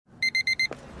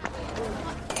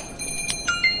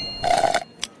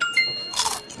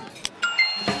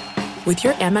With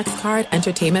your Amex card,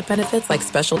 entertainment benefits like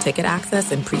special ticket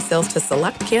access and pre-sales to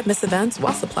select can't-miss events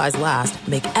while supplies last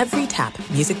make every tap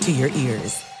music to your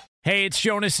ears. Hey, it's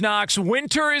Jonas Knox.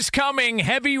 Winter is coming.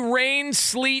 Heavy rain,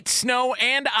 sleet, snow,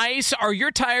 and ice. Are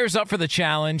your tires up for the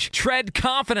challenge? Tread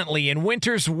confidently in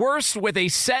winter's worst with a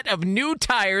set of new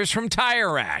tires from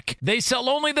Tire Rack. They sell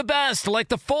only the best, like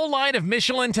the full line of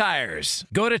Michelin tires.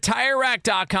 Go to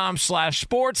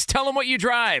TireRack.com/sports. Tell them what you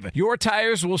drive. Your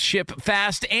tires will ship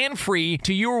fast and free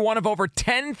to you or one of over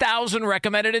 10,000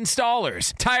 recommended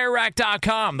installers.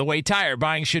 TireRack.com, the way tire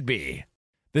buying should be.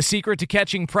 The secret to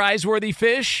catching prize-worthy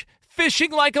fish?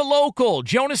 Fishing like a local.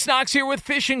 Jonas Knox here with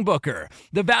Fishing Booker.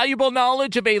 The valuable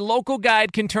knowledge of a local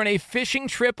guide can turn a fishing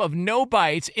trip of no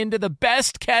bites into the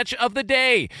best catch of the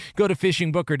day. Go to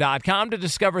fishingbooker.com to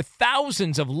discover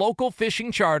thousands of local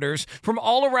fishing charters from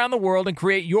all around the world and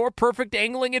create your perfect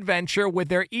angling adventure with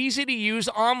their easy-to-use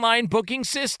online booking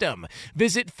system.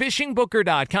 Visit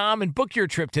fishingbooker.com and book your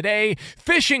trip today.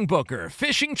 Fishing Booker.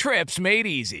 Fishing trips made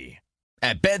easy.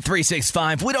 At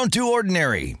Bet365, we don't do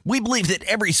ordinary. We believe that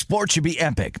every sport should be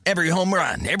epic. Every home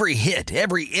run, every hit,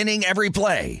 every inning, every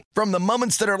play. From the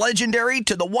moments that are legendary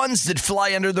to the ones that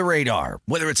fly under the radar.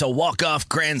 Whether it's a walk-off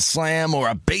grand slam or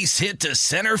a base hit to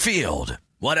center field.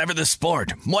 Whatever the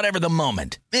sport, whatever the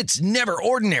moment. It's never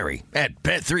ordinary at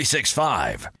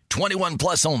Bet365. 21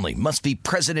 plus only. Must be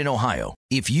present in Ohio.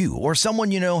 If you or someone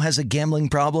you know has a gambling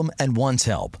problem and wants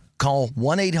help, call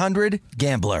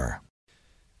 1-800-GAMBLER.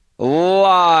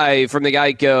 Live from the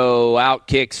Geico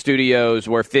Outkick Studios,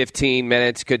 where 15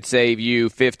 minutes could save you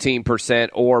 15%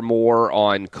 or more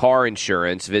on car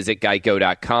insurance. Visit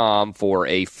geico.com for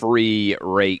a free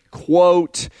rate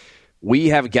quote. We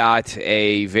have got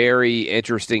a very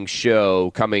interesting show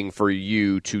coming for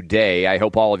you today. I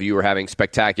hope all of you are having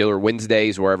spectacular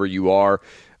Wednesdays wherever you are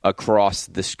across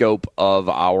the scope of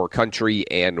our country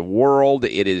and world.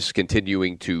 It is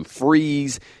continuing to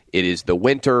freeze. It is the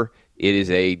winter. It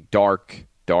is a dark,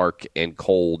 dark, and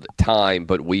cold time,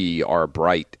 but we are a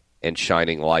bright and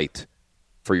shining light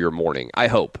for your morning. I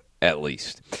hope, at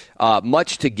least.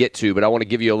 Much to get to, but I want to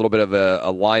give you a little bit of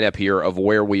a lineup here of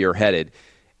where we are headed.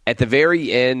 At the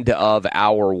very end of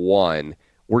hour one,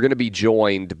 we're going to be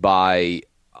joined by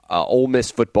Ole Miss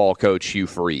football coach Hugh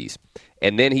Freeze,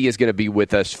 and then he is going to be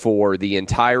with us for the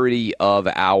entirety of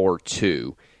hour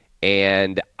two.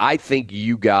 And I think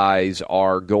you guys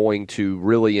are going to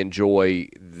really enjoy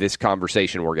this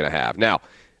conversation we're going to have. Now,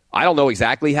 I don't know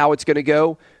exactly how it's going to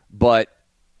go, but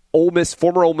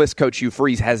former Ole Miss coach Hugh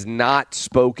Freeze has not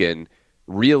spoken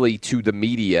really to the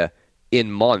media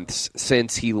in months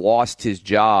since he lost his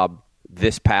job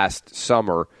this past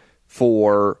summer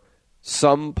for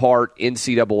some part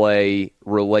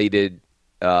NCAA-related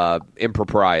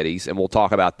improprieties, and we'll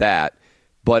talk about that.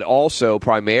 But also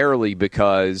primarily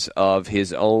because of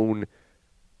his own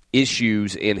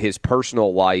issues in his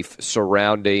personal life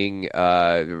surrounding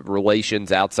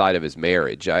relations outside of his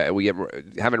marriage. We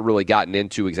haven't really gotten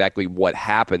into exactly what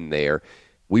happened there.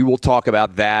 We will talk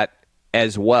about that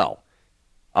as well.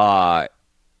 I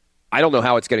don't know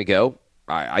how it's going to go.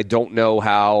 I don't know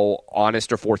how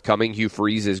honest or forthcoming Hugh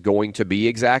Freeze is going to be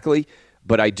exactly,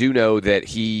 but I do know that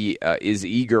he is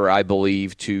eager, I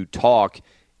believe, to talk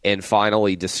and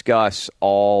finally discuss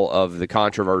all of the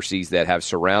controversies that have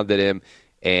surrounded him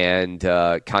and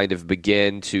kind of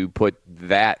begin to put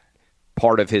that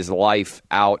part of his life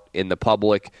out in the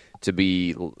public to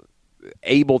be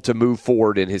able to move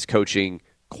forward in his coaching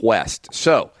quest.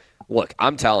 So, look,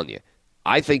 I'm telling you,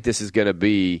 I think this is going to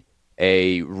be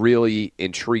a really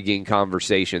intriguing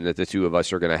conversation that the two of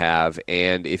us are going to have.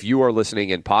 And if you are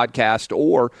listening in podcast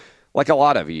or like a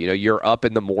lot of you, you're up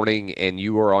in the morning and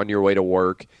you are on your way to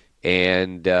work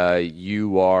and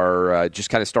you are just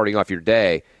kind of starting off your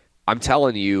day, I'm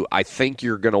telling you, I think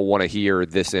you're going to want to hear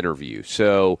this interview.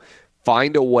 So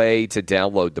find a way to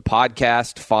download the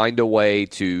podcast, find a way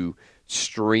to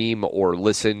stream or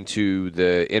listen to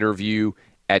the interview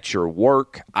at your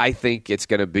work. I think it's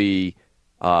going to be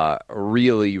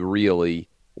really, really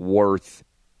worth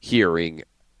hearing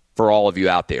for all of you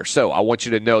out there. So I want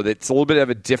you to know that it's a little bit of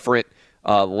a different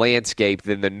landscape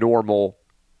than the normal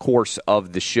course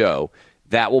of the show.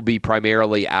 That will be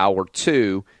primarily hour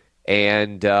two,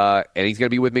 and he's going to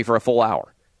be with me for a full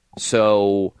hour.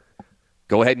 So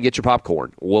go ahead and get your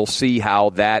popcorn. We'll see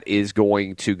how that is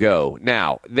going to go.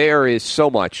 Now, there is so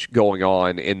much going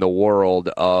on in the world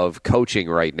of coaching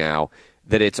right now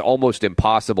that it's almost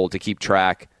impossible to keep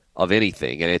track of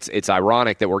anything. And it's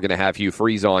ironic that we're going to have Hugh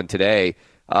Freeze on today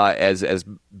as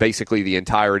basically the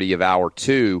entirety of hour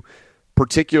two,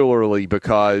 particularly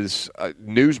because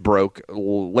news broke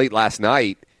late last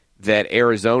night that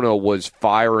Arizona was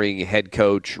firing head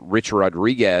coach Rich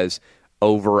Rodriguez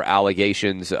over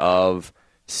allegations of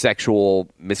sexual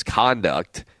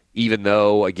misconduct, even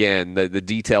though, again, the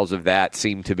details of that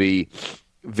seem to be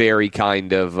very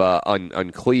kind of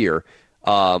unclear.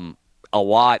 A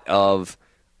lot of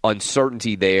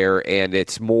uncertainty there, and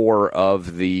it's more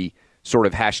of the sort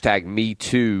of hashtag Me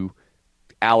Too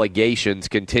allegations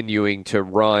continuing to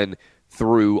run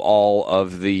through all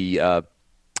of the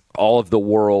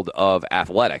world of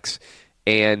athletics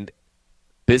and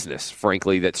business,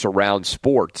 frankly, that surrounds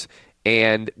sports.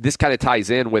 And this kind of ties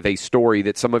in with a story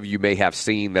that some of you may have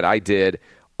seen that I did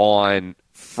on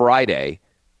Friday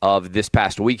of this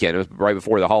past weekend. It was right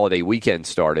before the holiday weekend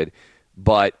started.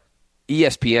 But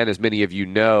ESPN, as many of you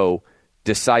know,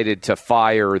 decided to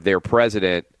fire their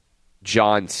president,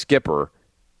 John Skipper,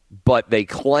 but they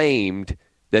claimed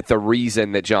that the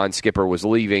reason that John Skipper was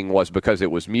leaving was because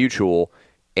it was mutual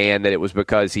and that it was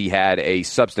because he had a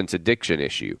substance addiction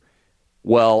issue.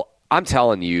 Well, I'm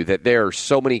telling you that there are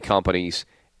so many companies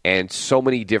and so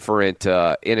many different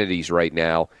entities right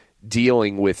now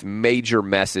dealing with major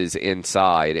messes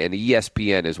inside, and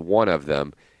ESPN is one of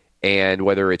them. And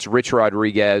whether it's Rich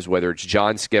Rodriguez, whether it's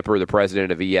John Skipper, the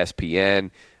president of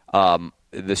ESPN,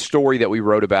 the story that we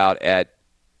wrote about at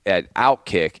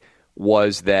Outkick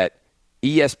was that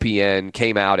ESPN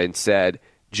came out and said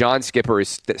John Skipper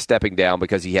is stepping down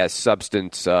because he has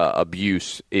substance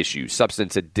abuse issues,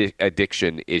 substance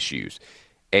addiction issues.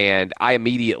 And I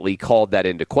immediately called that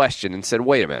into question and said,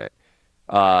 wait a minute.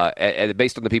 And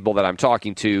based on the people that I'm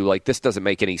talking to, like, this doesn't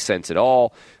make any sense at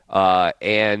all.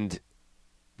 And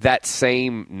that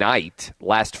same night,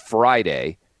 last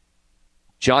Friday,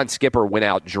 John Skipper went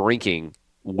out drinking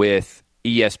with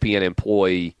ESPN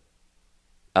employee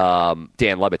Dan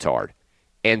Le Batard.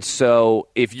 And so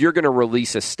if you're going to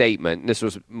release a statement,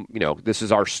 and this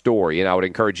is our story, and I would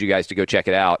encourage you guys to go check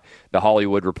it out. The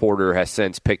Hollywood Reporter has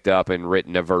since picked up and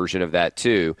written a version of that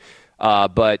too.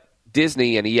 But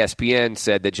Disney and ESPN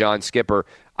said that John Skipper,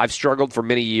 I've struggled for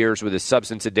many years with a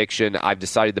substance addiction. I've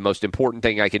decided the most important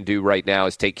thing I can do right now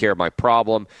is take care of my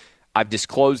problem. I've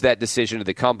disclosed that decision to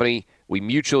the company. We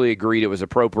mutually agreed it was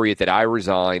appropriate that I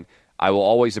resign. I will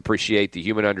always appreciate the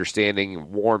human understanding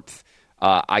and warmth.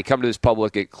 I come to this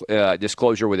public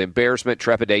disclosure with embarrassment,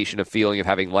 trepidation, a feeling of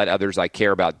having let others I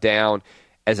care about down.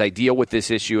 As I deal with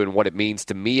this issue and what it means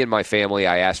to me and my family,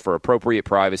 I ask for appropriate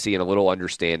privacy and a little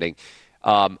understanding.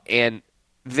 And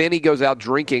then he goes out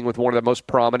drinking with one of the most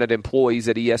prominent employees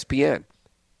at ESPN.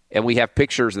 And we have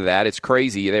pictures of that. It's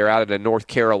crazy. They're out at a North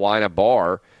Carolina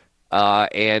bar,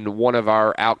 and one of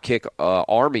our Outkick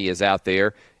Army is out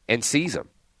there and sees him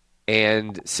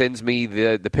and sends me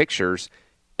the pictures.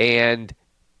 And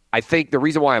I think the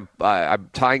reason why I'm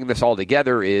tying this all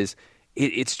together is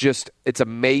it's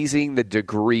amazing the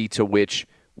degree to which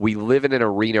we live in an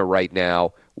arena right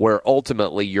now where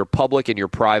ultimately your public and your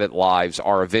private lives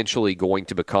are eventually going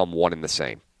to become one and the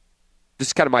same. This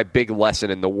is kind of my big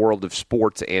lesson in the world of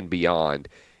sports and beyond,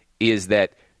 is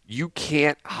that you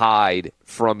can't hide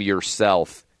from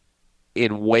yourself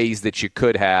in ways that you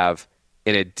could have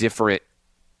in a different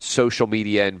social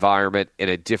media environment, in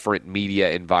a different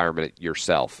media environment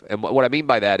yourself. And what I mean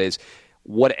by that is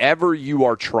whatever you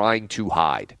are trying to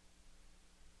hide,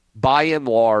 by and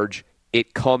large,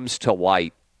 it comes to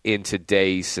light in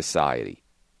today's society.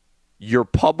 Your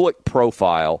public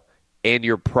profile and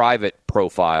your private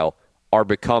profile are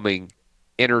becoming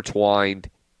intertwined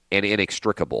and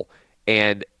inextricable.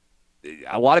 And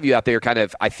a lot of you out there kind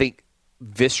of, I think,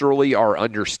 viscerally are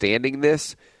understanding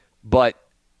this, but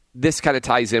this kind of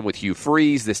ties in with Hugh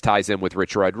Freeze. This ties in with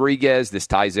Rich Rodriguez. This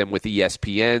ties in with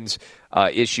ESPN's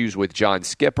issues with John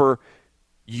Skipper.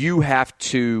 You have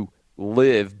to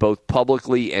live both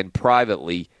publicly and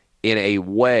privately in a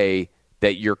way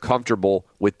that you're comfortable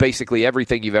with basically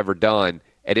everything you've ever done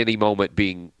at any moment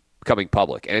becoming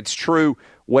public. And it's true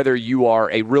whether you are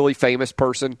a really famous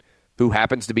person who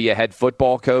happens to be a head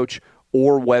football coach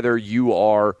or whether you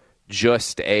are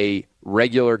just a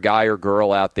regular guy or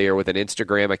girl out there with an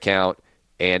Instagram account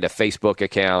and a Facebook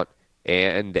account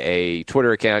and a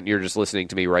Twitter account, and you're just listening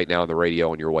to me right now on the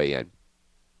radio on your way in.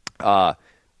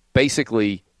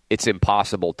 Basically, it's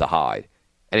impossible to hide.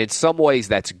 And in some ways,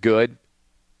 that's good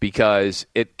because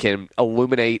it can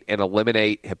illuminate and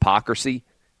eliminate hypocrisy.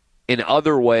 In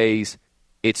other ways,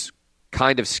 it's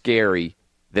kind of scary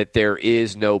that there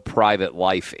is no private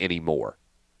life anymore.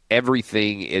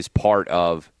 Everything is part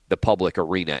of the public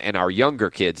arena. And our younger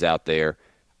kids out there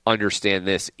understand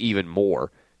this even more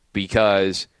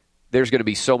because there's going to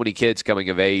be so many kids coming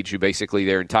of age who basically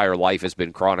their entire life has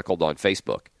been chronicled on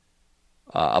Facebook,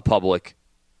 a public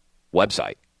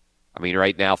website. I mean,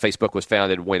 right now, Facebook was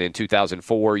founded when in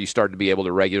 2004 you started to be able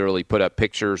to regularly put up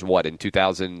pictures, in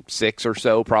 2006 or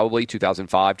so, probably,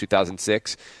 2005,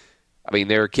 2006. I mean,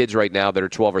 there are kids right now that are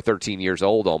 12 or 13 years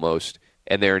old almost,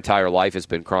 and their entire life has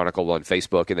been chronicled on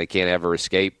Facebook, and they can't ever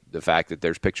escape the fact that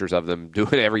there's pictures of them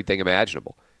doing everything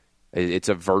imaginable. It's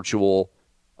a virtual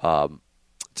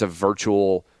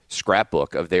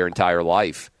scrapbook of their entire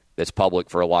life that's public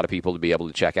for a lot of people to be able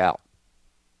to check out.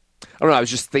 I don't know. I was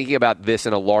just thinking about this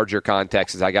in a larger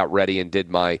context as I got ready and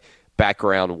did my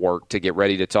background work to get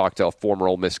ready to talk to a former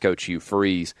Ole Miss coach, Hugh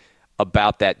Freeze,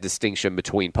 about that distinction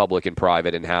between public and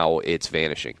private and how it's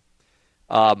vanishing.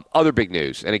 Other big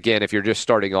news, and again, if you're just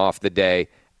starting off the day,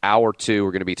 hour 2,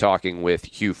 we're going to be talking with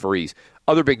Hugh Freeze.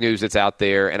 Other big news that's out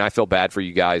there, and I feel bad for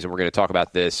you guys, and we're going to talk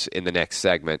about this in the next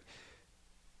segment.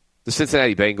 The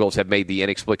Cincinnati Bengals have made the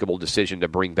inexplicable decision to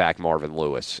bring back Marvin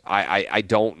Lewis. I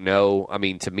don't know. I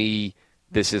mean, to me,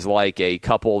 this is like a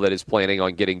couple that is planning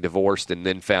on getting divorced and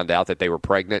then found out that they were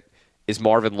pregnant. Is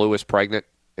Marvin Lewis pregnant?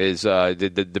 Did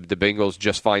the Bengals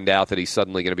just find out that he's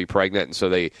suddenly going to be pregnant, and so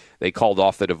they called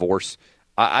off the divorce?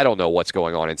 I don't know what's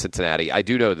going on in Cincinnati. I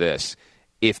do know this.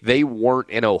 If they weren't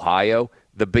in Ohio,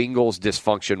 the Bengals'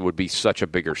 dysfunction would be such a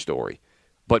bigger story.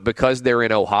 But because they're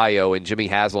in Ohio and Jimmy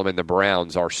Haslam and the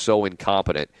Browns are so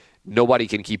incompetent, nobody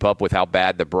can keep up with how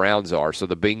bad the Browns are. So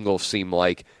the Bengals seem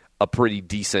like a pretty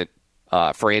decent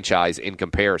franchise in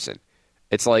comparison.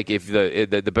 It's like if the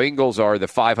Bengals are the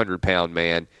 500-pound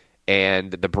man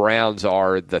and the Browns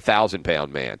are the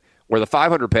 1,000-pound man, where the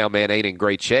 500-pound man ain't in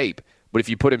great shape. But if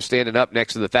you put him standing up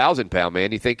next to the 1,000-pound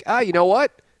man, you think, you know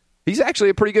what? He's actually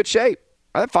in pretty good shape.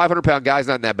 That 500-pound guy's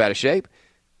not in that bad of shape.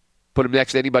 Put him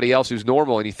next to anybody else who's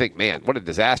normal, and you think, man, what a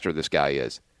disaster this guy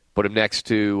is. Put him next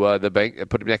to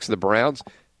the Browns.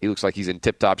 He looks like he's in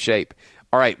tip-top shape.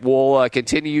 All right, we'll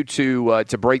continue to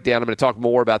break down. I'm going to talk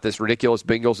more about this ridiculous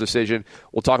Bengals decision.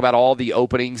 We'll talk about all the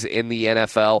openings in the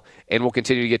NFL, and we'll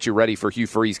continue to get you ready for Hugh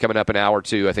Freeze coming up in hour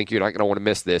 2. I think you're not going to want to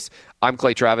miss this. I'm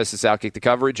Clay Travis. This is Outkick the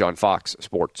Coverage on Fox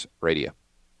Sports Radio.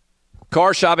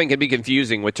 Car shopping can be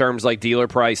confusing with terms like dealer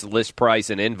price, list price,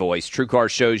 and invoice. TrueCar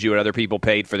shows you what other people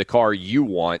paid for the car you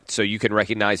want so you can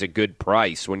recognize a good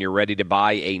price when you're ready to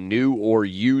buy a new or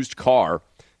used car.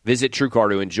 Visit TrueCar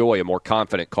to enjoy a more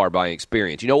confident car buying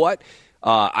experience. You know what?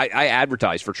 I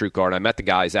advertised for TrueCar, and I met the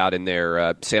guys out in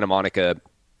their Santa Monica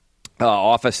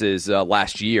offices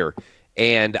last year.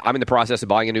 And I'm in the process of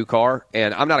buying a new car,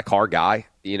 and I'm not a car guy,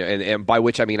 and by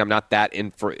which I mean I'm not that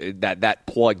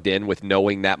plugged in with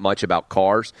knowing that much about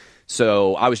cars.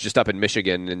 So I was just up in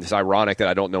Michigan, and it's ironic that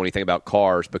I don't know anything about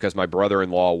cars because my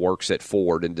brother-in-law works at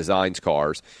Ford and designs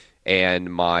cars.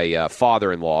 And my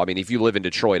father-in-law, I mean, if you live in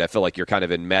Detroit, I feel like you're kind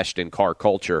of enmeshed in car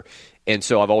culture. And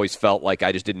so I've always felt like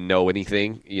I just didn't know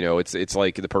anything. It's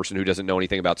like the person who doesn't know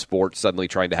anything about sports suddenly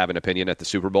trying to have an opinion at the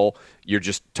Super Bowl. You're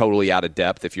just totally out of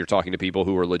depth. If you're talking to people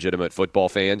who are legitimate football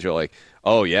fans, you're like,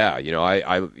 oh, yeah,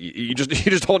 you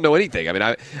just don't know anything. I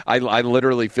mean, I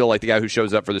literally feel like the guy who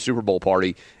shows up for the Super Bowl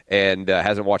party and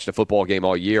hasn't watched a football game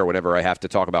all year whenever I have to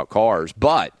talk about cars.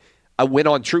 But I went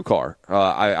on TrueCar.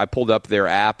 I pulled up their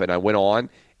app and I went on,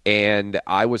 and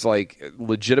I was like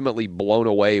legitimately blown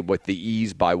away with the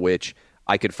ease by which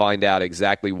I could find out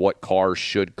exactly what cars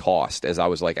should cost. As I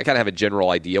was like, I kind of have a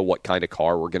general idea what kind of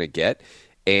car we're going to get,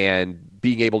 and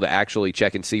being able to actually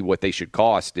check and see what they should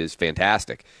cost is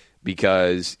fantastic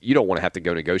because you don't want to have to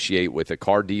go negotiate with a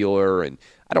car dealer, and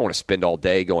I don't want to spend all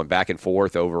day going back and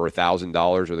forth over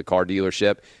 $1,000 with a car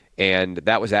dealership. And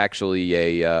that was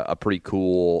actually a pretty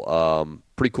cool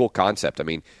concept. I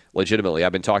mean, legitimately,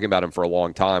 I've been talking about them for a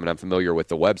long time, and I'm familiar with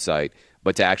the website.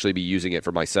 But to actually be using it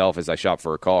for myself as I shop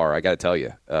for a car, I got to tell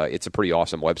you, it's a pretty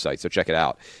awesome website. So check it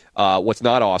out. What's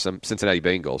not awesome? Cincinnati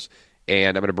Bengals,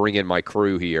 and I'm going to bring in my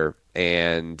crew here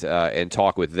and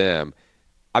talk with them.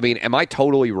 I mean, am I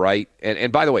totally right?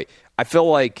 And by the way, I feel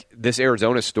like this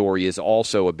Arizona story is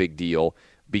also a big deal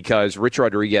because Rich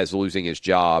Rodriguez losing his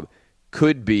job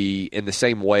could be in the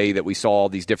same way that we saw all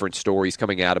these different stories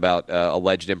coming out about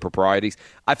alleged improprieties.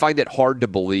 I find it hard to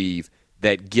believe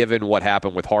that given what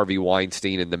happened with Harvey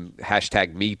Weinstein and the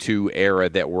hashtag #MeToo era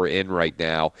that we're in right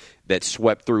now, that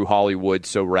swept through Hollywood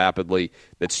so rapidly,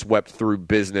 that swept through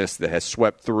business, that has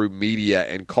swept through media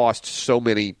and cost so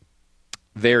many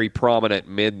very prominent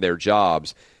men their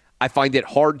jobs, I find it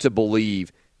hard to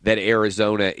believe that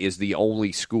Arizona is the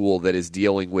only school that is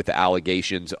dealing with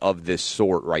allegations of this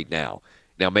sort right now.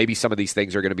 Now, maybe some of these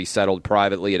things are going to be settled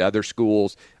privately at other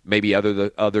schools. Maybe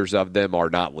others of them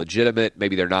are not legitimate.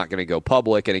 Maybe they're not going to go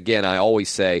public. And again, I always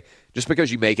say, just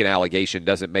because you make an allegation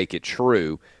doesn't make it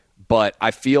true. But I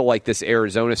feel like this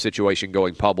Arizona situation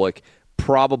going public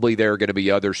probably there are going to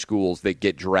be other schools that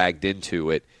get dragged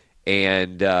into it.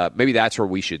 And maybe that's where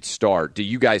we should start. Do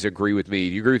you guys agree with me?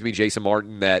 Do you agree with me, Jason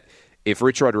Martin, that if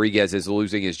Rich Rodriguez is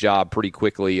losing his job pretty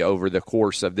quickly over the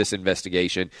course of this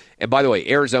investigation, and by the way,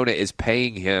 Arizona is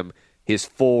paying him his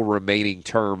full remaining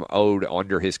term owed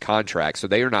under his contract, so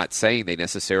they are not saying they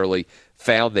necessarily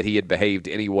found that he had behaved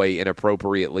any way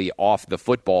inappropriately off the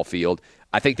football field.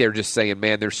 I think they're just saying,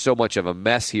 man, there's so much of a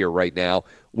mess here right now.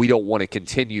 We don't want to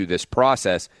continue this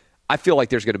process. I feel like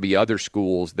there's going to be other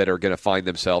schools that are going to find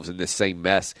themselves in this same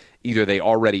mess. Either they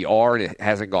already are and it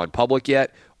hasn't gone public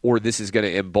yet, or this is going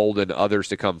to embolden others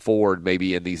to come forward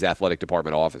maybe in these athletic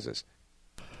department offices.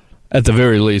 At the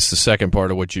very least, the second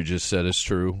part of what you just said is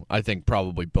true. I think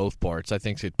probably both parts. I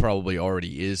think it probably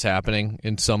already is happening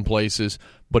in some places,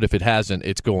 but if it hasn't,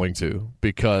 it's going to,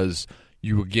 because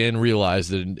you again realize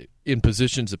that in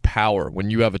positions of power, when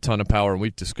you have a ton of power, and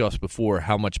we've discussed before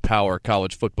how much power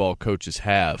college football coaches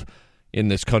have in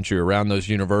this country around those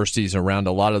universities, around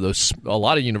a lot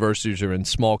of universities are in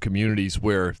small communities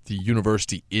where the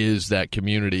university is that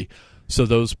community. So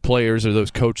those players or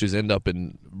those coaches end up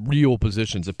in real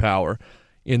positions of power.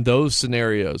 In those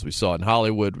scenarios, we saw it in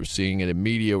Hollywood, we're seeing it in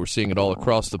media, we're seeing it all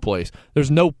across the place.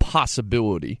 There's no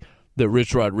possibility that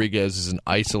Rich Rodriguez is an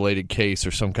isolated case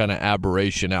or some kind of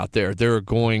aberration out there. There are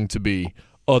going to be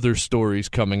other stories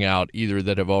coming out, either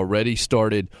that have already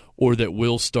started or that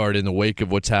will start in the wake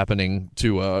of what's happening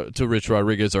to Rich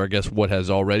Rodriguez, or I guess what has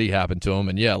already happened to him.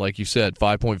 And yeah, like you said,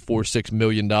 $5.46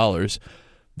 million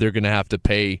they're going to have to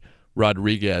pay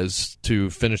Rodriguez to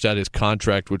finish out his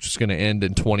contract, which is going to end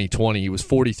in 2020. He was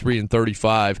 43 and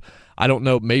 35. I don't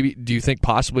know. Maybe, do you think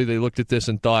possibly they looked at this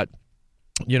and thought,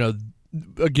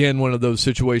 again, one of those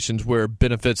situations where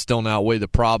benefits don't outweigh the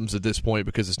problems at this point,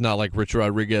 because it's not like Rich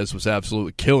Rodriguez was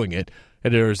absolutely killing it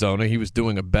at Arizona. He was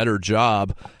doing a better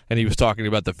job, and he was talking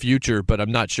about the future, but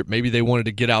I'm not sure. Maybe they wanted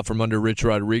to get out from under Rich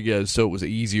Rodriguez so it was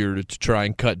easier to try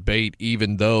and cut bait,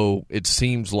 even though it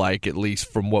seems like, at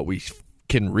least from what we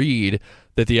can read,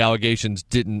 that the allegations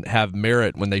didn't have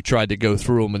merit when they tried to go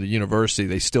through them at the university.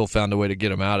 They still found a way to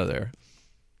get him out of there.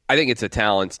 I think it's a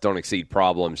talents don't exceed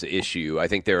problems issue. I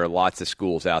think there are lots of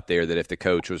schools out there that if the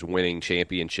coach was winning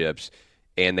championships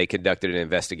and they conducted an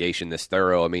investigation this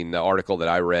thorough, I mean, the article that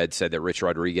I read said that Rich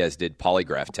Rodriguez did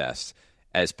polygraph tests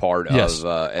as part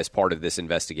of this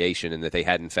investigation, and that they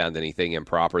hadn't found anything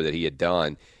improper that he had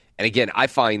done. And again, I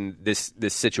find this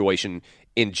situation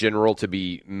in general to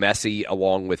be messy,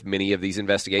 along with many of these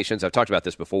investigations. I've talked about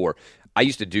this before. I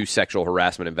used to do sexual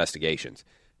harassment investigations,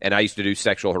 and I used to do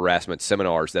sexual harassment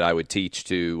seminars that I would teach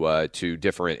to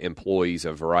different employees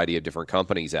of a variety of different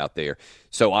companies out there.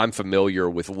 So I'm familiar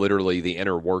with literally the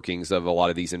inner workings of a lot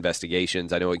of these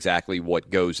investigations. I know exactly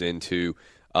what goes into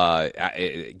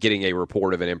getting a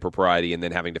report of an impropriety and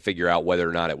then having to figure out whether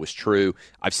or not it was true.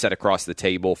 I've sat across the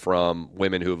table from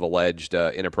women who have alleged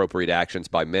inappropriate actions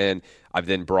by men. I've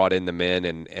then brought in the men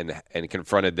and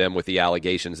confronted them with the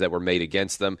allegations that were made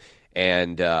against them.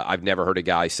 And I've never heard a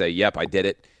guy say, yep, I did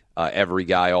it. Every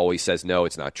guy always says, no,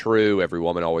 it's not true. Every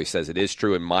woman always says it is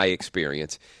true. In my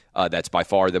experience, that's by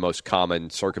far the most common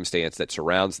circumstance that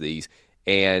surrounds these.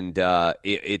 And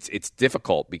it's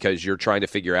difficult because you're trying to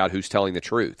figure out who's telling the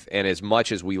truth. And as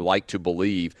much as we like to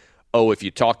believe, if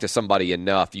you talk to somebody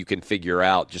enough, you can figure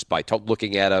out just by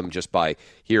looking at them, just by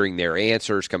hearing their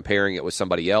answers, comparing it with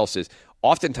somebody else's.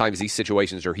 Oftentimes these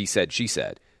situations are he said, she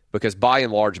said. Because by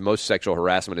and large, most sexual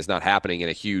harassment is not happening in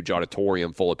a huge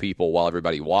auditorium full of people while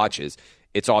everybody watches.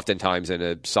 It's oftentimes in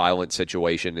a silent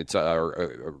situation. It's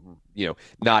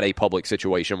not a public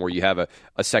situation where you have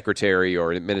a secretary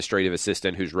or an administrative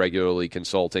assistant who's regularly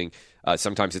consulting.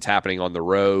 Sometimes it's happening on the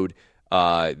road.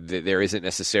 There isn't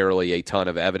necessarily a ton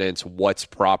of evidence. What's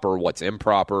proper, what's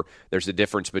improper. There's a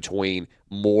difference between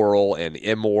moral and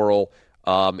immoral.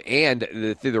 And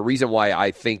the reason why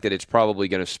I think that it's probably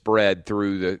going to spread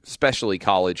through the especially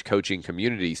college coaching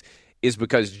communities is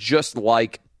because just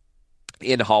like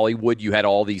in Hollywood, you had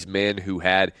all these men who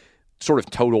had sort of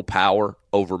total power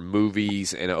over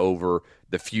movies and over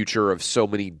the future of so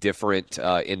many different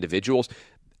individuals.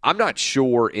 I'm not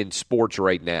sure in sports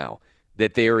right now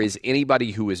that there is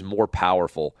anybody who is more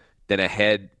powerful than a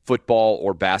head football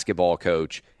or basketball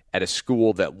coach at a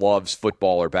school that loves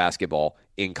football or basketball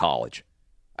in college.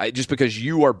 Just because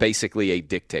you are basically a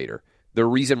dictator. The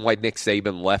reason why Nick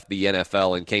Saban left the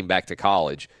NFL and came back to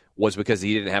college was because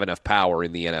he didn't have enough power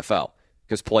in the NFL.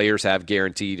 Because players have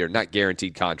guaranteed, or not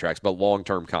guaranteed contracts, but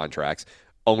long-term contracts.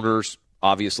 Owners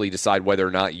obviously decide whether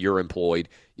or not you're employed.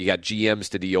 You got GMs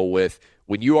to deal with.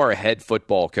 When you are a head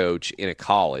football coach in a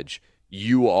college,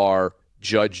 you are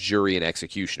judge, jury, and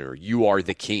executioner. You are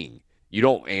the king. You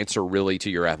don't answer really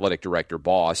to your athletic director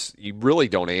boss. You really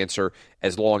don't answer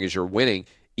as long as you're winning,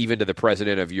 even to the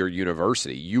president of your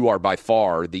university. You are by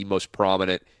far the most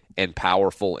prominent and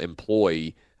powerful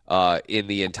employee in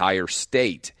the entire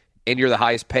state, and you're the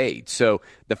highest paid. So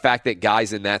the fact that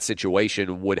guys in that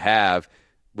situation would have,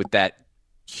 with that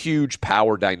huge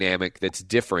power dynamic that's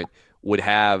different, would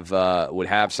have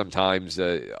sometimes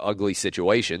ugly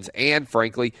situations. And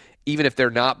frankly, even if they're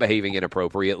not behaving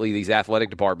inappropriately, these athletic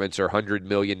departments are $100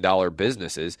 million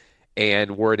businesses,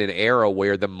 and we're in an era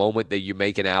where the moment that you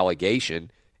make an allegation,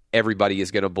 everybody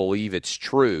is going to believe it's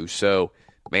true. So,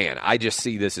 man, I just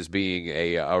see this as being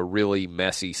a really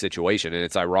messy situation, and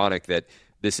it's ironic that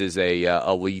this is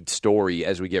a lead story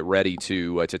as we get ready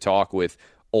to talk with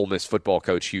Ole Miss football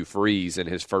coach Hugh Freeze and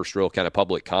his first real kind of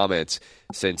public comments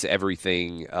since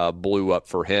everything blew up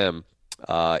for him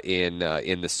in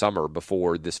the summer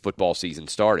before this football season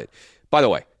started. By the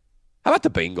way, how about the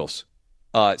Bengals?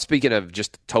 Speaking of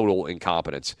just total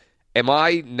incompetence, am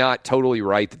I not totally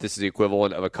right that this is the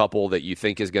equivalent of a couple that you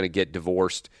think is going to get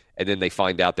divorced and then they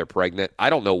find out they're pregnant? I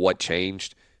don't know what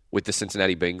changed with the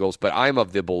Cincinnati Bengals, but I'm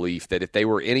of the belief that if they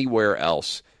were anywhere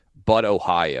else but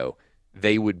Ohio,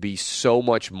 they would be so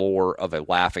much more of a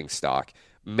laughingstock.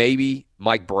 Maybe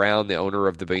Mike Brown, the owner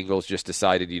of the Bengals, just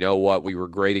decided, you know what, we were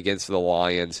great against the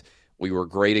Lions. We were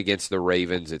great against the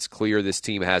Ravens. It's clear this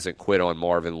team hasn't quit on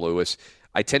Marvin Lewis.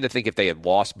 I tend to think if they had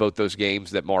lost both those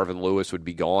games that Marvin Lewis would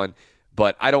be gone.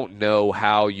 But I don't know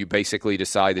how you basically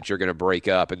decide that you're going to break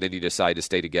up and then you decide to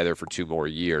stay together for 2 more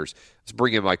years. Let's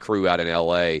bring in my crew out in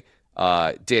L.A.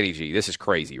 Danny G, this is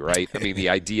crazy, right? I mean, the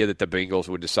idea that the Bengals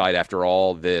would decide after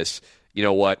all this, you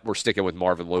know what, we're sticking with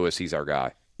Marvin Lewis. He's our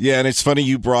guy. Yeah, and it's funny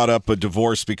you brought up a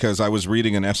divorce because I was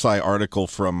reading an SI article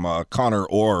from Connor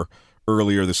Orr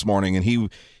earlier this morning, and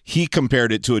he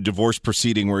compared it to a divorce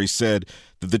proceeding where he said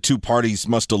that the two parties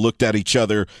must have looked at each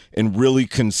other and really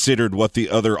considered what the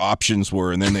other options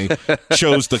were, and then they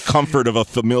chose the comfort of a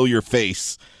familiar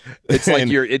face. It's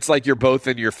like you're both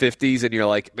in your 50s, and you're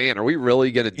like, man, are we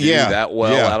really going to do that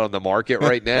well out on the market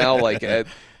right now? Like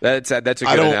that's a good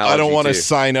analogy. I don't want to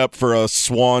sign up for a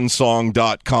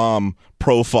swansong.com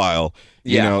profile.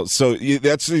 You know, so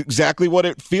that's exactly what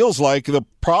it feels like. The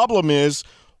problem is,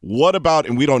 what about,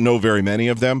 and we don't know very many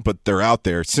of them, but they're out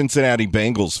there, Cincinnati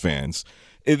Bengals fans.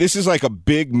 This is like a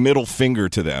big middle finger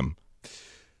to them.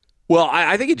 Well,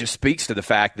 I think it just speaks to the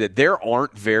fact that there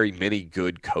aren't very many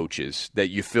good coaches that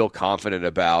you feel confident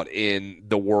about in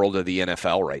the world of the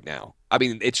NFL right now. I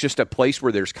mean, it's just a place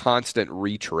where there's constant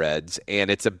retreads, and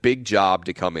it's a big job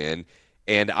to come in.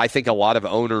 And I think a lot of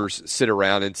owners sit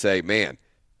around and say, man,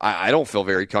 I don't feel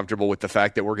very comfortable with the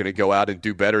fact that we're going to go out and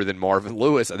do better than Marvin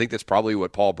Lewis. I think that's probably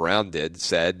what Paul Brown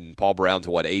said. And Paul Brown's,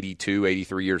 82,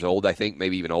 83 years old, I think,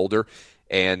 maybe even older.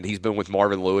 And he's been with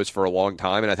Marvin Lewis for a long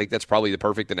time, and I think that's probably the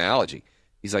perfect analogy.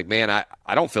 He's like, man,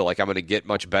 I don't feel like I'm going to get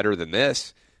much better than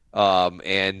this.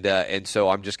 And so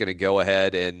I'm just going to go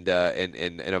ahead and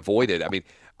avoid it. I mean,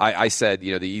 I said,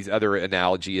 the other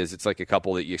analogy is it's like a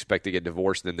couple that you expect to get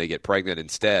divorced and then they get pregnant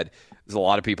instead. There's a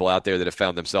lot of people out there that have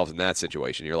found themselves in that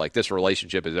situation. You're like, this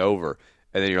relationship is over.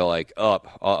 And then you're like,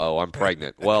 I'm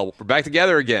pregnant. Well, we're back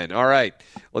together again. All right,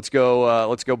 let's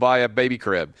go buy a baby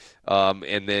crib.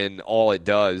 And then all it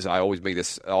does, I always make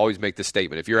this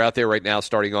statement. If you're out there right now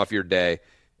starting off your day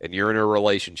and you're in a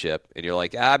relationship and you're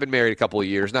like, I've been married a couple of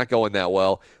years, not going that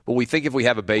well, but we think if we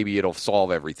have a baby, it'll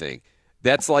solve everything.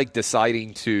 That's like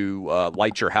deciding to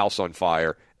light your house on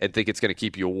fire and think it's going to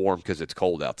keep you warm because it's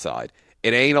cold outside.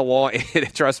 It ain't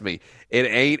trust me, it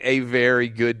ain't a very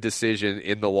good decision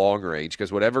in the long range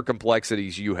because whatever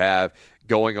complexities you have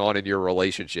going on in your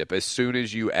relationship, as soon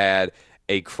as you add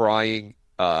a crying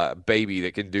baby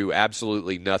that can do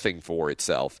absolutely nothing for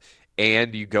itself,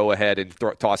 and you go ahead and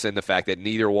toss in the fact that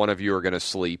neither one of you are going to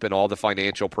sleep and all the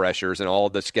financial pressures and all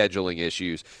the scheduling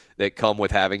issues that come with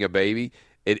having a baby,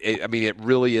 it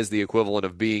really is the equivalent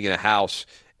of being in a house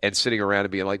and sitting around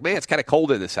and being like, man, it's kind of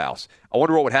cold in this house. I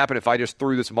wonder what would happen if I just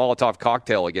threw this Molotov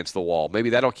cocktail against the wall. Maybe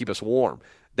that'll keep us warm.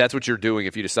 That's what you're doing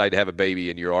if you decide to have a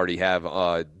baby and you already have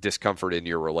discomfort in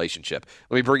your relationship.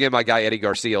 Let me bring in my guy, Eddie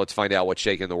Garcia. Let's find out what's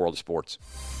shaking in the world of sports.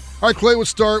 All right, Clay, we'll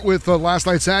start with last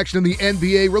night's action in the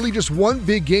NBA. Really just one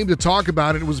big game to talk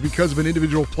about. It was because of an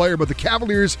individual player, but the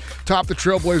Cavaliers topped the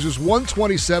Trailblazers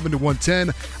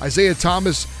 127-110. Isaiah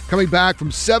Thomas coming back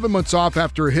from 7 months off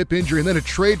after a hip injury and then a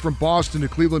trade from Boston to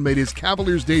Cleveland made his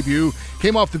Cavaliers debut.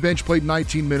 Came off the bench, played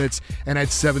 19 minutes, and had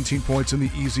 17 points in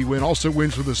the easy win. Also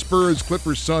wins for the Spurs,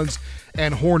 Clippers, Suns,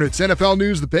 and Hornets. NFL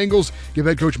news, the Bengals give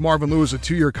head coach Marvin Lewis a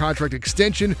 2-year contract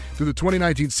extension through the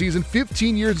 2019 season.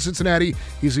 15 years in Cincinnati.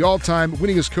 He's the all-time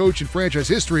winningest coach in franchise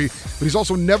history, but he's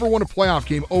also never won a playoff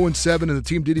game, 0-7, and the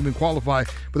team didn't even qualify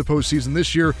for the postseason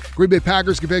this year. Green Bay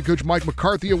Packers give head coach Mike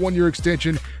McCarthy a one-year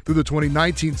extension through the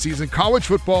 2019 season. College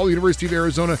football, the University of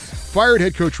Arizona fired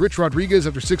head coach Rich Rodriguez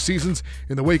after 6 seasons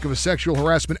in the wake of a sexual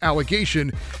harassment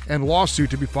allegation and lawsuit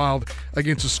to be filed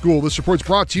against the school. This report's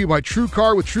brought to you by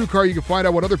TrueCar. With TrueCar, you can find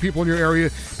out what other people in your area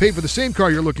pay for the same car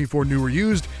you're looking for, new or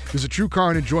used. Visit TrueCar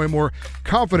and enjoy a more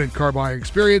confident car buying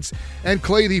experience. And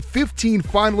Clay, the 15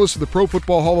 finalists of the Pro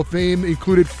Football Hall of Fame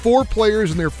included 4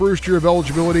 players in their first year of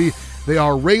eligibility. They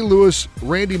are Ray Lewis,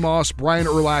 Randy Moss, Brian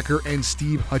Urlacher, and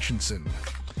Steve Hutchinson.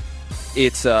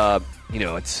 It's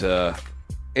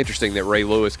interesting that Ray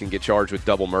Lewis can get charged with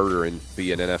double murder and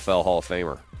be an NFL Hall of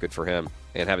Famer. Good for him.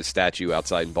 And have his statue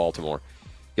outside in Baltimore.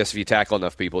 Guess if you tackle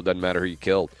enough people, it doesn't matter who you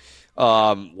killed.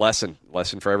 Lesson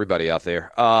for everybody out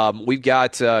there. We've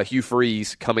got Hugh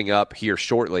Freeze coming up here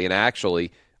shortly, and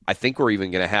actually, I think we're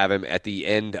even going to have him at the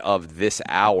end of this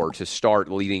hour to start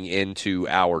leading into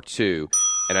hour 2.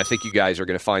 And I think you guys are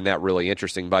going to find that really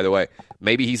interesting. By the way,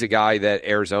 maybe he's a guy that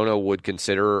Arizona would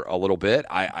consider a little bit.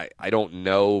 I don't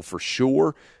know for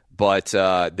sure, but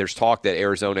there's talk that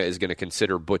Arizona is going to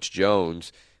consider Butch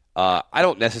Jones. I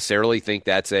don't necessarily think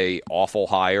that's a awful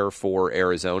hire for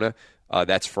Arizona.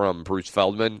 That's from Bruce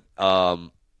Feldman.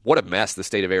 What a mess the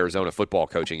state of Arizona football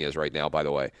coaching is right now, by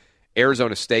the way.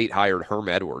 Arizona State hired Herm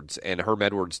Edwards, and Herm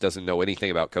Edwards doesn't know anything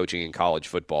about coaching in college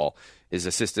football. His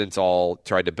assistants all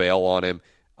tried to bail on him.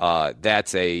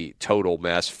 That's a total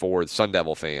mess for Sun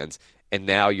Devil fans. And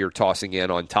now you're tossing in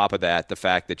on top of that the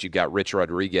fact that you've got Rich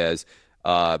Rodriguez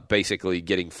basically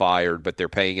getting fired, but they're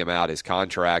paying him out his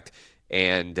contract.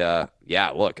 And,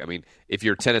 look, I mean, if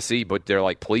you're Tennessee, but they're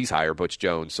like, please hire Butch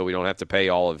Jones so we don't have to pay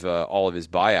all of his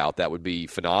buyout. That would be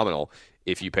phenomenal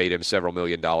if you paid him several $1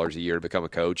 million a year to become a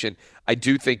coach. And I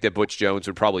do think that Butch Jones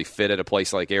would probably fit at a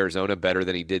place like Arizona better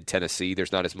than he did Tennessee.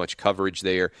 There's not as much coverage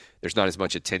there. There's not as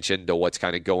much attention to what's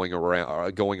kind of going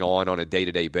on a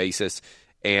day-to-day basis.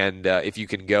 And if you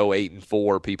can go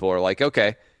 8-4, people are like,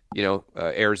 okay,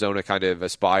 Arizona kind of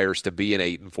aspires to be an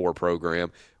 8-4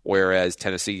 program, whereas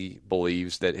Tennessee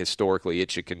believes that historically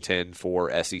it should contend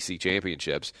for SEC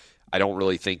championships. I don't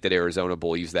really think that Arizona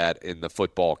believes that in the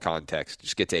football context.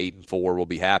 Just get to 8-4, we'll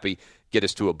be happy. Get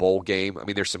us to a bowl game. I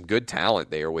mean, there's some good talent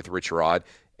there with Rich Rod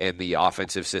and the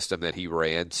offensive system that he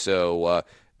ran. So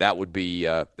that'd be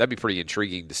pretty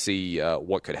intriguing to see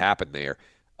what could happen there.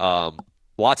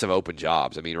 Lots of open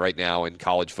jobs. I mean, right now in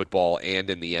college football and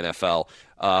in the NFL,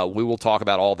 we will talk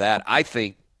about all that. I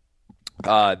think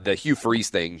the Hugh Freeze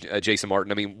thing, Jason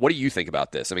Martin, I mean, what do you think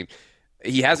about this? I mean,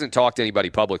 he hasn't talked to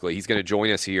anybody publicly. He's going to join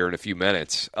us here in a few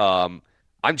minutes. I'm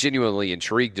genuinely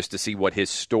intrigued just to see what his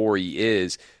story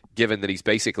is, given that he's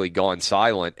basically gone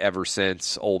silent ever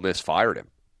since Ole Miss fired him.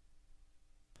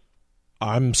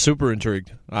 I'm super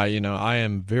intrigued. I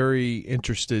am very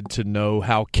interested to know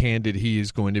how candid he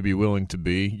is going to be willing to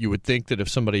be. You would think that if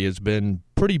somebody has been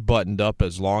pretty buttoned up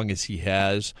as long as he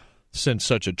has, since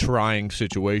such a trying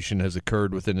situation has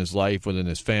occurred within his life, within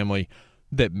his family,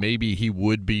 that maybe he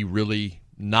would be really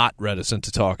not reticent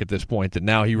to talk at this point, that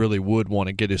now he really would want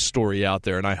to get his story out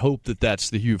there. And I hope that that's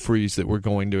the Hugh Freeze that we're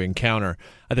going to encounter.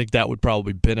 I think that would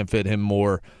probably benefit him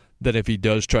more than if he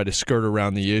does try to skirt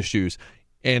around the issues.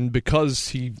 And because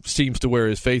he seems to wear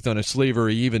his faith on his sleeve, or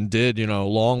he even did,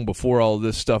 long before all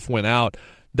this stuff went out,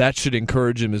 that should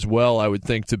encourage him as well, I would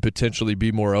think, to potentially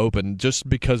be more open. Just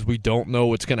because we don't know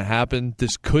what's going to happen,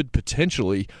 this could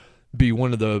potentially be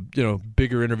one of the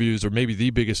bigger interviews, or maybe the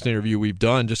biggest interview we've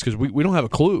done, just because we don't have a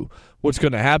clue what's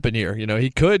going to happen here. He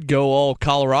could go all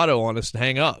Colorado on us and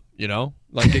hang up,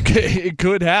 like it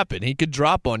could happen. He could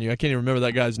drop on you. I can't even remember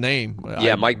that guy's name.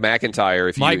 Yeah, Mike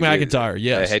McIntyre. Mike McIntyre,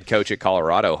 yes. The head coach at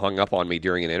Colorado hung up on me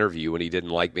during an interview when he didn't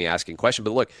like me asking questions.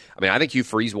 But look, I mean, I think Hugh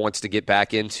Freeze wants to get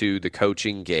back into the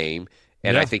coaching game.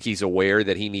 And I think he's aware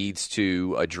that he needs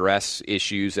to address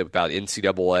issues about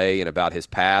NCAA and about his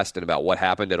past and about what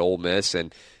happened at Ole Miss.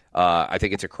 And I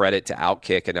think it's a credit to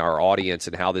Outkick and our audience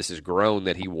and how this has grown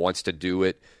that he wants to do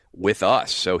it with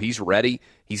us. So he's ready.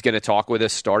 He's going to talk with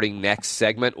us starting next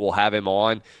segment. We'll have him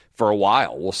on for a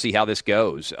while. We'll see how this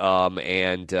goes.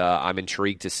 And I'm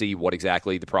intrigued to see what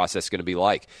exactly the process is going to be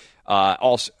like.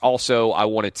 Also, I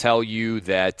want to tell you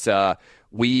that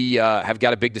we have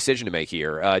got a big decision to make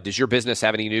here. Does your business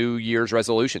have any New Year's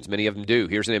resolutions? Many of them do.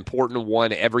 Here's an important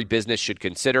one every business should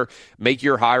consider. Make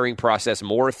your hiring process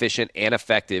more efficient and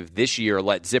effective this year.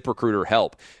 Let ZipRecruiter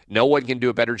help. No one can do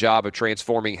a better job of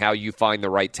transforming how you find the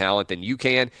right talent than you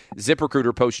can.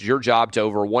 ZipRecruiter posts your job to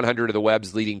over 100 of the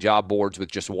web's leading job boards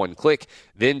with just one click.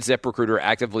 Then ZipRecruiter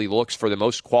actively looks for the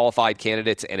most qualified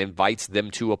candidates and invites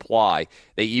them to apply.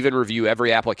 They even review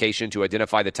every application to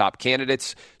identify the top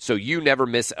candidates, so you never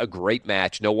miss a great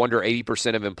match. No wonder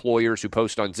 80% of employers who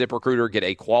post on ZipRecruiter get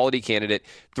a quality candidate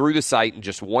through the site in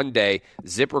just one day.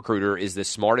 ZipRecruiter is the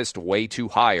smartest way to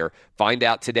hire. Find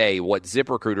out today what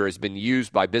ZipRecruiter has been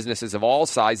used by businesses of all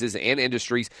sizes and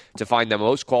industries to find the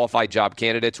most qualified job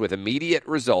candidates with immediate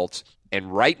results.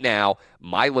 And right now,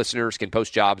 my listeners can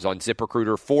post jobs on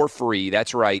ZipRecruiter for free.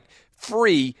 That's right,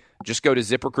 free. Just go to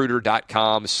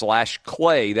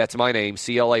ZipRecruiter.com/Clay. That's my name,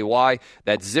 CLAY.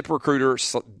 That's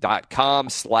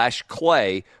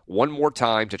ZipRecruiter.com/Clay. One more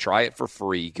time to try it for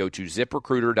free. Go to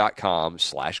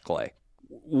ZipRecruiter.com/Clay.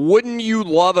 Wouldn't you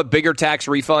love a bigger tax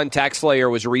refund?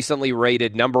 TaxSlayer was recently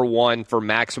rated #1 for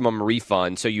maximum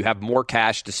refund, so you have more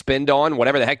cash to spend on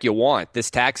whatever the heck you want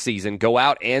this tax season. Go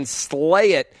out and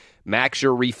slay it. Max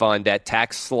your refund at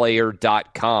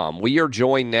TaxSlayer.com. We are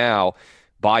joined now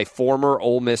by former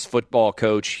Ole Miss football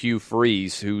coach Hugh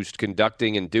Freeze, who's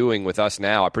conducting and doing with us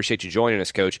now. I appreciate you joining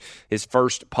us, Coach. His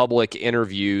first public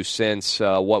interview since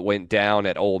what went down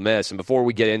at Ole Miss. And before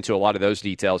we get into a lot of those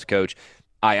details, Coach,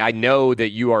 I know that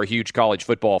you are a huge college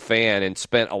football fan and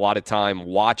spent a lot of time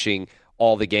watching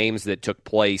all the games that took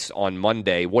place on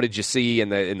Monday. What did you see in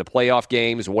the playoff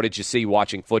games? What did you see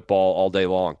watching football all day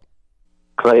long?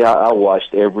 Clay, I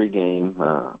watched every game.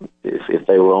 If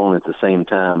they were on at the same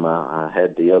time, I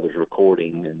had the others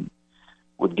recording and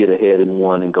would get ahead in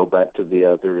one and go back to the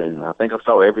other. And I think I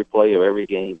saw every play of every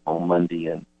game on Monday.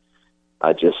 And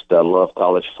I love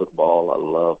college football. I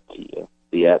love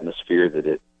the atmosphere that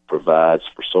it provides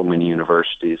for so many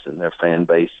universities and their fan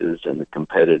bases, and the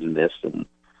competitiveness, and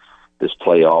this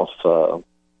playoff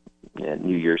and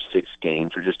New Year's Six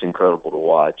games are just incredible to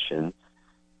watch. And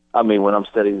I mean, when I'm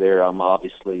sitting there, I'm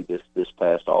obviously this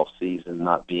past off season,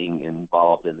 not being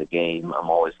involved in the game, I'm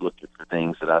always looking for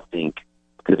things that I think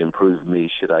could improve me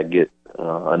should I get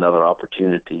another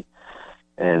opportunity.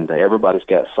 And everybody's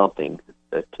got something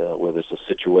that, whether it's a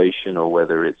situation or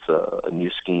whether it's a new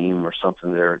scheme or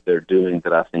something they're doing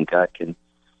that I think I can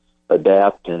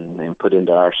adapt and put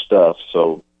into our stuff.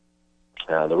 So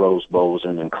the Rose Bowl was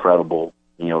an incredible,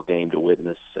 game to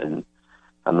witness, and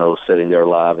I know sitting there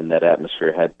live in that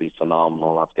atmosphere had to be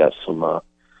phenomenal. I've got some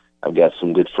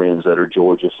good friends that are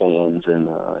Georgia fans,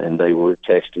 and they were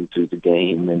texting through the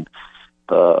game and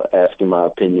asking my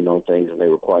opinion on things, and they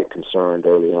were quite concerned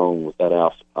early on with that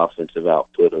offensive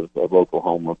output of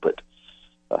Oklahoma. But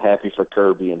happy for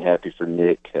Kirby and happy for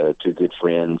Nick, two good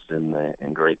friends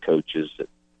and great coaches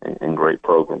and great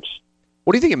programs.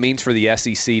 What do you think it means for the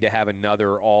SEC to have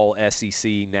another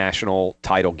all-SEC national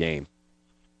title game?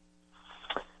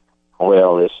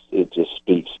 Well, it just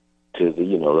speaks to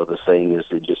the saying is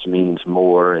it just means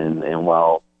more. And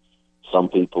while some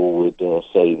people would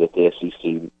say that the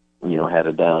SEC, had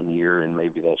a down year, and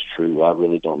maybe that's true, I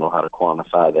really don't know how to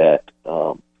quantify that.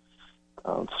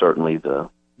 Certainly the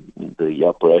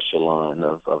upper echelon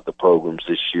of the programs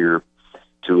this year,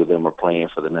 two of them are playing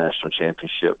for the national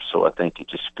championship. So I think it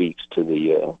just speaks to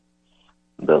the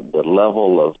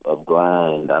level of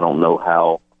grind. I don't know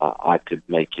how I could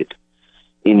make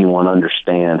anyone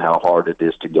understand how hard it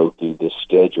is to go through this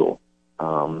schedule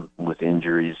with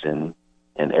injuries, and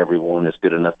everyone is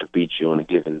good enough to beat you on a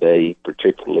given day,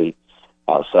 particularly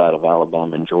outside of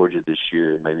Alabama and Georgia this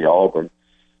year, maybe Auburn.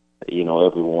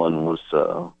 Everyone was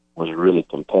really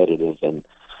competitive, and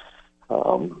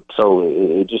so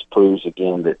it just proves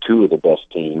again that two of the best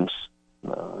teams.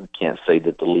 Can't say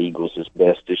that the league was its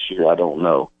best this year. I don't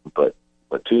know, but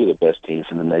two of the best teams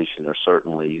in the nation are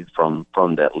certainly from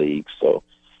that league. So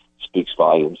it speaks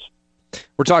volumes.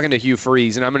 We're talking to Hugh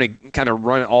Freeze, and I'm going to kind of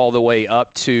run all the way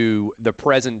up to the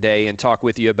present day and talk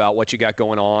with you about what you got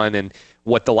going on and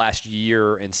what the last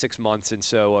year and 6 months and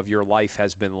so of your life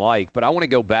has been like. But I want to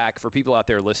go back for people out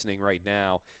there listening right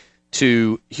now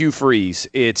to Hugh Freeze.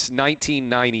 It's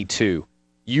 1992.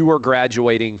 You were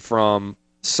graduating from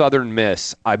Southern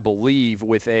Miss, I believe,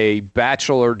 with a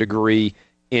bachelor degree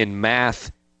in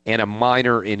math and a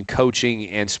minor in coaching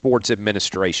and sports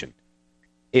administration.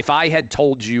 If I had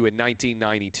told you in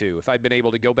 1992, if I'd been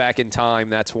able to go back in time,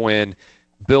 that's when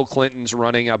Bill Clinton's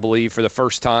running, I believe, for the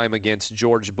first time against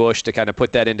George Bush, to kind of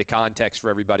put that into context for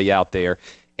everybody out there,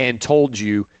 and told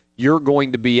you you're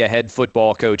going to be a head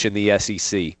football coach in the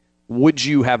SEC, would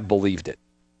you have believed it?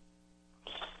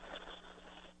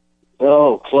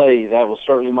 Oh, Clay, that was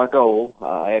certainly my goal.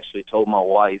 I actually told my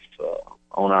wife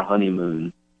on our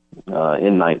honeymoon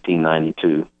in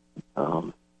 1992.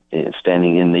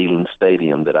 standing in Neyland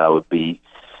Stadium that I would be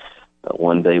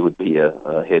one day would be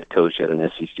a head coach at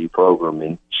an SEC program,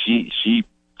 and she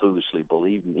foolishly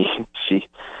believed me.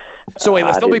 So wait,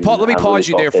 let me pause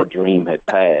you there. That dream had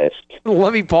passed.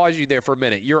 Let me pause you there for a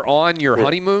minute. You're on your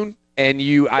honeymoon, and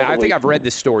I think I've read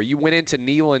this story. You went into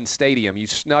Neyland Stadium, you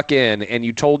snuck in, and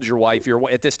you told your wife, you're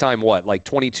at this time what, like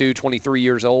 22, 23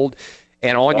 years old,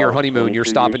 and on your honeymoon you're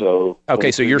stopping.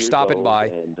 Okay, so you're stopping by.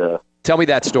 And tell me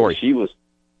that story. She was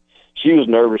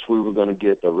nervous we were going to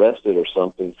get arrested or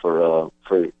something for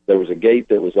there was a gate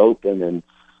that was open, and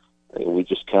we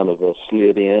just kind of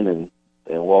slid in and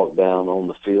walked down on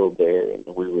the field there, and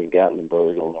we were in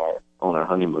Gatlinburg on our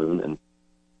honeymoon, and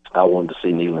I wanted to see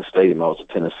Neyland Stadium. I was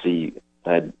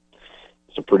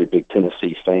a pretty big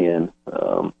Tennessee fan,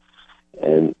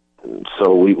 and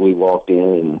so we walked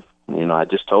in, and I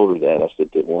just told her that. I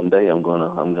said that one day I'm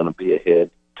gonna be a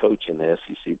head coach in the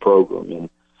SEC program, and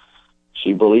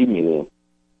she believed me then.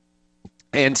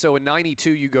 And so in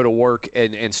 92, you go to work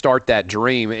and start that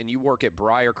dream, and you work at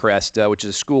Briarcrest, which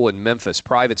is a school in Memphis,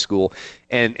 private school.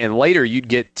 And later you'd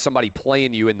get somebody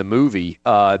playing you in the movie,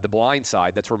 The Blind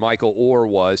Side. That's where Michael Oher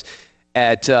was.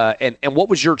 And what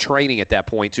was your training at that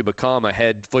point to become a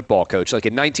head football coach? Like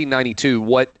in 1992,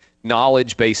 what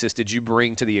knowledge basis did you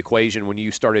bring to the equation when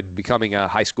you started becoming a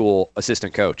high school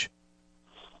assistant coach?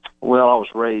 Well, I was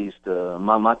raised,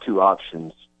 my two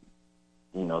options,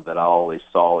 that I always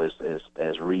saw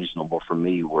as reasonable for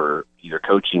me were either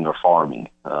coaching or farming.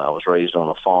 I was raised on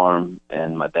a farm,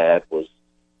 and my dad was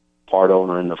part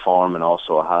owner in the farm and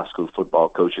also a high school football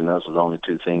coach, and those were the only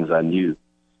two things I knew.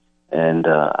 And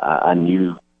I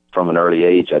knew from an early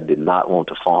age I did not want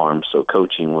to farm, so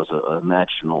coaching was a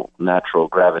natural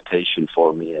gravitation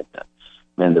for me.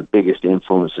 And the biggest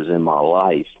influences in my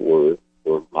life were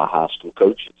my high school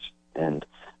coaches. And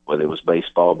whether it was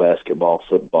baseball, basketball,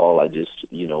 football, I just,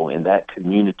 in that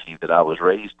community that I was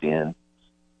raised in,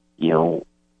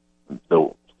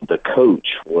 the coach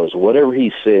was, whatever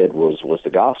he said was the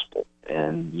gospel.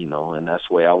 And, and that's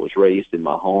the way I was raised in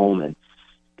my home. And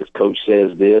if coach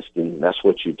says this, then that's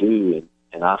what you do.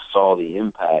 And I saw the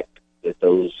impact that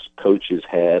those coaches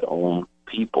had on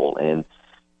people. And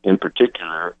in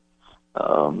particular,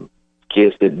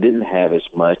 kids that didn't have as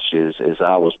much as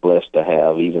I was blessed to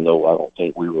have. Even though I don't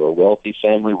think we were a wealthy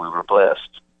family, we were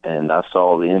blessed. And I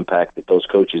saw the impact that those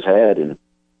coaches had, and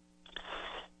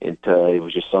it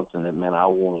was just something that, man, I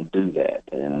want to do that.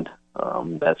 And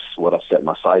that's what I set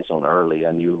my sights on early.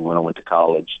 I knew when I went to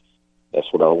college that's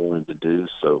what I wanted to do.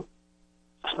 So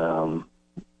I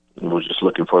was just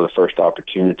looking for the first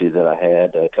opportunity that I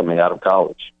had coming out of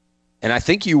college. And I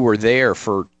think you were there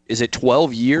for, is it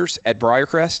 12 years at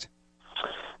Briarcrest?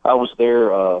 I was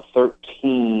there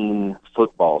 13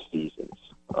 football seasons.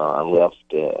 I left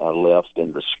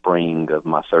in the spring of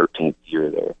my 13th year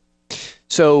there.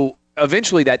 So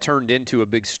eventually that turned into a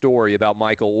big story about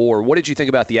Michael Oher. What did you think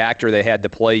about the actor they had to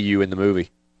play you in the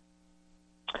movie?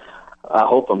 I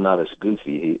hope I'm not as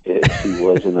goofy as he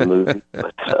was in the movie.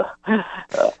 But,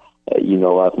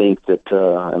 I think that,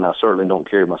 and I certainly don't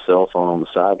carry my cell phone on the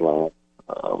sideline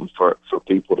for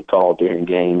people to call during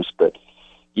games, but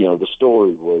the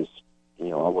story was, I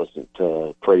wasn't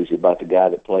crazy about the guy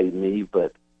that played me,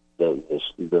 but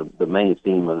the main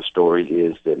theme of the story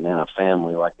is that, man, a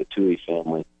family like the Tui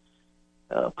family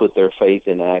put their faith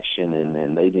in action,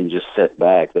 and they didn't just sit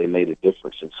back; they made a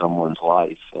difference in someone's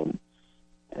life, and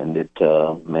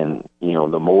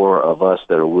the more of us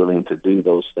that are willing to do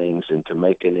those things and to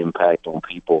make an impact on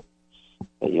people,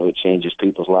 it changes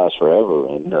people's lives forever,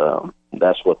 and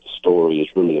that's what the story is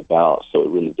really about. So it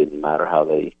really didn't matter how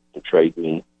they portrayed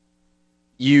me.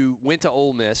 You went to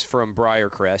Ole Miss from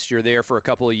Briarcrest. You're there for a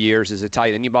couple of years as a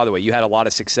tight end. By the way, you had a lot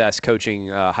of success coaching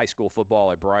high school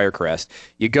football at Briarcrest.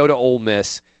 You go to Ole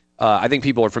Miss. I think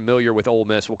people are familiar with Ole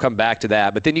Miss. We'll come back to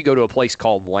that. But then you go to a place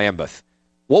called Lambeth.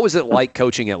 What was it like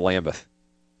coaching at Lambeth?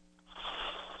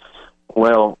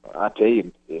 Well, I tell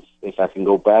you, if I can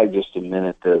go back just a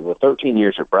minute, the 13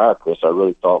 years at Briarcrest, I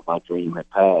really thought my dream had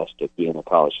passed of being a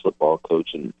college football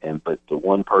coach, but the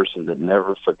one person that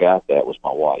never forgot that was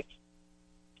my wife.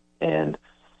 And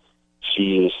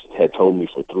she had told me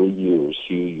for 3 years,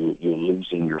 Hugh, you're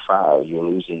losing your fire, you're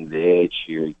losing the edge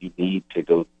here. You need to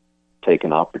go take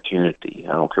an opportunity.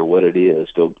 I don't care what it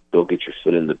is. Go get your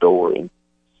foot in the door. And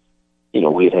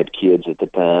we had kids at the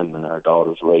time, and our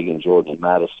daughters Reagan, Jordan, and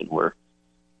Madison were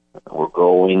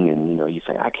growing, and you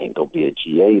think, I can't go be a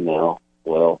GA now.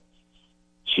 Well,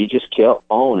 she just kept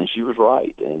on, and she was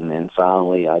right. And then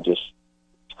finally, I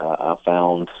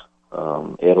found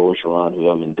Ed Orgeron, who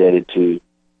I'm indebted to,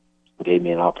 gave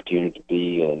me an opportunity to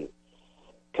be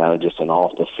kind of just an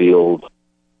off the field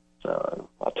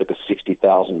I took a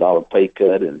 $60,000 pay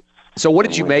cut. And so what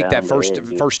did you make that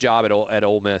first job at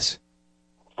Ole Miss?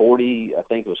 I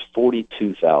think it was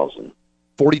 $42,000.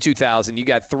 $42,000. You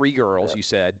got 3 girls. You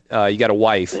said you got a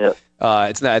wife. Yeah.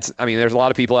 I mean, there's a lot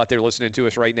of people out there listening to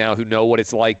us right now who know what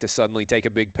it's like to suddenly take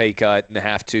a big pay cut and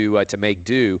have to make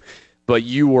do. But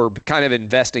you were kind of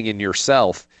investing in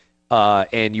yourself,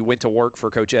 and you went to work for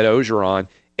Coach Ed Ogeron,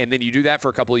 and then you do that for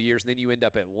a couple of years, and then you end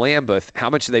up at Lambeth. How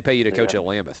much did they pay you to coach at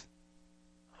Lambeth?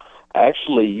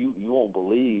 Actually, you won't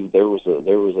believe there was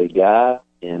a guy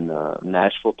in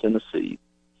Nashville, Tennessee,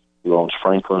 who owns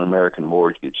Franklin American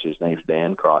Mortgage. His name's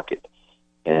Dan Crockett,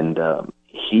 and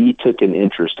he took an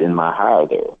interest in my hire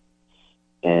there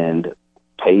and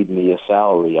paid me a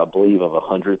salary, I believe, of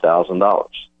 $100,000,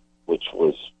 which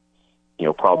was,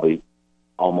 probably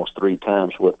almost 3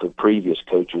 times what the previous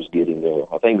coach was getting there.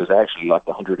 I think it was actually like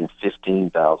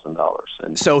 $115,000.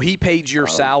 And so he paid your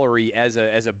salary as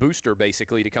a booster,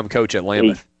 basically, to come coach at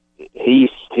Lambeth.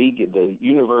 The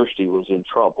university was in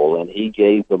trouble, and he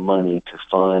gave the money to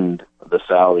fund the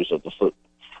salaries of the foot.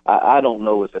 I don't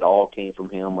know if it all came from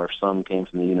him or some came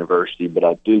from the university, but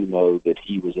I do know that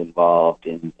he was involved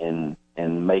in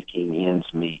making ends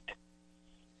meet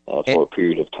for a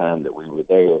period of time that we were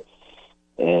there.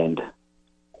 And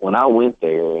when I went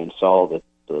there and saw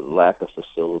the lack of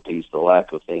facilities, the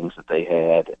lack of things that they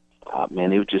had,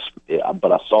 man, it was just.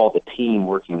 But I saw the team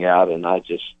working out, and I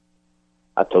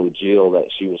told Jill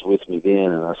that she was with me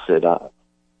then, and I said,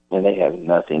 man, they have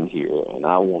nothing here, and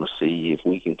I want to see if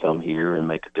we can come here and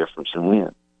make a difference and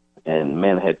win. And,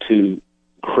 man, I had 2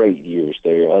 great years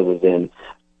there, other than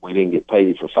we didn't get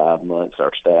paid for 5 months.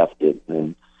 Our staff did,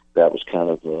 and that was kind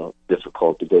of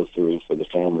difficult to go through for the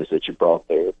families that you brought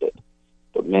there.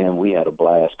 But man, we had a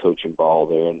blast coaching ball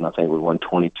there, and I think we won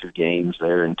 22 games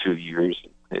there in 2 years.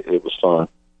 It was fun.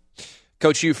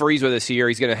 Coach Hugh Freeze with us here.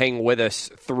 He's going to hang with us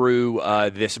through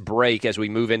this break as we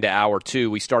move into hour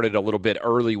 2. We started a little bit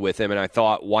early with him, and I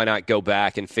thought, why not go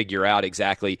back and figure out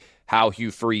exactly how Hugh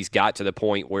Freeze got to the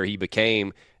point where he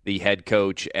became the head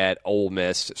coach at Ole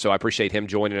Miss. So I appreciate him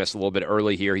joining us a little bit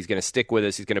early here. He's going to stick with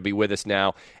us. He's going to be with us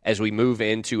now as we move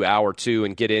into hour 2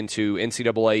 and get into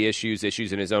NCAA issues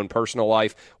in his own personal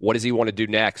life. What does he want to do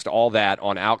next? All that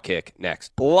on Outkick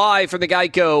next. Live from the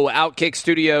Geico Outkick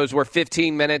Studios, where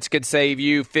 15 minutes could save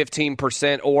you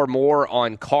 15% or more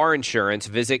on car insurance.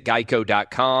 Visit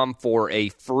geico.com for a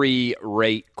free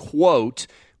rate quote.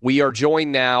 We are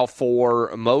joined now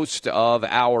for most of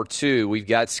hour 2. We've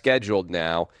got scheduled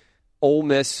now.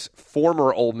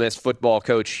 Former Ole Miss football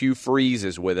coach Hugh Freeze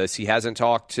is with us. He hasn't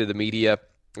talked to the media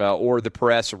or the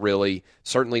press, really,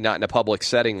 certainly not in a public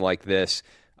setting like this,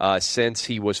 since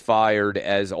he was fired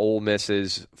as Ole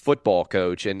Miss's football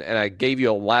coach. And I gave you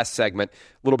a last segment, a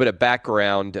little bit of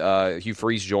background. Hugh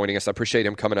Freeze joining us. I appreciate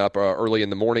him coming up early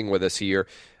in the morning with us here.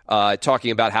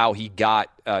 Talking about how he got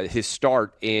his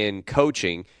start in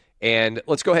coaching. And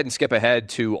let's go ahead and skip ahead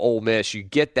to Ole Miss. You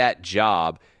get that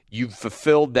job. You've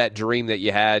fulfilled that dream that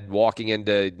you had walking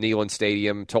into Neyland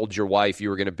Stadium, told your wife you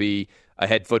were going to be a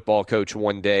head football coach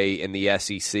one day in the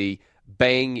SEC.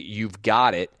 Bang, you've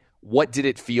got it. What did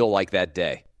it feel like that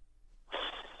day?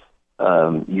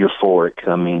 Euphoric.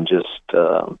 I mean, just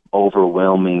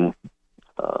overwhelming,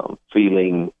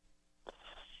 feeling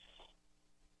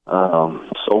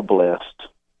so blessed,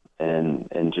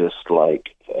 and just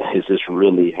like, is this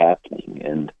really happening?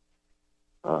 And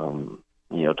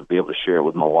to be able to share it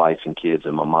with my wife and kids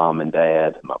and my mom and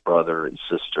dad and my brother and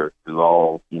sister, who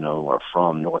all are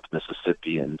from North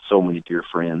Mississippi, and so many dear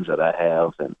friends that I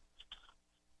have,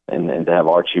 and to have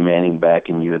Archie Manning back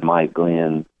and you and Mike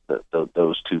Glenn,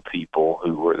 those 2 people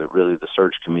who were really the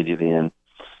search committee then.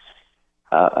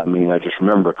 I just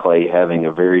remember, Clay, having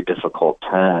a very difficult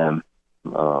time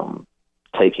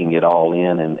taking it all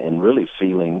in and really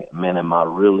feeling, man, am I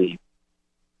really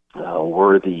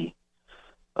worthy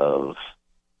of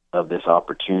this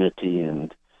opportunity,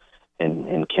 and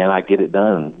can I get it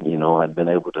done? I'd been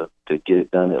able to get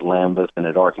it done at Lambeth and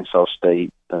at Arkansas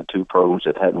State, 2 programs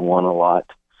that hadn't won a lot.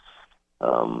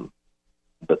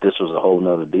 But this was a whole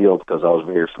nother deal because I was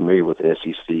very familiar with the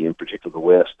SEC, in particular the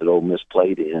West that Ole Miss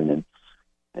played in,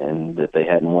 and that they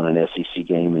hadn't won an SEC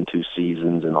game in 2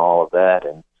 seasons and all of that.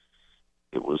 And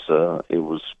it was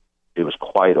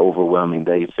quite overwhelming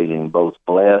day, feeling both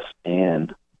blessed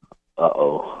and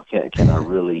can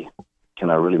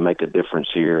I really make a difference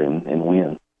here and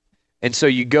win? And so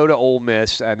you go to Ole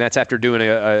Miss, and that's after doing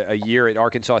a year at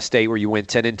Arkansas State where you went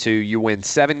 10-2. You win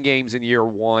 7 games in year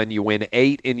 1. You win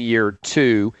 8 in year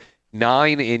 2,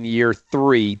 9 in year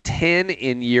 3, 10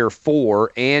 in year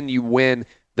 4, and you win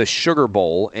the Sugar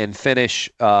Bowl and finish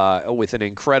with an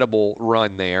incredible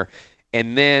run there.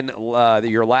 And then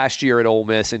your last year at Ole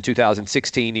Miss in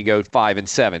 2016, you go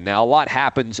 5-7. Now, a lot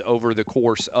happens over the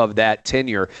course of that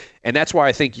tenure, and that's why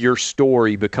I think your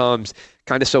story becomes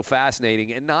kind of so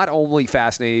fascinating, and not only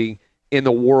fascinating in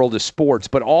the world of sports,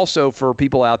 but also for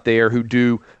people out there who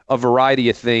do a variety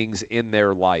of things in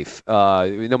their life.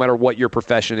 No matter what your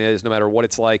profession is, no matter what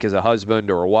it's like as a husband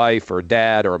or a wife or a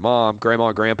dad or a mom,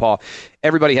 grandma, grandpa,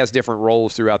 everybody has different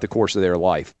roles throughout the course of their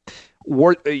life.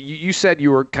 You said you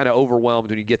were kind of overwhelmed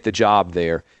when you get the job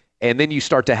there, and then you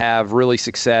start to have really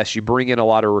success. You bring in a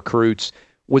lot of recruits.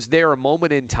 Was there a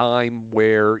moment in time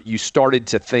where you started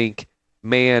to think,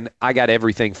 man, I got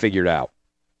everything figured out?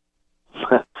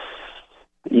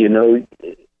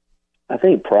 I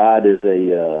think pride is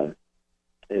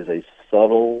a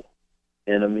subtle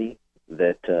enemy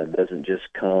that doesn't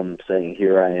just come saying,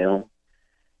 here I am.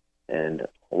 And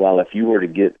while if you were to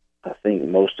get, I think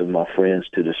most of my friends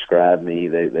to describe me,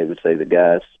 they would say the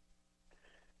guy's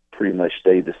pretty much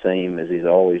stayed the same as he's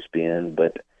always been.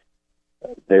 But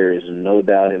there is no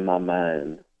doubt in my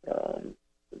mind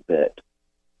that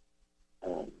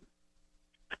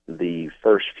the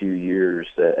first few years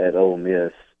at Ole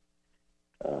Miss,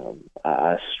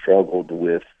 I struggled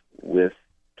with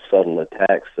subtle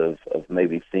attacks of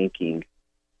maybe thinking,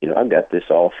 I've got this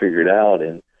all figured out,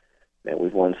 and man,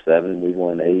 we've won 7, we've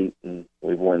won 8, and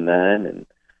we've won 9, and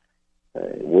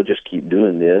we'll just keep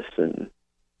doing this and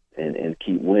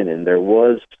keep winning.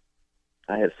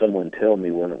 I had someone tell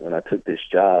me when I took this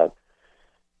job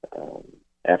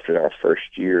after our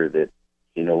first year that,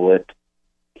 you know what,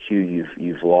 Hugh,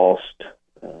 you've lost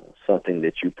something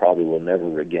that you probably will never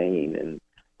regain. And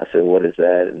I said, what is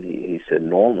that? And he said,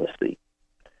 normalcy.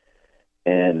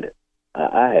 And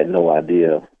I had no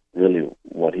idea really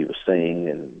what he was saying,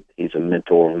 and he's a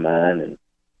mentor of mine and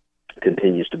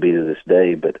continues to be to this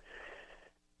day. But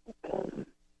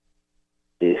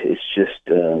it's just,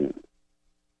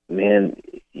 man,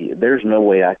 there's no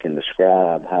way I can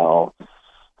describe how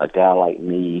a guy like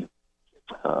me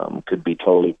could be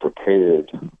totally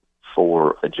prepared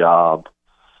for a job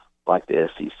like the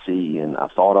SEC. And I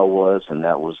thought I was, and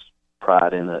that was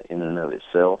pride in and of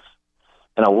itself.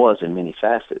 And I was in many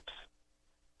facets.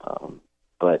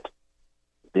 But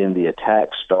then the attack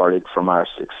started from our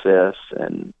success,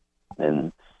 and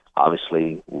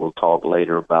obviously we'll talk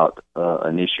later about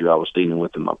an issue I was dealing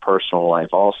with in my personal life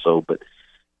also, but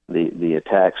the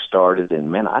attack started,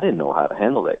 and man, I didn't know how to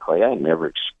handle that, Clay. I had never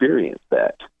experienced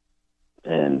that.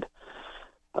 And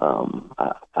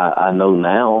I know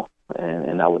now,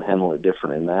 and I would handle it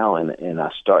differently now. And I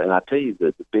tell you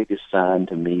that the biggest sign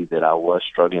to me that I was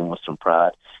struggling with some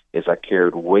pride is I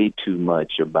cared way too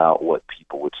much about what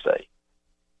people would say.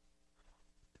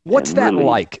 What's that really,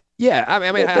 like? Yeah,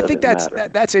 I mean, I think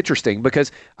that's interesting,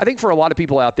 because I think for a lot of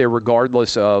people out there,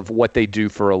 regardless of what they do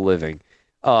for a living,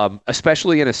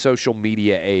 especially in a social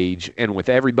media age, and with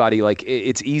everybody, like,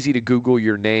 it's easy to Google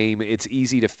your name. It's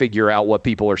easy to figure out what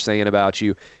people are saying about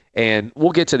you. And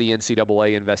we'll get to the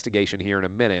NCAA investigation here in a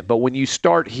minute. But when you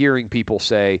start hearing people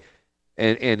say,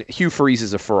 and Hugh Freeze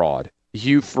is a fraud,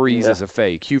 Hugh Freeze is a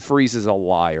fake, Hugh Freeze is a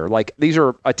liar, like, these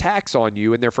are attacks on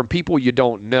you, and they're from people you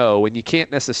don't know, and you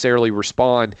can't necessarily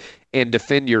respond and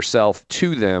defend yourself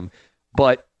to them.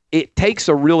 But it takes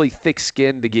a really thick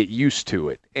skin to get used to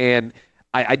it. And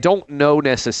I don't know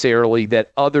necessarily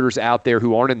that others out there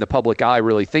who aren't in the public eye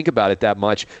really think about it that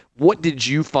much. What did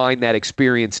you find that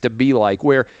experience to be like,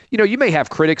 where, you may have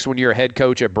critics when you're a head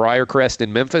coach at Briarcrest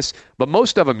in Memphis, but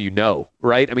most of them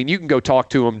right? I mean, you can go talk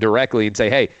to them directly and say,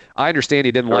 hey, I understand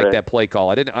you didn't like that play call.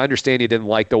 I understand you didn't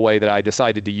like the way that I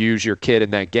decided to use your kid in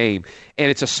that game. And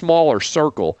it's a smaller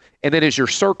circle. And then as your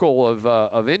circle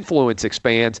of influence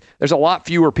expands, there's a lot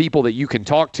fewer people that you can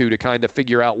talk to kind of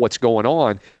figure out what's going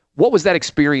on. What was that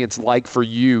experience like for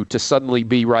you to suddenly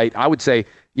be right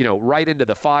into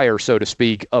the fire, so to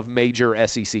speak, of major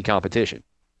SEC competition?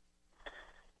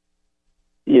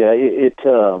 Yeah,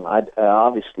 I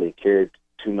obviously cared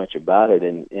too much about it,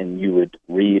 and you would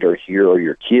read or hear, or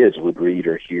your kids would read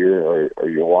or hear, or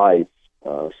your wife,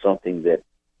 something that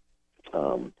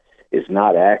is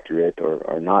not accurate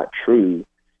or not true,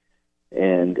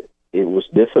 and it was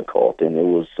difficult, and it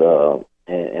was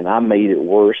and I made it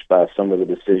worse by some of the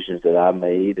decisions that I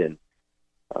made. And,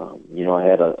 I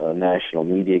had a national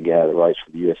media guy that writes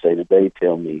for the USA Today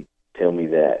tell me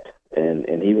that.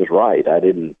 And he was right. I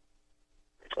didn't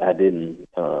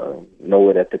know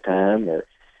it at the time, and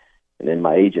then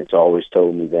my agents always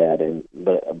told me that.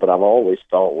 But I've always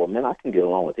thought, well, man, I can get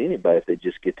along with anybody if they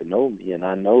just get to know me, and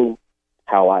I know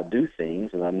how I do things,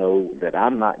 and I know that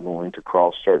I'm not going to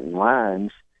cross certain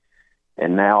lines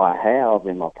And now I have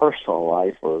in my personal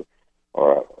life, or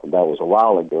that was a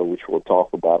while ago, which we'll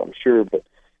talk about, I'm sure. But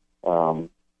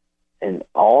and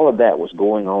all of that was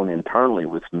going on internally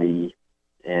with me,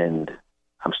 and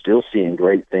I'm still seeing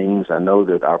great things. I know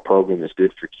that our program is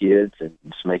good for kids, and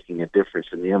it's making a difference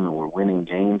in them, and we're winning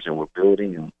games, and we're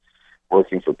building, and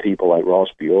working for people like Ross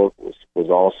Bjork was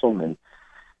awesome. And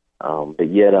but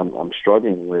yet I'm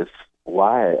struggling with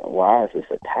why is this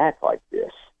attack like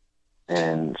this?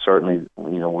 And certainly,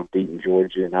 we're beating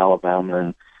Georgia and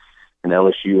Alabama and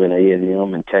LSU and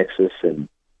A&M and Texas and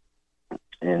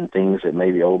things that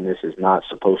maybe Ole Miss is not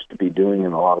supposed to be doing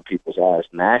in a lot of people's eyes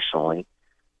nationally,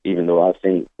 even though I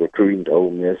think recruiting to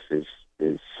Ole Miss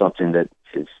is something that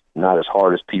is not as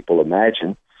hard as people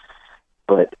imagine.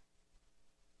 But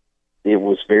it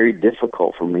was very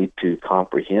difficult for me to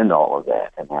comprehend all of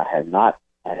that, and I had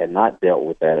not dealt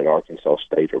with that at Arkansas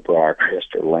State or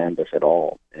Briarcrest or Lambeth at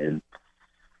all, and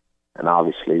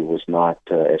obviously was not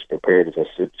as prepared as I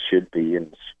should be. And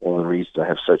it's one of the reasons I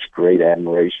have such great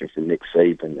admiration for Nick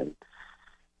Saban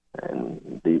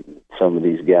and some of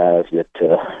these guys that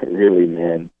really,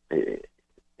 man,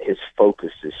 his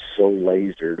focus is so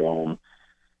lasered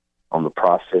on the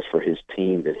process for his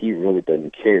team that he really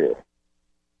doesn't care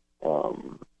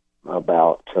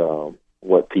about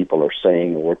what people are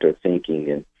saying or what they're thinking.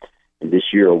 And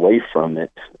this year away from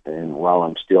it, and while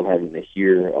I'm still having to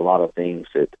hear a lot of things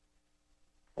that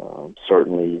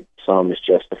certainly some is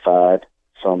justified,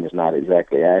 some is not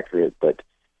exactly accurate, but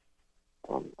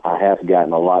I have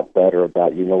gotten a lot better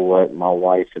about, my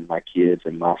wife and my kids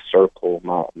and my circle,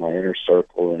 my inner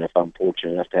circle, and if I'm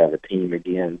fortunate enough to have a team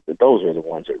again, those are the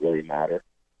ones that really matter.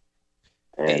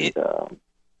 And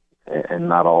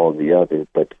not all of the others,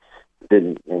 but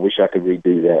I wish I could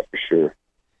redo that for sure.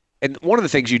 And one of the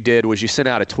things you did was you sent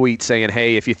out a tweet saying,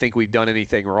 hey, if you think we've done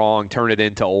anything wrong, turn it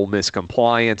into Ole Miss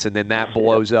compliance, and then that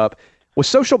blows up. Was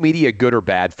social media good or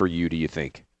bad for you, do you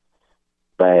think?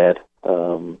 Bad.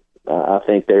 I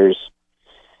think there's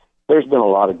been a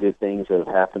lot of good things that have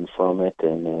happened from it,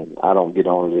 and I don't get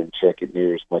on it and check it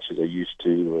near as much as I used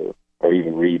to, or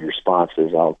even read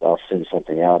responses. I'll send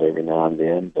something out every now and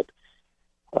then, but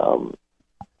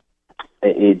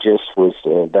it just was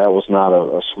that was not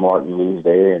a smart move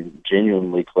there. And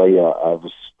genuinely, Clay, I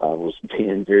was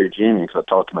being very genuine because I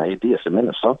talked to my AD. I said, man,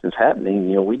 if something's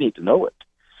happening, we need to know it.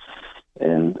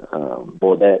 And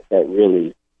boy, that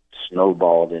really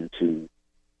snowballed into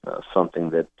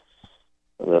something that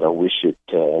I wish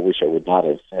I would not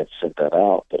have sent that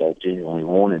out, but I genuinely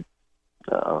wanted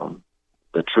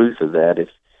the truth of that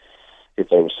if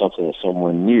there was something that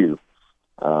someone knew.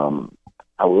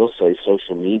 I will say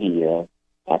social media,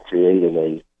 I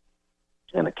created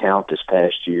an account this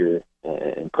past year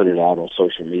and put it out on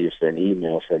social media for an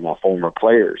email for my former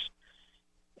players.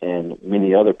 And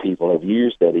many other people have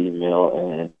used that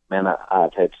email, and man,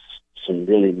 I've had some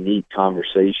really neat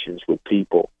conversations with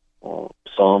people,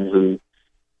 some who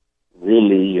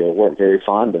really weren't very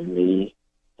fond of me,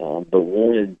 but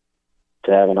wanted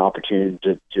to have an opportunity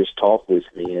to just talk with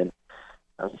me. And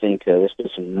I think there's been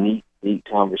some neat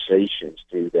conversations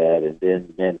through that. And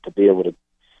then, man, to be able to,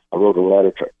 I wrote a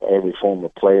letter to every former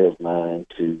player of mine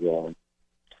to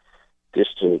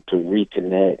just to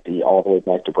reconnect all the way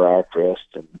back to Briarcrest.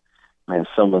 And man,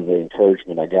 some of the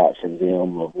encouragement I got from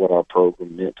them of what our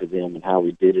program meant to them and how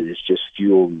we did it has just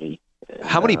fueled me. And,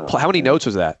 how many notes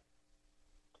was that?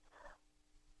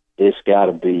 It's got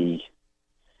to be.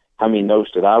 How many notes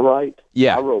did I write?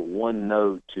 Yeah. I wrote one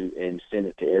note and sent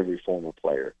it to every former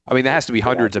player. I mean, that has to be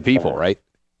hundreds of people, right?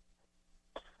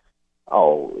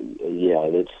 Oh,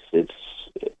 yeah. It's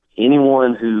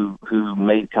anyone who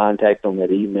made contact on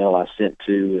that email I sent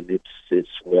to, and it's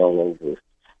well over,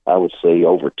 I would say,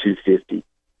 over 250.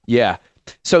 Yeah.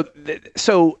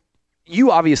 So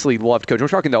you obviously loved coaching. We're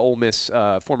talking to Ole Miss,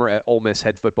 former Ole Miss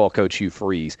head football coach Hugh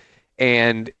Freeze.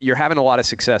 And you're having a lot of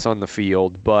success on the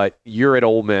field, but you're at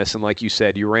Ole Miss, and like you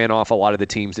said, you ran off a lot of the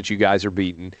teams that you guys are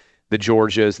beating, the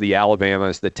Georgias, the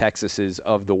Alabamas, the Texases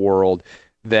of the world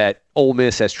that Ole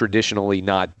Miss has traditionally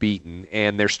not beaten.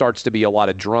 And there starts to be a lot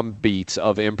of drum beats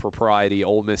of impropriety.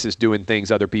 Ole Miss is doing things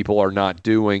other people are not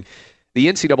doing. The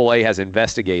NCAA has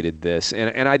investigated this,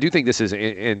 and I do think this is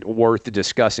worth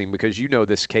discussing because you know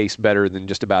this case better than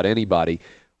just about anybody.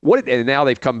 And now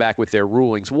they've come back with their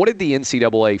rulings. What did the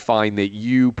NCAA find that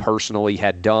you personally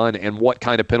had done, and what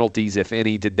kind of penalties, if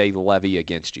any, did they levy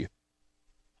against you?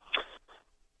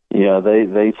 Yeah,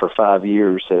 they for 5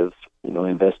 years have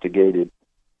investigated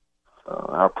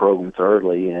our program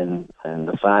thoroughly, and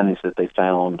the findings that they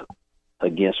found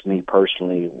against me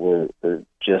personally were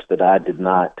just that I did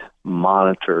not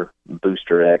monitor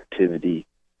booster activity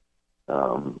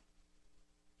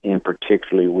in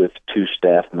particularly with two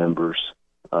staff members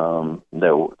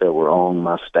that were on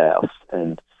my staff,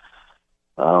 and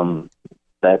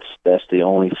that's the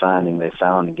only finding they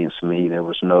found against me. There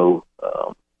was no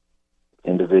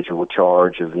individual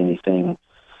charge of anything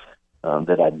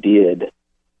that I did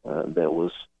that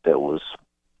was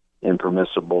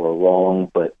impermissible or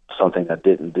wrong, but something I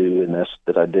didn't do, and that's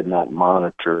that I did not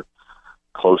monitor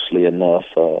closely enough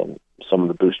some of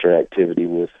the booster activity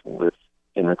with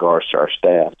in regards to our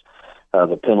staff.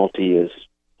 The penalty is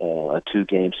a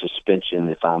 2-game suspension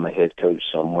if I'm a head coach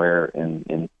somewhere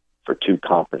and for 2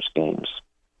 conference games.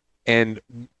 And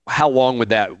how long would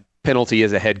that penalty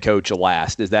as a head coach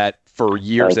last? Is that for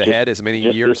years ahead, as many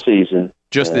years? This season.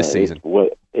 Just this season.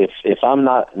 If I'm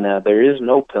not, now there is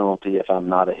no penalty if I'm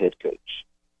not a head coach.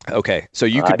 Okay, so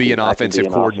you could be an offensive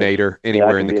coordinator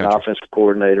anywhere in the country. I can be an offensive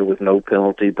coordinator with no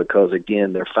penalty because,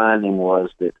 again, their finding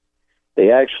was that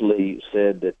they actually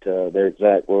said that their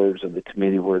exact words of the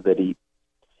committee were that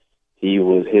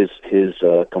his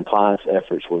compliance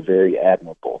efforts were very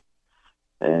admirable,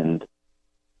 and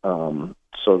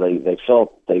so they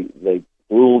felt they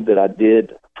ruled that I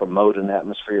did promote an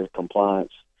atmosphere of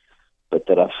compliance, but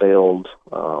that I failed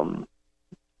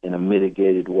in a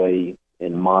mitigated way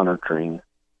in monitoring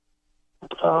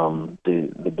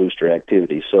the booster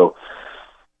activity. So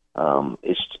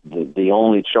it's the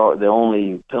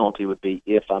only penalty would be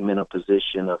if I'm in a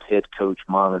position of head coach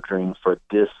monitoring for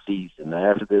this season.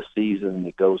 Now, after this season,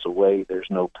 it goes away. There's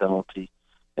no penalty,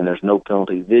 and there's no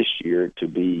penalty this year to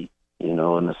be,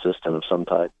 an assistant of some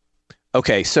type.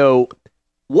 Okay, so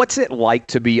what's it like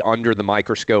to be under the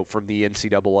microscope from the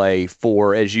NCAA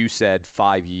for, as you said,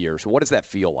 5 years? What does that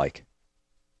feel like?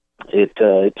 It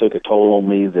took a toll on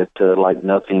me that like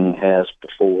nothing has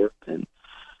before, and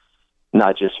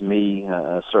not just me,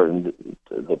 certain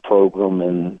the program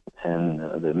and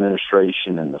the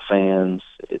administration and the fans.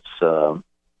 It's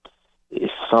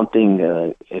something.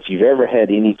 If you've ever had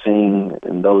anything,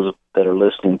 and those that are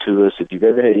listening to us, if you've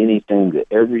ever had anything that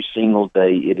every single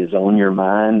day it is on your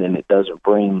mind and it doesn't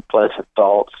bring pleasant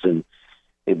thoughts and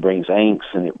it brings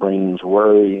angst and it brings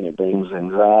worry and it brings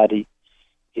anxiety,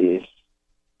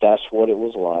 that's what it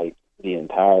was like the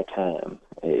entire time.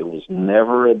 It was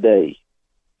never a day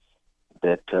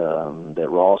that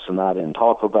Ross and I didn't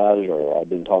talk about it, or I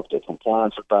didn't talk to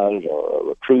compliance about it, or a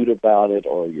recruit about it,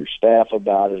 or your staff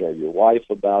about it, or your wife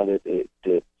about it.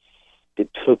 It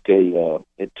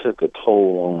took a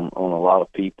toll on a lot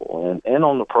of people and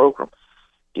on the program.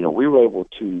 We were able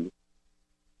to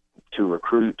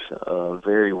recruit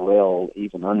very well,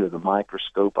 even under the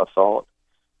microscope, I thought,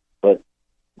 but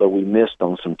we missed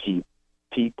on some key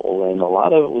people, and a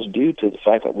lot of it was due to the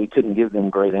fact that we couldn't give them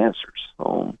great answers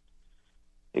on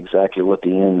exactly what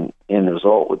the end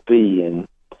result would be, and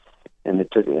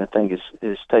I think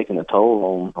it's taken a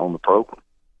toll on the program.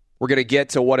 We're going to get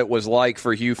to what it was like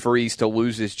for Hugh Freeze to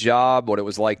lose his job, what it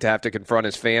was like to have to confront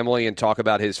his family and talk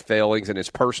about his failings in his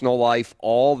personal life,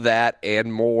 all that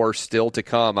and more still to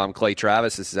come. I'm Clay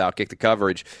Travis. This is Outkick the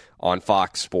Coverage on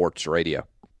Fox Sports Radio.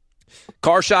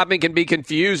 Car shopping can be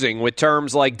confusing with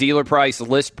terms like dealer price,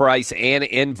 list price, and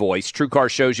invoice. TrueCar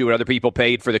shows you what other people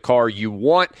paid for the car you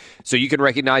want, so you can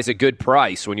recognize a good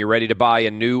price when you're ready to buy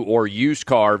a new or used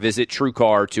car. Visit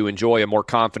TrueCar to enjoy a more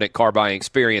confident car buying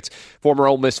experience. Former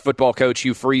Ole Miss football coach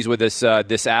Hugh Freeze with us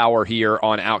this hour here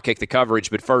on Outkick the Coverage.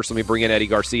 But first, let me bring in Eddie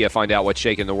Garcia, find out what's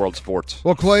shaking the world of sports.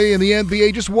 Well, Clay, in the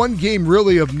NBA, just one game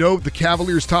really of note. The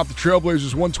Cavaliers topped the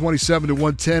Trailblazers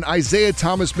 127-110. Isaiah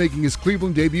Thomas making his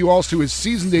Cleveland debut, also his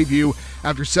season debut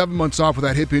after 7 months off with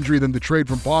that hip injury, then the trade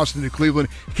from Boston to Cleveland.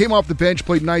 He came off the bench,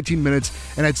 played 19 minutes,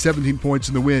 and had 17 points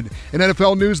in the win. In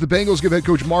NFL news, the Bengals give head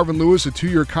coach Marvin Lewis a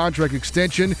 2-year contract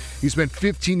extension. He spent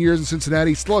 15 years in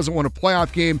Cincinnati. He still hasn't won a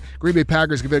playoff game. Green Bay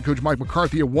Packers give head coach Mike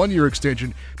McCarthy a 1-year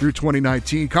extension through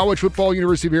 2019. College football,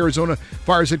 University of Arizona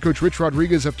fires head coach Rich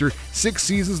Rodriguez after 6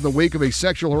 seasons in the wake of a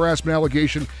sexual harassment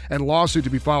allegation and lawsuit to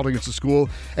be filed against the school.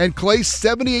 And Clay,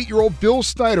 78-year-old Bill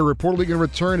Snyder reportedly going to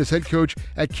return as head coach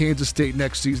at Kansas State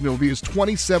next season. It will be his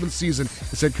 27th season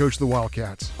as head coach of the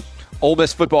Wildcats. Ole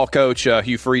Miss football coach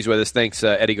Hugh Freeze with us. Thanks,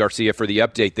 Eddie Garcia, for the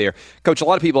update there. Coach, a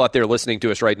lot of people out there listening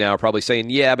to us right now are probably saying,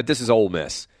 yeah, but this is Ole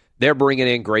Miss. They're bringing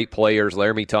in great players,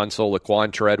 Laramie Tunsil,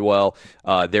 Laquan Treadwell.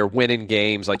 They're winning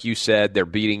games. Like you said, they're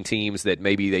beating teams that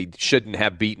maybe they shouldn't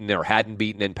have beaten or hadn't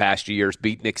beaten in past years,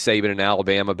 beat Nick Saban in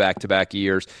Alabama back-to-back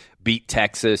years, beat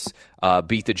Texas,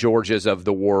 beat the Georgias of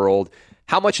the world.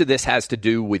 How much of this has to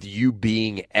do with you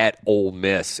being at Ole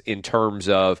Miss in terms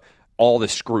of all the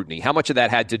scrutiny? How much of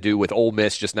that had to do with Ole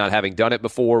Miss just not having done it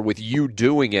before, with you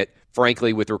doing it,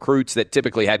 frankly, with recruits that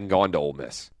typically hadn't gone to Ole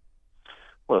Miss?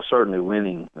 Well, certainly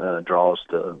winning draws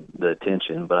the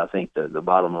attention, but I think the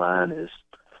bottom line is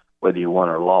whether you won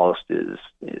or lost is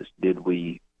did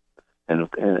we, and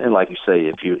like you say,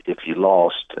 if you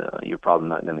lost, you're probably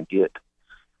not going to get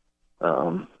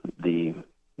the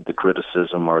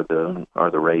criticism or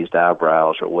the raised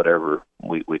eyebrows or whatever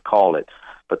we call it.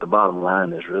 But the bottom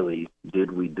line is really,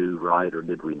 did we do right or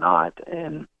did we not?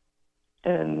 And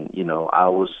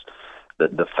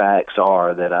the facts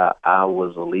are that I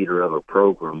was a leader of a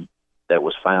program that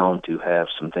was found to have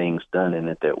some things done in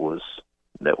it that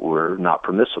were not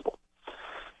permissible.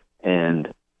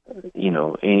 And,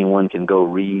 anyone can go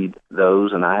read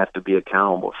those, and I have to be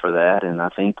accountable for that. And I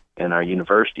think, and our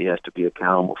university has to be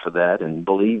accountable for that, and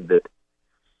believe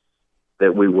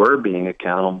that we were being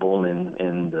accountable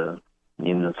in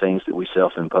the things that we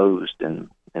self-imposed, and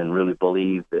really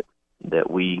believe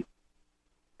that we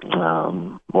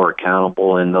more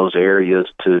accountable in those areas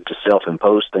to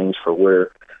self-impose things for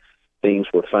where things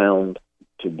were found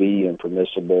to be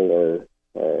impermissible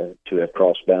or to have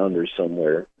crossed boundaries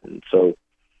somewhere. And so,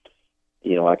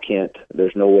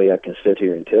 there's no way I can sit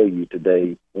here and tell you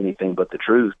today anything but the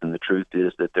truth. And the truth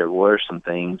is that there were some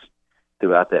things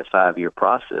throughout that 5-year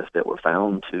process that were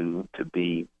found to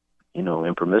be,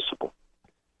 impermissible.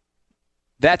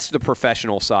 That's the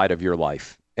professional side of your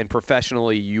life. And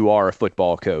professionally, you are a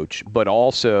football coach, but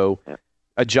also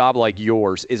a job like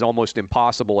yours is almost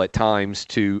impossible at times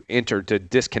to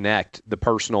disconnect the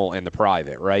personal and the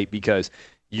private, right? Because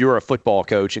you're a football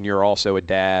coach and you're also a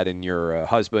dad and you're a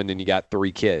husband and you got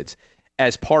 3 kids.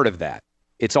 As part of that,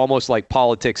 it's almost like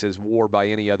politics is war by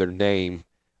any other name.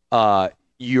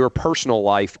 Your personal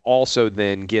life also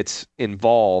then gets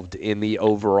involved in the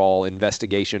overall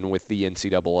investigation with the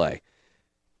NCAA.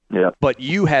 Yeah. But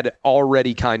you had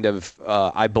already kind of,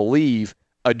 I believe,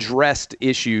 addressed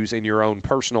issues in your own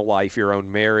personal life, your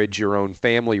own marriage, your own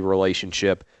family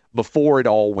relationship before it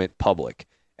all went public.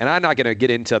 And I'm not going to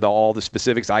get into all the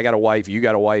specifics. I got a wife, you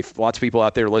got a wife. Lots of people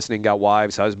out there listening got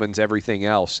wives, husbands, everything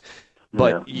else.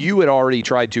 But you had already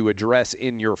tried to address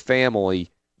in your family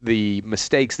the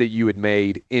mistakes that you had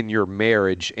made in your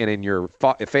marriage and in your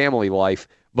family life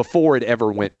before it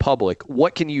ever went public.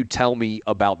 What can you tell me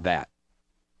about that?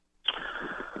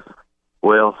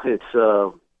 Well, it's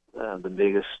the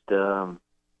biggest,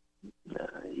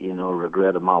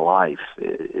 regret of my life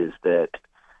is that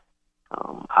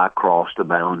I crossed a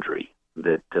boundary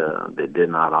that did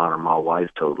not honor my wife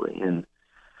totally, and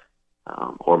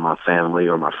or my family,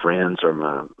 or my friends,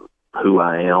 or who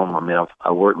I am. I mean,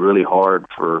 I worked really hard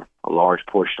for a large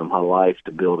portion of my life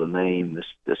to build a name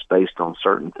that's based on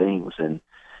certain things, and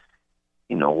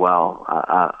while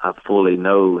I fully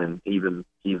know, and even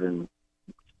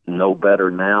know better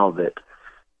now, that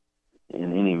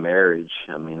in any marriage,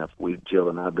 I mean, if Jill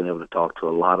and I have been able to talk to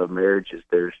a lot of marriages,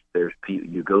 there's people,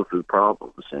 you go through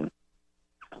problems, and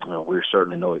we're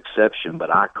certainly no exception.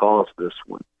 But I caused this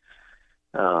one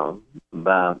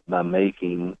by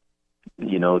making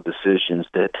decisions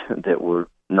that were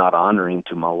not honoring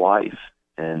to my wife,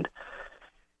 and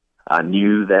I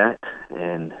knew that,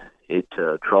 and it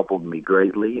troubled me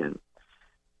greatly, and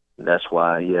that's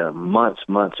why,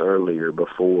 months earlier,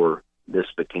 before this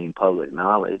became public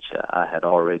knowledge, I had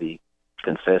already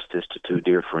confessed this to 2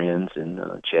 dear friends, and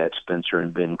Chad Spencer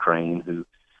and Ben Crane, who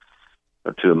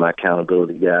are 2 of my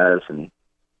accountability guys, and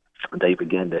they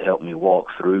began to help me walk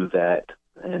through that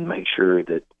and make sure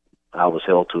that I was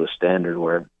held to a standard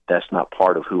where that's not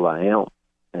part of who I am.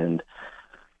 And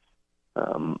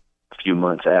a few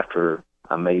months after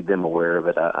I made them aware of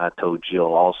it, I told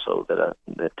Jill also that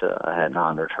I hadn't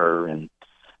honored her, and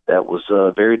that was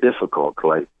very difficult,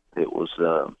 Clay. It was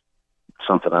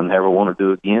something I never want to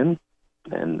do again,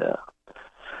 and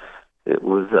it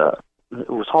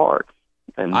was hard.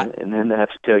 And then to have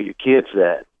to tell your kids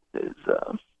that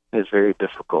is very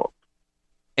difficult.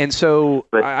 And so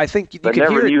I think you but could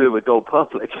never hear knew it would go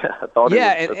public. I thought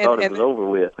it was over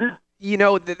with.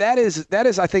 That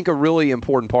is, I think, a really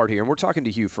important part here. And we're talking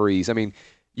to Hugh Freeze. I mean,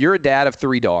 you're a dad of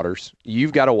 3 daughters.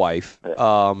 You've got a wife.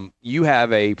 You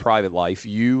have a private life.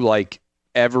 You, like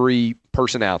every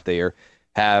person out there,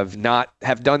 have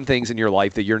done things in your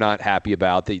life that you're not happy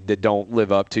about, that don't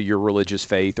live up to your religious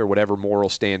faith or whatever moral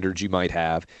standards you might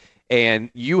have. And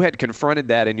you had confronted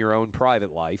that in your own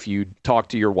private life. You'd talked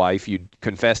to your wife. You'd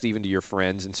confessed even to your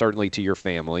friends, and certainly to your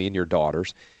family and your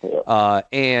daughters.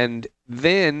 And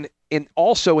then,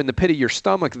 also in the pit of your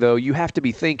stomach, though, you have to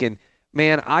be thinking,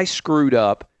 man, I screwed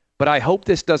up, but I hope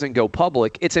this doesn't go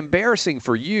public. It's embarrassing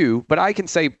for you, but I can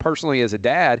say personally as a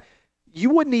dad, you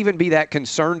wouldn't even be that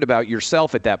concerned about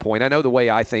yourself at that point. I know the way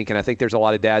I think, and I think there's a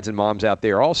lot of dads and moms out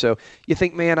there also. You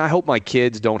think, man, I hope my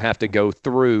kids don't have to go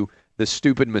through the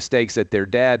stupid mistakes that their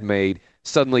dad made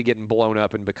suddenly getting blown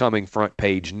up and becoming front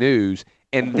page news.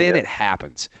 And then it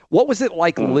happens. What was it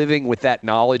like living with that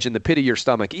knowledge in the pit of your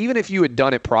stomach, even if you had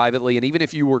done it privately and even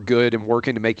if you were good and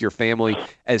working to make your family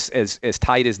as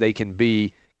tight as they can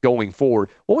be going forward?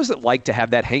 What was it like to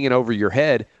have that hanging over your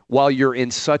head while you're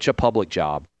in such a public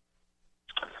job?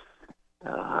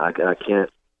 I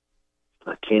can't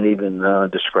even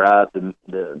describe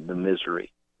the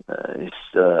misery.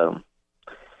 It's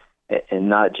and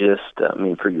not just,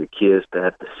 for your kids to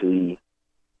have to see.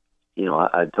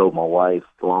 I told my wife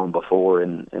long before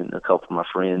and a couple of my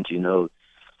friends, you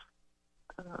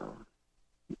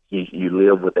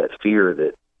live with that fear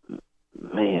that,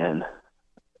 man,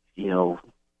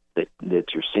 that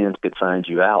your sins could find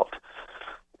you out.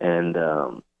 And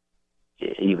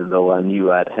even though I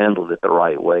knew I'd handled it the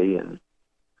right way and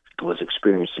was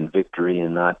experiencing victory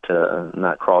and not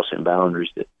crossing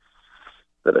boundaries that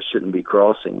I shouldn't be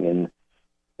crossing,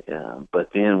 but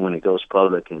then when it goes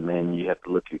public, and man, you have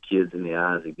to look your kids in the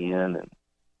eyes again,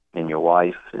 and your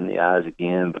wife in the eyes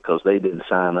again, because they didn't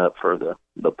sign up for the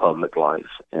public life,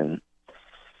 and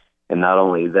not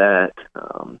only that,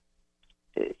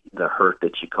 the hurt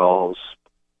that you cause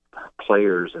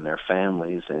players and their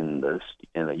families and a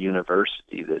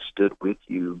university that stood with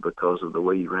you because of the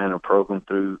way you ran a program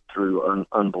through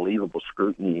unbelievable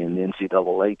scrutiny in the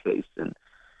NCAA case, and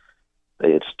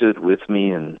they had stood with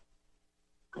me and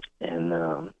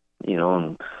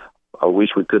I wish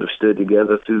we could have stood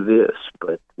together through this,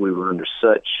 but we were under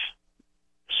such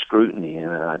scrutiny,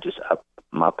 and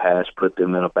my past put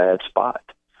them in a bad spot.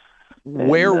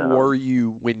 Where were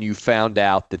you when you found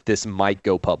out that this might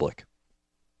go public?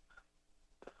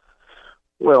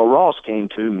 Well, Ross came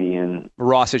to me, and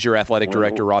Ross is your athletic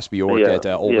director, Ross Bjork at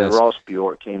Ole Miss. Yeah, Ross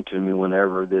Bjork came to me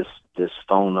whenever this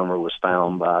phone number was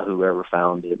found by whoever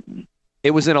found it.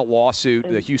 It was in a lawsuit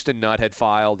the Houston Nut had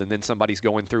filed, and then somebody's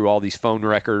going through all these phone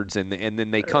records, and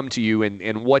then they come to you,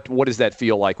 and what does that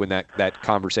feel like when that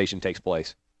conversation takes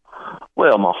place?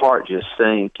 Well, my heart just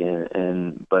sank,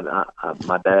 but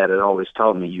my dad had always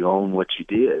taught me you own what you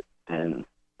did, and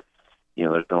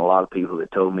there's been a lot of people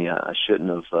that told me I shouldn't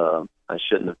have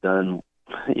done,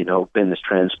 been this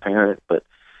transparent, but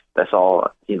that's all,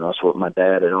 that's what my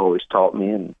dad had always taught me,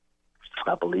 and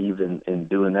I believe in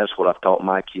doing that's what I've taught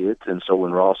my kids. And so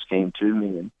when Ross came to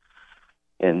me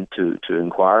and to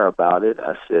inquire about it,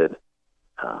 I said,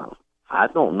 I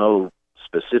don't know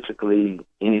specifically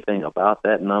anything about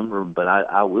that number, but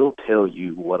I will tell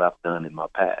you what I've done in my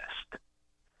past.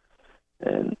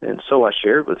 And so I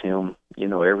shared with him,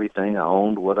 everything. I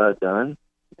owned what I'd done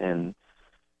and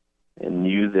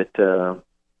knew that,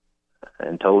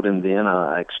 and told him then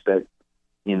I expect,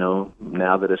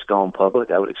 now that it's gone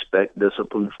public, I would expect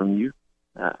discipline from you.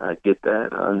 I get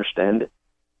that. I understand it.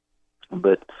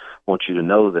 But I want you to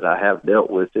know that I have dealt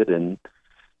with it and,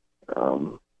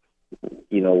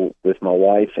 with my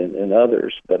wife and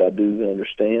others, but I do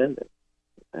understand.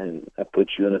 And I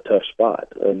put you in a tough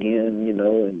spot again,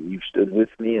 and you've stood with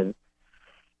me and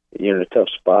you're in a tough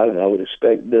spot, and I would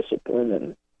expect discipline,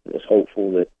 and was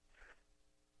hopeful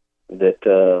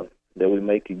that we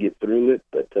make it get through it.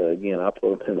 But again, I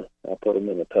put them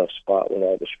in a tough spot with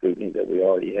all the scrutiny that we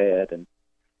already had, and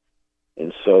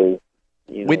so.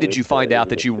 When did you find out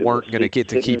that you weren't going to get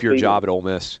to keep your job at Ole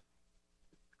Miss?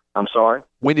 I'm sorry?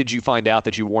 When did you find out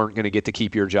that you weren't going to get to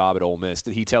keep your job at Ole Miss?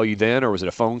 Did he tell you then, or was it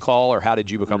a phone call, or how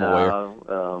did you become aware?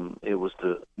 It was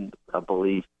I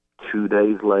believe 2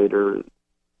 days later,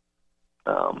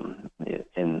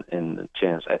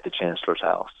 at the chancellor's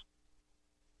house.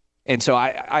 And so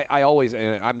I always,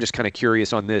 and I'm just kind of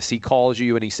curious on this. He calls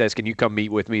you and he says, "Can you come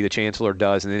meet with me?" The chancellor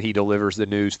does, and then he delivers the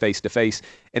news face to face.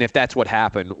 And if that's what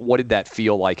happened, what did that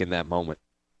feel like in that moment?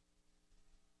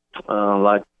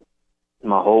 Like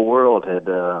my whole world had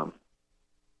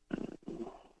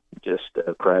just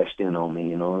crashed in on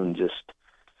me, and just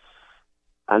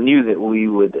I knew that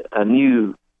I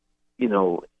knew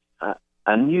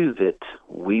that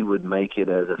we would make it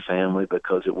as a family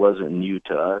because it wasn't new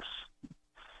to us.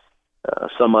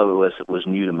 Some of it was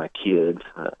new to my kids.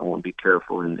 I want to be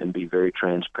careful and be very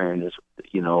transparent,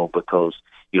 because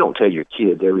you don't tell your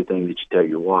kids everything that you tell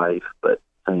your wife, but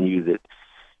I knew that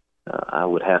I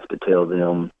would have to tell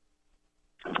them,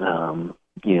 a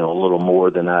little more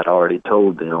than I'd already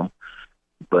told them.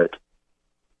 But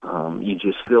you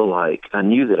just feel like I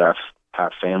knew that our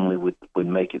family would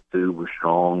make it through. We're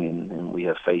strong and we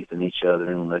have faith in each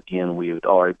other. And again, we had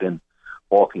already been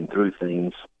walking through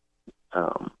things.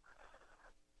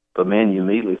 But man, you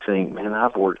immediately think, man,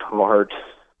 I've worked hard,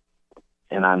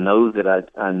 and I know that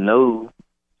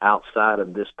outside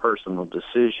of this personal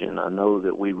decision, I know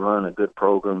that we run a good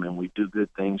program and we do good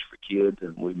things for kids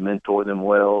and we mentor them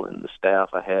well. And the staff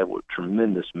I had were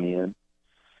tremendous men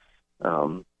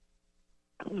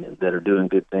that are doing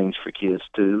good things for kids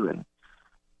too.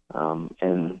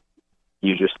 And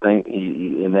you just think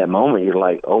in that moment, you're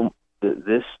like, oh,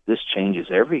 this changes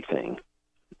everything.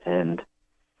 And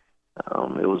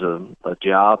it was a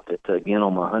job that, again,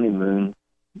 on my honeymoon,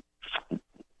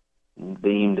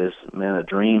 deemed as, man, a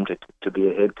dream to be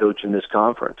a head coach in this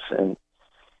conference. And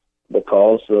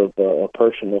because of a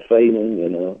personal failing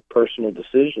and a personal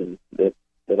decision that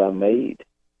I made,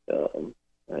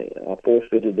 I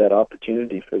forfeited that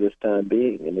opportunity for this time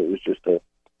being. And it was just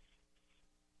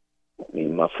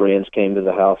my friends came to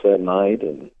the house that night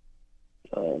and,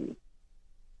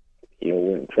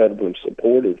 were incredibly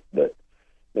supportive. But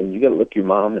you got to look your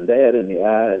mom and dad in the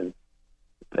eye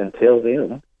and tell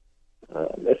them,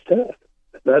 that's tough.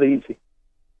 It's not easy.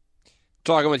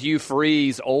 Talking with Hugh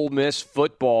Freeze, Ole Miss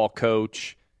football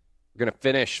coach. We're going to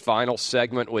finish final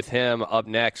segment with him up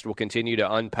next. We'll continue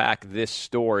to unpack this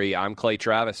story. I'm Clay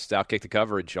Travis. Outkick the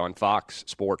Coverage on Fox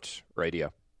Sports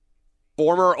Radio.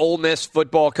 Former Ole Miss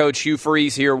football coach Hugh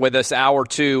Freeze here with us, Hour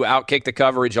 2, Outkick the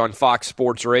Coverage on Fox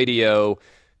Sports Radio.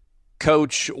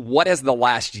 Coach, what has the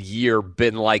last year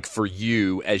been like for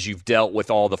you as you've dealt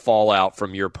with all the fallout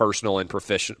from your personal and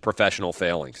professional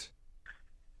failings?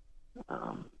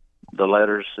 The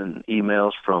letters and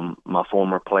emails from my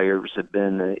former players have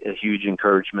been a huge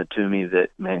encouragement to me that,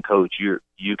 man, Coach,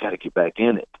 you got to get back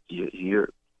in it. You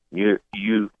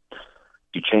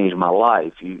changed my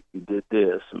life. You did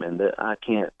this. I mean, I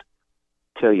can't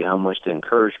tell you how much the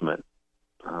encouragement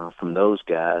from those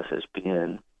guys has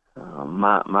been.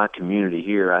 My community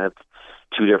here, I have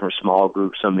 2 different small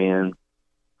groups I'm in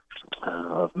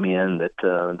of men that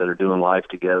are doing life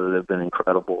together. They've been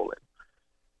incredible.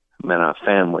 Man, our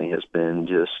family has been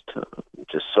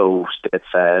just so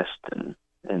steadfast, and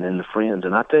then the friends.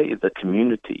 And I tell you, the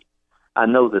community, I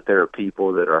know that there are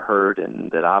people that are hurt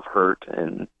and that I've hurt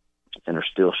and are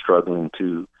still struggling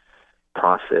to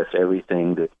process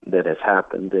everything that has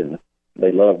happened. And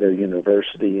they love their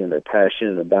university and they're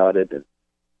passionate about it.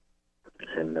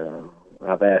 And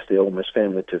I've asked the Ole Miss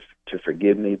family to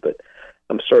forgive me, but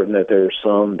I'm certain that there are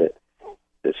some that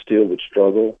still would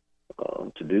struggle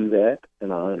to do that,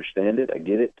 and I understand it. I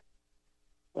get it.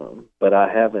 But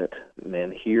I haven't,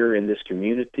 man, here in this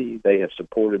community, they have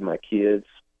supported my kids.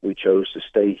 We chose to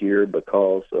stay here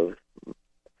because of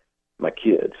my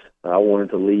kids. I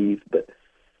wanted to leave, but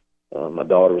my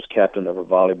daughter was captain of her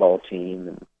volleyball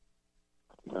team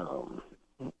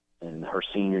and her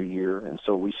senior year, and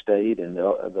so we stayed. And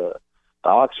the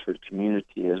Oxford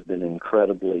community has been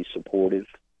incredibly supportive,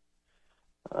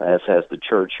 as has the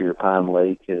church here, Pine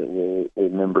Lake, we're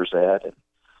members at. And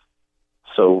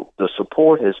so the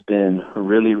support has been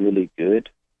really, really good.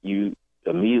 You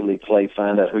immediately, Clay,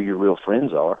 find out who your real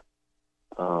friends are,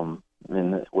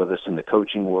 and whether it's in the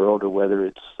coaching world or whether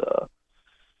it's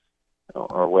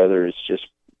just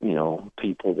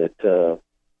people that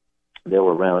they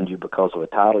were around you because of a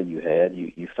title you had.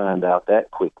 You find out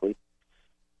that quickly,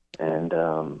 and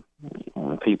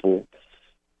when people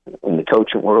in the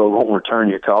coaching world won't return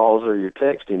your calls or your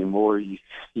text anymore, you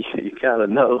kind of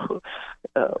know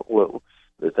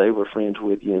that they were friends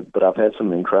with you. But I've had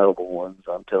some incredible ones.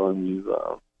 I'm telling you,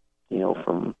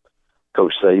 from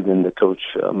Coach Saban to Coach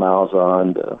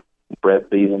Malzahn to Brett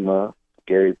Bielema,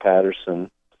 Gary Patterson,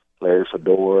 Larry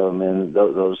Fedora,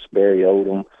 those Barry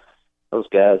Odom, those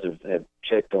guys have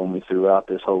checked on me throughout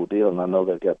this whole deal, and I know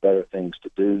they've got better things to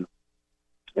do.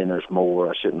 And there's more.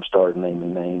 I shouldn't start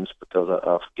naming names because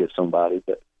I'll forget somebody.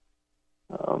 But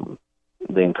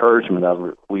the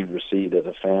encouragement we've received as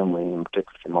a family, in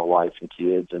particular from my wife and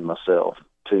kids and myself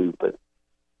too, but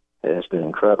it has been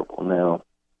incredible. Now,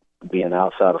 being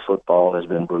outside of football has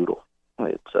been brutal.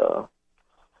 It's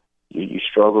you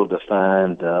struggle to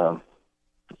find.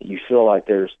 You feel like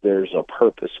there's a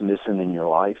purpose missing in your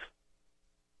life,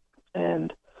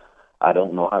 and I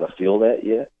don't know how to feel that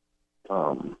yet.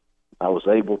 I was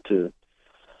able to,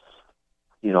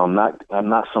 I'm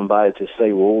not somebody to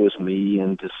say, woe is me,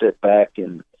 and to sit back,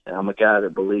 and I'm a guy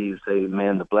that believes, hey,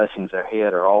 man, the blessings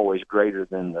ahead are always greater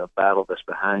than the battle that's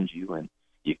behind you, and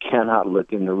you cannot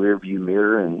look in the rearview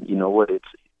mirror. And you know what?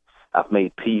 I've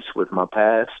made peace with my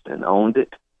past and owned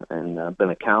it, and I've been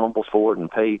accountable for it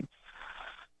and paid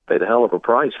a hell of a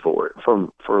price for it, for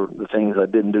the things I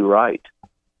didn't do right.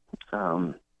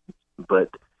 But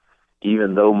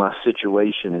even though my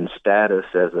situation and status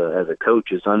as a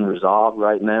coach is unresolved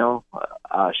right now,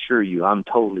 I assure you I'm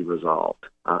totally resolved.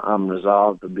 I'm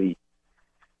resolved to be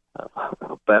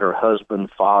a better husband,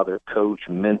 father, coach,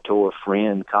 mentor,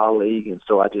 friend, colleague. And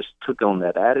so I just took on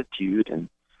that attitude. And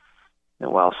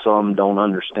while some don't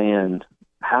understand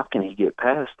how can he get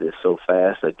past this so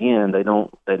fast, again, they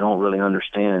don't really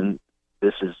understand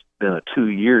this has been a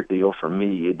 2-year deal for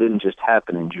me. It didn't just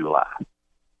happen in July.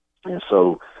 And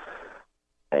so,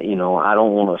 I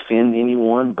don't want to offend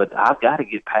anyone, but I've got to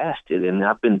get past it. And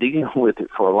I've been dealing with it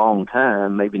for a long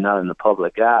time, maybe not in the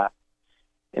public eye.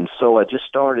 And so I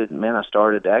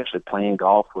started actually playing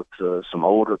golf with some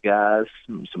older guys,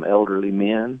 some elderly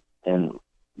men, and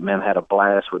man, had a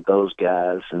blast with those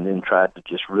guys, and then tried to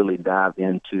just really dive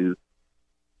into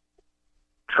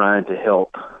trying to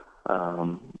help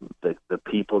the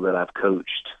people that I've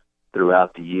coached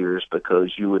throughout the years,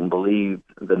 because you wouldn't believe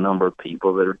the number of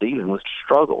people that are dealing with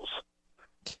struggles.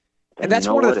 And that's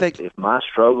one of the things. If my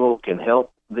struggle can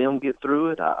help them get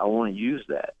through it, I want to use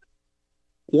that.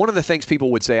 One of the things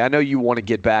people would say, I know you want to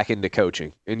get back into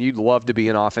coaching, and you'd love to be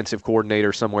an offensive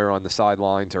coordinator somewhere on the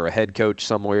sidelines or a head coach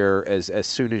somewhere as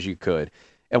soon as you could.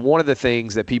 And one of the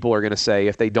things that people are going to say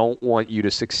if they don't want you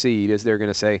to succeed is they're going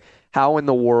to say, how in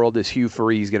the world is Hugh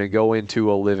Freeze going to go into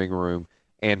a living room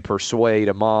and persuade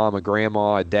a mom, a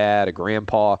grandma, a dad, a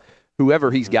grandpa,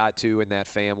 whoever he's got to in that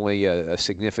family, a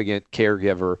significant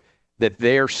caregiver, that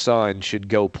their son should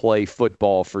go play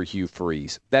football for Hugh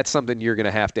Freeze? That's something you're going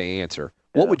to have to answer.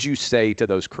 What would you say to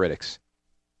those critics?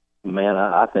 Man,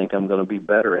 I think I'm going to be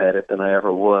better at it than I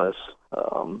ever was.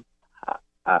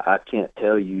 I can't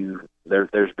tell you.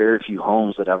 There's very few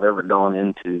homes that I've ever gone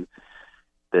into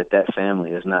that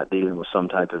family is not dealing with some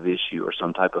type of issue or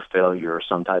some type of failure or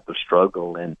some type of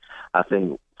struggle. And I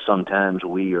think sometimes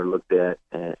we are looked at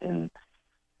and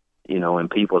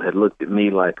people had looked at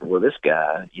me like, well, this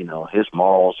guy, his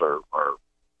morals are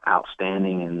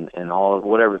outstanding and all of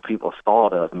whatever people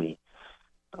thought of me.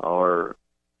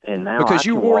 And now because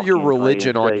you wore your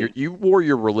religion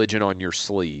on your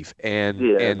sleeve, and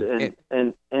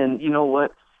you know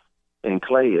what? And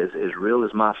Clay, as real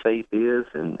as my faith is,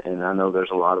 and I know there's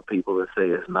a lot of people that say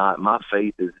it's not. My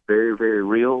faith is very, very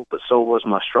real, but so was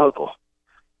my struggle,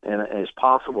 and it's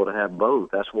possible to have both.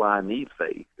 That's why I need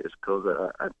faith. It's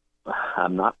because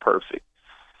I'm not perfect,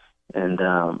 and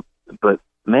but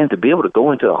man, to be able to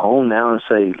go into a home now and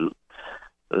say,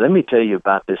 let me tell you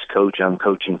about this coach I'm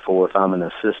coaching for if I'm an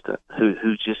assistant who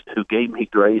gave me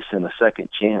grace and a second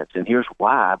chance. And here's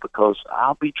why, because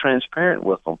I'll be transparent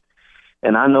with them.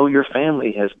 And I know your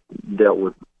family has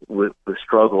dealt with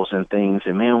struggles and things.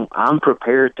 And, man, I'm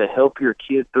prepared to help your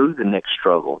kid through the next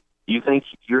struggle. You think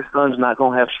your son's not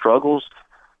going to have struggles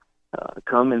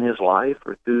come in his life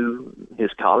or through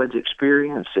his college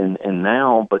experience? And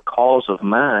now, because of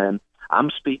mine,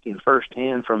 I'm speaking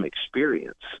firsthand from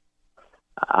experience.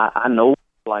 I know what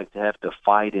it's like to have to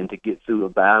fight and to get through a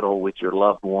battle with your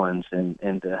loved ones and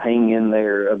to hang in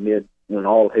there amid when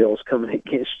all hell's coming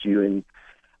against you. And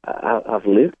I've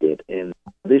lived it. And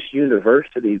this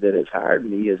university that has hired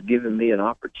me has given me an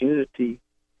opportunity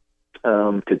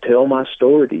to tell my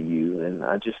story to you. And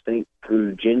I just think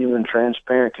through genuine,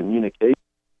 transparent communication,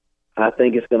 I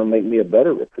think it's going to make me a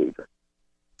better recruiter.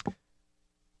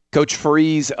 Coach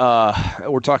Freeze,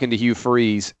 we're talking to Hugh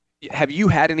Freeze. Have you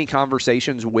had any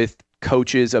conversations with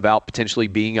coaches about potentially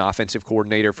being offensive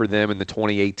coordinator for them in the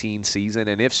 2018 season?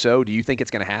 And if so, do you think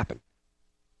it's going to happen?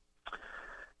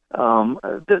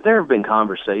 There have been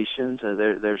conversations.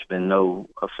 There's been no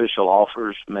official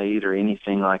offers made or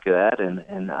anything like that.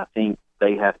 And I think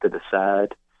they have to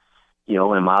decide,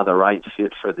 am I the right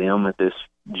fit for them at this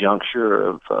juncture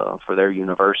of for their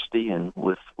university and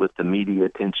with the media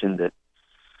attention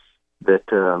that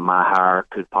my hire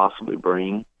could possibly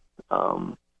bring.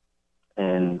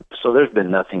 And so there's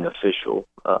been nothing official.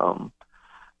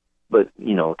 But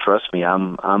trust me,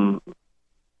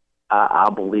 I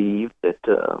believe that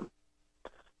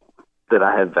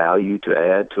I have value to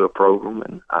add to a program,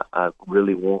 and I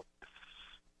really want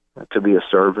to be a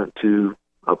servant to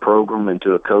a program and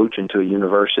to a coach and to a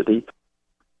university.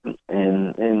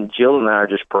 And Jill and I are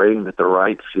just praying that the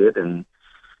right fit and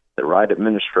the right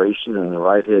administration and the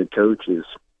right head coach is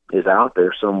out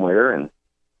there somewhere. And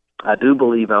I do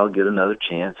believe I'll get another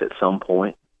chance at some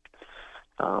point.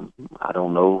 I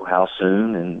don't know how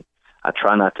soon, and I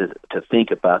try not to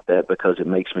think about that because it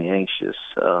makes me anxious.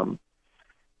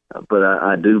 But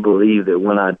I do believe that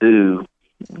when I do,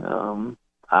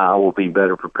 I will be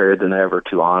better prepared than ever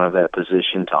to honor that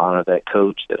position, to honor that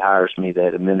coach that hires me,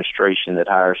 that administration that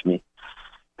hires me,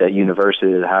 that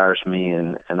university that hires me.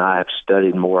 And I have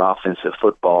studied more offensive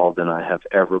football than I have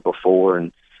ever before.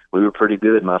 And we were pretty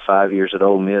good my 5 years at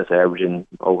Ole Miss, averaging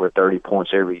over 30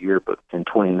 points every year, but in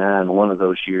 29, one of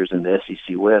those years in the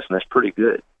SEC West, and that's pretty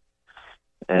good.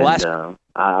 And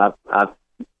I've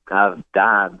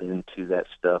dived into that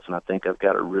stuff, and I think I've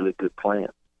got a really good plan.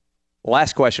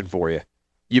 Last question for you.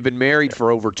 You've been married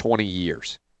for over 20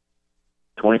 years.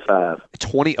 25.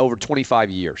 Over 25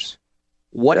 years.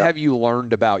 What have you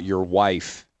learned about your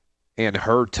wife and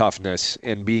her toughness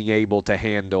and being able to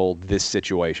handle this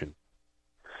situation?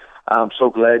 I'm so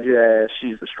glad you asked.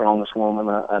 She's the strongest woman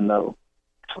I know.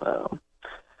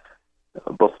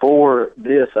 Before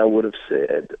this, I would have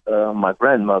said my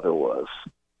grandmother was.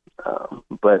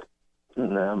 But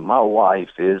my wife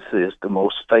is the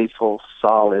most faithful,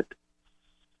 solid,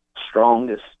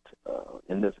 strongest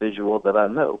individual that I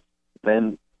know.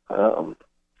 And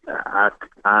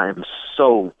I'm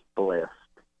so blessed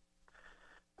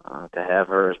to have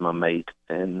her as my mate.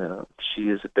 And she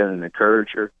has been an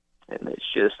encourager, and it's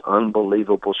just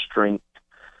unbelievable strength,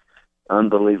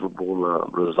 unbelievable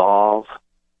resolve,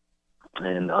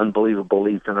 and unbelievable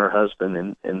belief in her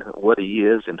husband and what he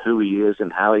is and who he is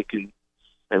and how he can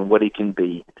and what he can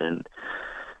be. And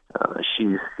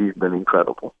she's been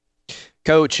incredible.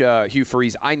 Coach Hugh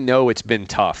Freeze, I know it's been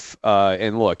tough.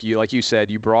 And look, like you said,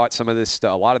 you brought some of this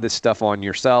a lot of this stuff on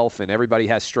yourself, and everybody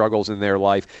has struggles in their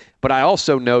life. But I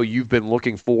also know you've been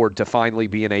looking forward to finally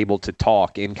being able to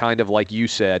talk and kind of, like you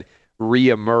said,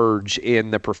 reemerge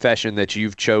in the profession that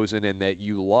you've chosen and that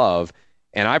you love.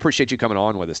 And I appreciate you coming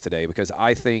on with us today, because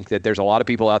I think that there's a lot of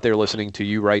people out there listening to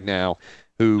you right now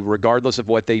who, regardless of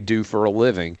what they do for a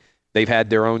living, they've had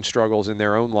their own struggles in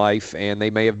their own life, and they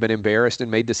may have been embarrassed and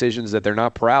made decisions that they're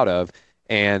not proud of.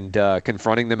 And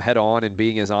confronting them head on and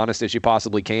being as honest as you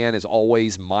possibly can is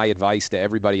always my advice to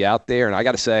everybody out there. And I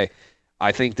got to say,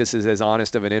 I think this is as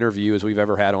honest of an interview as we've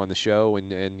ever had on the show,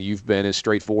 and you've been as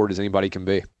straightforward as anybody can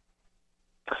be.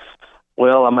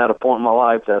 Well, I'm at a point in my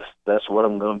life that's what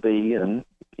I'm going to be, and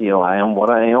I am what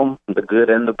I am, the good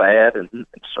and the bad, and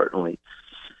certainly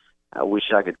I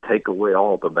wish I could take away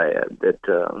all the bad. That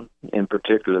in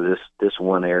particular this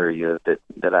one area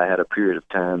that I had a period of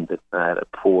time that I had a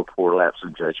poor lapse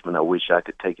of judgment. I wish I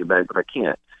could take it back, but I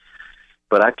can't.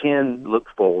 But I can look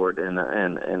forward, and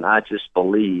I just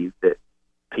believe that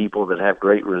people that have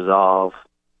great resolve,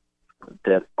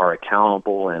 that are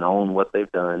accountable and own what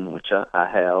they've done, which I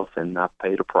have, and I've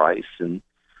paid a price. And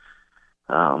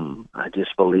I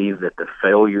just believe that the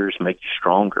failures make you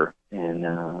stronger. And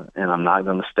I'm not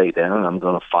going to stay down. I'm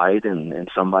going to fight, and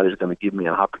somebody's going to give me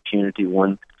an opportunity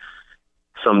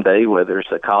someday, whether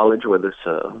it's a college, whether it's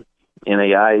a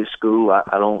NAIA school,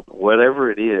 I don't, whatever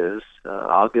it is,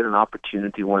 I'll get an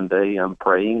opportunity one day. I'm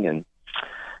praying,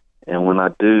 and when I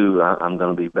do, I'm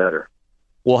going to be better.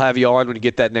 We'll have you on when you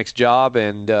get that next job,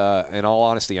 and in all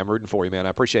honesty, I'm rooting for you, man. I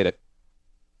appreciate it.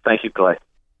 Thank you, Clay.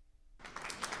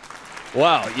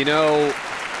 Well,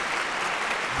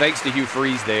 thanks to Hugh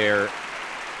Freeze there,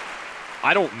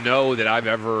 I don't know that I've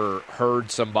ever heard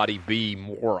somebody be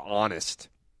more honest,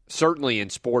 certainly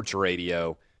in sports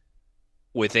radio,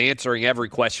 with answering every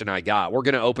question I got. We're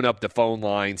going to open up the phone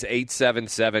lines,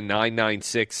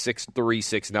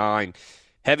 877-996-6369.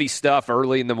 Heavy stuff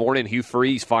early in the morning. Hugh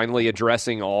Freeze finally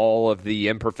addressing all of the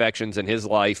imperfections in his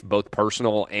life, both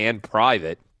personal and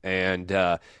private. And,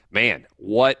 man,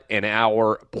 what an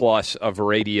hour plus of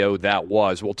radio that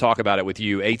was. We'll talk about it with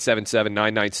you.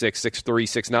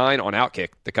 877-996-6369 on Outkick,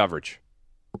 the coverage.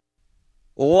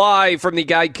 Live from the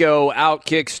Geico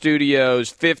Outkick Studios,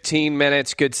 15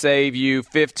 minutes could save you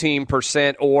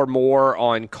 15% or more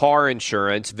on car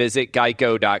insurance. Visit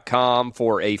geico.com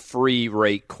for a free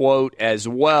rate quote as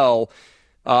well.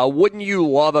 Wouldn't you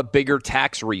love a bigger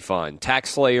tax refund?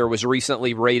 TaxSlayer was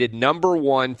recently rated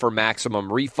 #1 for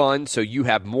maximum refund, so you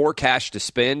have more cash to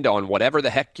spend on whatever the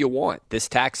heck you want. This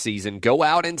tax season, go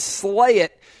out and slay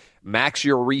it. Max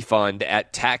your refund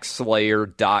at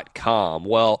TaxSlayer.com.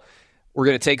 Well, we're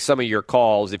going to take some of your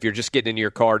calls. If you're just getting into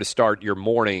your car to start your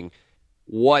morning,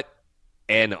 what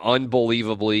an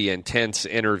unbelievably intense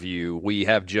interview we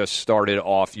have just started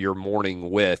off your morning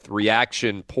with.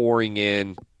 Reaction pouring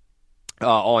in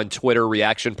on Twitter,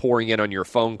 reaction pouring in on your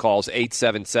phone calls,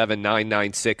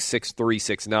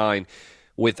 877-996-6369.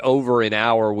 With over an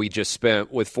hour we just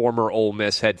spent with former Ole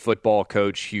Miss head football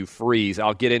coach Hugh Freeze.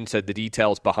 I'll get into the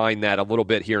details behind that a little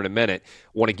bit here in a minute.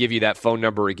 Want to give you that phone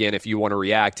number again if you want to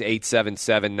react,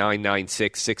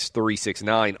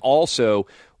 877-996-6369. Also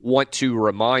want to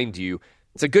remind you,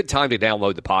 it's a good time to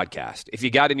download the podcast. If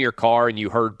you got in your car and you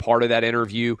heard part of that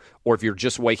interview, or if you're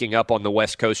just waking up on the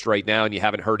West Coast right now and you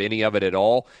haven't heard any of it at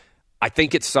all, I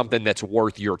think it's something that's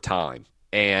worth your time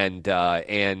and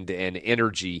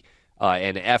energy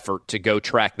and effort to go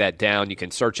track that down. You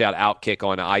can search out Outkick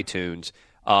on iTunes.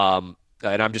 And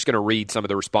I'm just going to read some of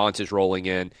the responses rolling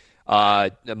in.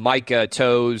 Mike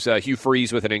Toes, Hugh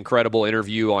Freeze with an incredible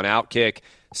interview on Outkick.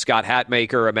 Scott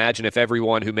Hatmaker, imagine if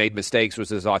everyone who made mistakes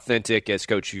was as authentic as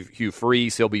Coach Hugh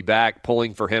Freeze. He'll be back,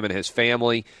 pulling for him and his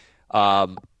family.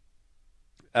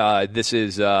 This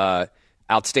is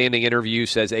outstanding interview,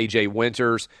 says AJ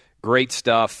Winters. Great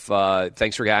stuff.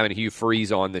 Thanks for having Hugh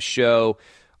Freeze on the show.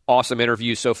 Awesome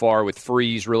interview so far with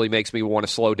Freeze. Really makes me want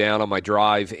to slow down on my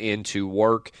drive into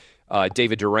work.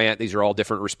 David Durant, these are all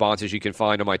different responses you can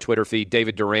find on my Twitter feed.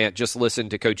 David Durant, just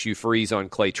listened to Coach Hugh Freeze on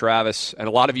Clay Travis. And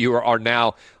a lot of you are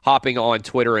now hopping on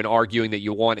Twitter and arguing that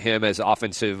you want him as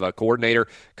offensive coordinator.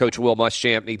 Coach Will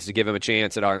Muschamp needs to give him a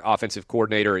chance at our offensive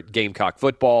coordinator at Gamecock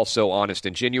football. So honest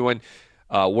and genuine.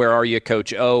 Where are you,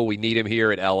 Coach O? We need him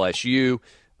here at LSU.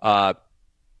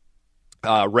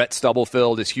 Rhett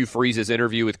Stubblefield, is Hugh Freeze's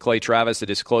interview with Clay Travis a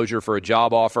disclosure for a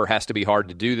job offer? Has to be hard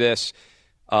to do this.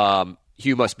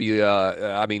 Hugh must be,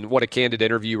 what a candid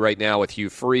interview right now with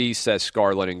Hugh Freeze, says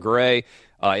Scarlet and Gray.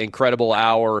 Incredible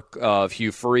hour of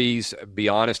Hugh Freeze, be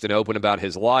honest and open about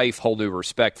his life, whole new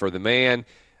respect for the man.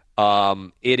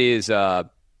 It is,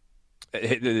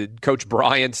 Coach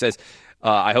Brian says,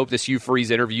 I hope this Hugh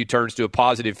Freeze interview turns to a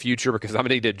positive future because I'm going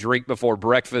to need to drink before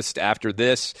breakfast after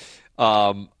this.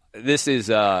 This is,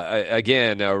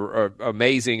 again, an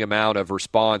amazing amount of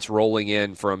response rolling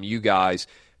in from you guys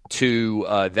to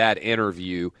that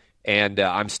interview, and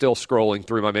I'm still scrolling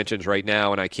through my mentions right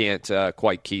now, and I can't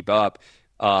quite keep up.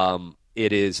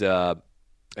 It is, and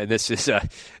this is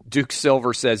Duke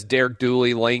Silver says, Derek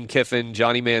Dooley, Lane Kiffin,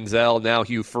 Johnny Manziel, now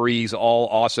Hugh Freeze, all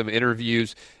awesome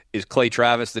interviews. Is Clay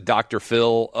Travis the Dr.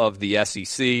 Phil of the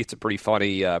SEC? It's a pretty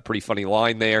funny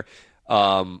line there.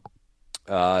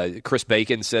 Chris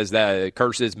Bacon says that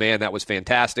curses, man, that was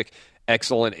fantastic.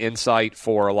 Excellent insight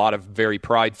for a lot of very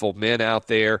prideful men out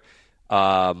there.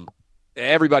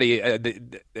 Everybody,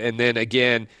 and then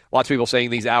again, lots of people saying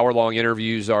these hour-long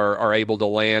interviews are able to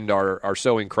land are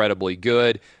so incredibly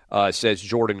good, says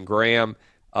Jordan Graham.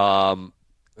 And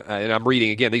I'm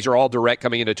reading again, these are all direct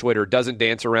coming into Twitter. Doesn't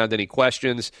dance around any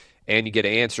questions, and you get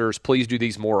answers. Please do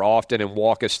these more often and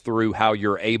walk us through how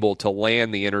you're able to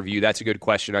land the interview. That's a good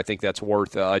question. I think that's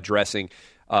worth addressing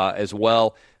as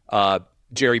well.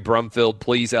 Jerry Brumfield,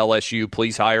 please LSU,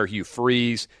 please hire Hugh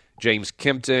Freeze. James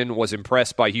Kempton was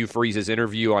impressed by Hugh Freeze's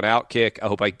interview on Outkick. I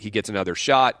hope he gets another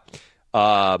shot.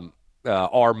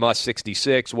 R. Must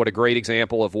 66, what a great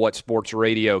example of what sports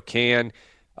radio can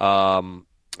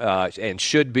and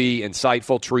should be: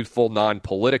 insightful, truthful,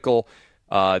 non-political.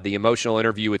 The emotional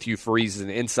interview with Hugh Freeze is an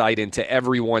insight into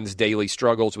everyone's daily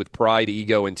struggles with pride,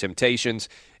 ego, and temptations.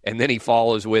 And then he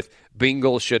follows with,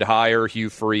 Bengals should hire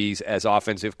Hugh Freeze as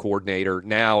offensive coordinator.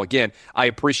 Now, again, I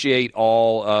appreciate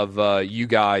all of you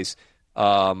guys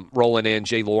rolling in.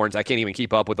 Jay Lawrence, I can't even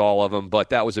keep up with all of them, but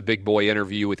that was a big boy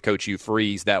interview with Coach Hugh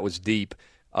Freeze. That was deep.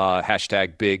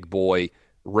 Hashtag Big Boy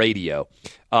Radio.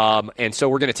 And so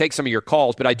we're going to take some of your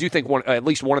calls, but I do think at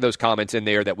least one of those comments in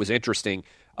there that was interesting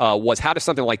was, how does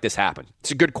something like this happen?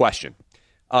 It's a good question.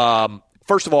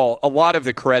 First of all, a lot of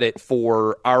the credit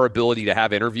for our ability to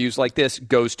have interviews like this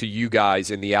goes to you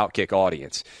guys in the Outkick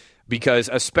audience, because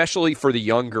especially for the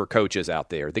younger coaches out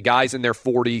there, the guys in their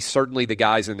 40s, certainly the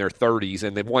guys in their 30s,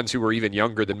 and the ones who are even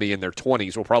younger than me in their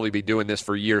 20s will probably be doing this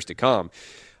for years to come.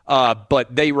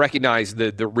 But they recognize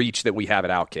the reach that we have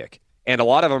at Outkick. And a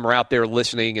lot of them are out there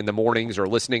listening in the mornings or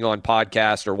listening on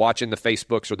podcasts or watching the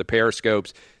Facebooks or the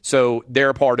Periscopes. So they're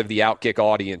a part of the Outkick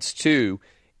audience too.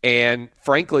 And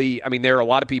frankly, I mean, there are a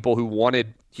lot of people who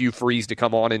wanted Hugh Freeze to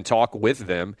come on and talk with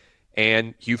them.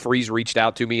 And Hugh Freeze reached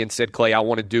out to me and said, Clay, I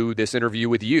want to do this interview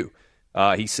with you.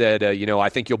 He said, I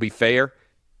think you'll be fair.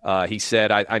 He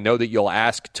said, I know that you'll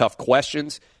ask tough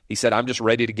questions. He said, I'm just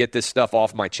ready to get this stuff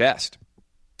off my chest.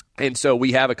 And so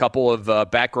we have a couple of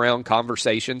background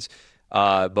conversations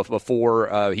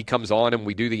before he comes on and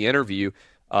we do the interview.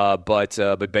 But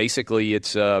basically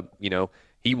it's,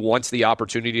 he wants the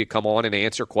opportunity to come on and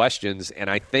answer questions. And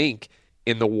I think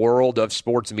in the world of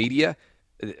sports media,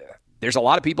 there's a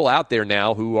lot of people out there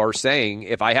now who are saying,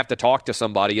 if I have to talk to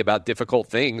somebody about difficult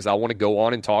things, I want to go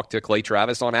on and talk to Clay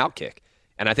Travis on Outkick.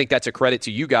 And I think that's a credit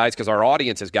to you guys because our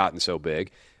audience has gotten so big.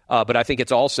 But I think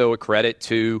it's also a credit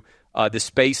to the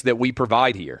space that we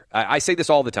provide here. I say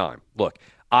this all the time. Look,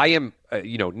 I am,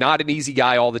 not an easy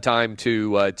guy all the time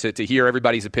to hear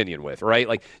everybody's opinion with, right?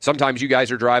 Like sometimes you guys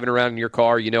are driving around in your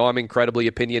car, I'm incredibly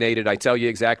opinionated. I tell you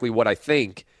exactly what I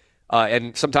think.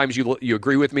 And sometimes you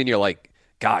agree with me and you're like,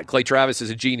 God, Clay Travis is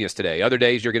a genius today. Other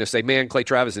days you're going to say, man, Clay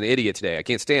Travis is an idiot today. I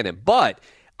can't stand him. But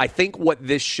I think what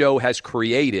this show has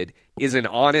created is an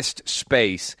honest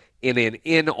space in an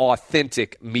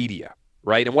inauthentic media,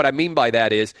 right? And what I mean by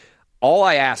that is all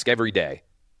I ask every day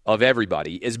of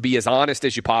everybody is be as honest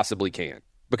as you possibly can,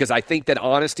 because I think that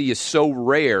honesty is so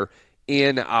rare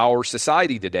in our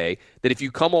society today that if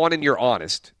you come on and you're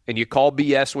honest and you call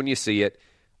BS when you see it,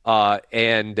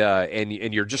 and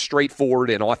you're just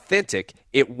straightforward and authentic,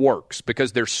 it works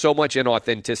because there's so much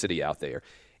inauthenticity out there.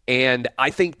 And I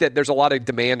think that there's a lot of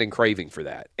demand and craving for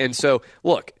that. And so,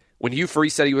 look, when Hugh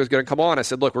Freeze said he was going to come on, I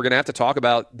said, look, we're going to have to talk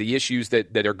about the issues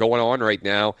that are going on right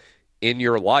now in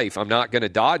your life. I'm not going to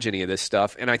dodge any of this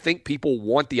stuff. And I think people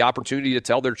want the opportunity to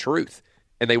tell their truth,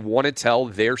 and they want to tell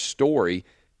their story.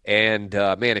 And,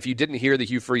 man, if you didn't hear the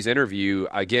Hugh Freeze interview,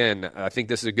 again, I think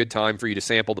this is a good time for you to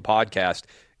sample the podcast.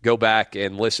 Go back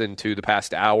and listen to the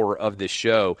past hour of this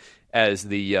show as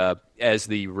the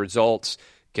results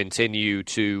continue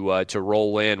to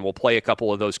roll in. We'll play a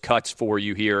couple of those cuts for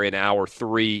you here in hour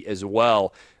 3 as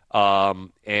well.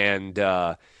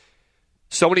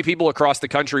 So many people across the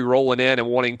country rolling in and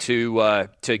wanting to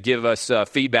give us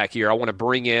feedback here. I want to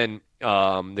bring in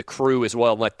the crew as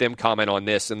well and let them comment on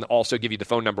this, and also give you the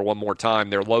phone number one more time.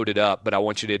 They're loaded up, but I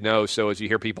want you to know, so as you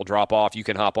hear people drop off, you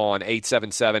can hop on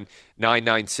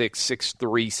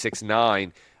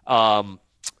 877-996-6369.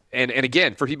 And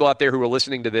again, for people out there who are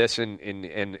listening to this, and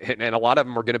a lot of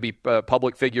them are going to be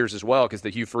public figures as well, because the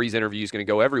Hugh Freeze interview is going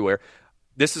to go everywhere.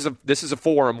 This is a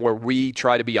forum where we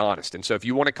try to be honest. And so if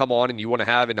you want to come on and you want to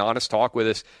have an honest talk with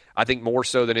us, I think more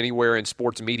so than anywhere in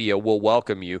sports media, we'll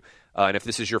welcome you. And if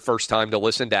this is your first time to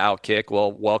listen to Outkick,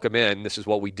 well, welcome in. This is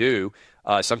what we do.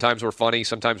 Sometimes we're funny,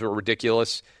 sometimes we're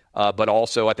ridiculous, but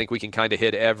also I think we can kind of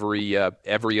hit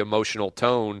every emotional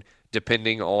tone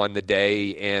depending on the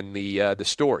day and the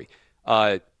story.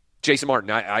 Jason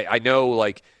Martin, I know,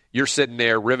 like, you're sitting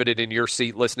there riveted in your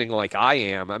seat listening like I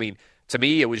am. I mean, to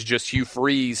me, it was just Hugh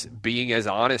Freeze being as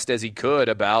honest as he could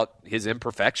about his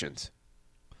imperfections.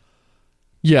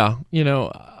 Yeah,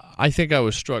 I think I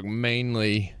was struck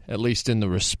mainly, at least in the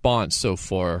response so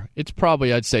far, it's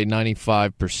probably, I'd say,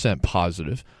 95%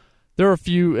 positive. There are a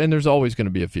few, and there's always going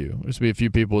to be a few. There's going to be a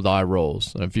few people with eye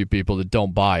rolls and a few people that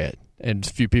don't buy it, and a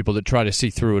few people that try to see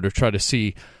through it or try to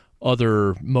see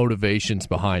other motivations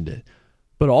behind it.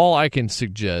 But all I can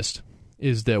suggest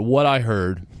is that what I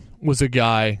heard was a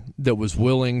guy that was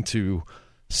willing to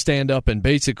stand up and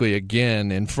basically,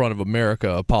 again, in front of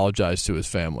America, apologize to his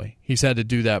family. He's had to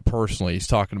do that personally. He's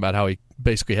talking about how he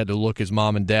basically had to look his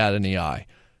mom and dad in the eye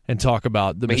and talk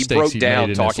about the mistakes he made in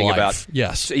his life.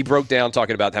 Yes. He broke down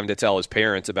talking about having to tell his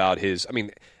parents about his – I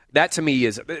mean, that to me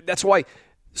is – that's why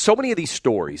so many of these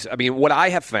stories – I mean, what I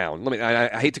have found –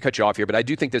 I hate to cut you off here, but I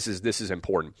do think this is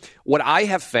important. What I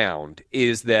have found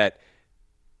is that –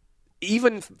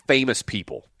 even famous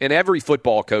people, and every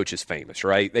football coach is famous,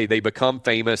 right? They become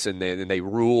famous and they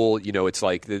rule. It's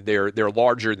like they're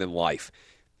larger than life.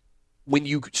 When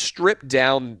you strip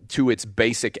down to its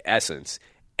basic essence,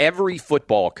 every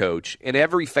football coach and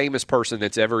every famous person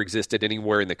that's ever existed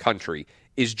anywhere in the country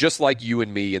is just like you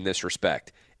and me in this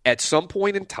respect. At some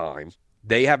point in time,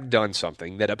 they have done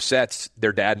something that upsets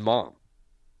their dad and mom,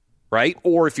 right?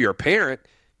 Or if you're a parent,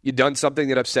 you've done something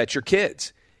that upsets your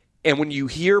kids. And when you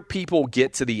hear people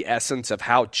get to the essence of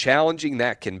how challenging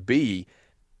that can be,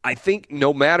 I think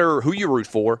no matter who you root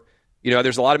for,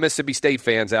 there's a lot of Mississippi State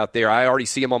fans out there. I already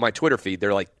see them on my Twitter feed.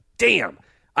 They're like, damn,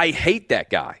 I hate that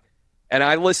guy. And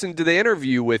I listened to the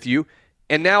interview with you,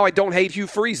 and now I don't hate Hugh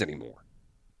Freeze anymore.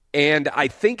 And I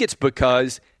think it's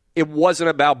because it wasn't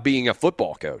about being a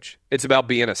football coach. It's about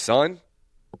being a son.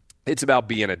 It's about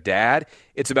being a dad.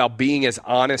 It's about being as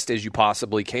honest as you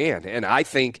possibly can. And I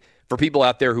think for people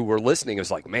out there who were listening, it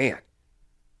was like, man,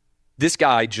 this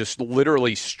guy just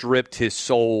literally stripped his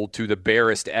soul to the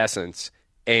barest essence.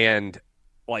 And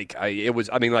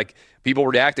people were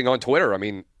reacting on Twitter. I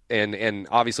mean, and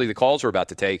obviously the calls we're about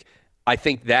to take. I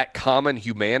think that common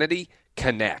humanity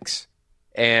connects.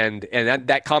 And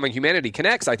that common humanity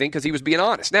connects, I think, because he was being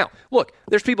honest. Now, look,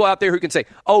 there's people out there who can say,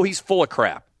 oh, he's full of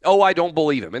crap. Oh, I don't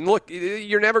believe him. And look,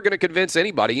 you're never going to convince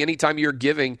anybody anytime you're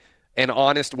giving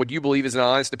what you believe is an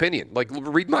honest opinion. Like,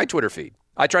 read my Twitter feed.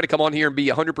 I try to come on here and be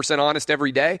 100% honest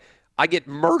every day. I get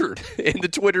murdered in the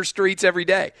Twitter streets every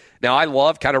day. Now, I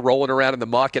love kind of rolling around in the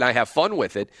muck, and I have fun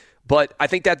with it. But I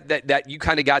think that you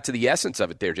kind of got to the essence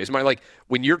of it there, Jason. Like,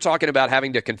 when you're talking about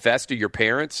having to confess to your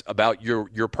parents about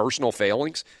your personal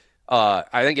failings,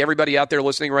 I think everybody out there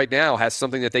listening right now has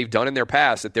something that they've done in their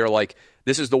past that they're like,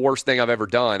 this is the worst thing I've ever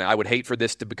done. I would hate for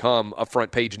this to become a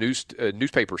front page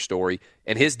newspaper story,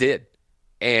 and his did.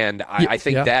 And I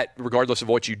think that, regardless of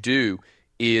what you do,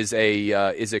 is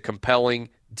a compelling,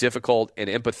 difficult, and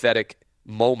empathetic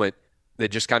moment that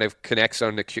just kind of connects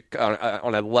on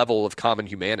a level of common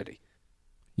humanity.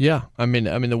 Yeah, I mean,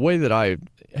 the way that I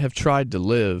have tried to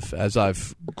live as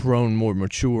I've grown more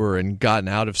mature and gotten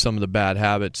out of some of the bad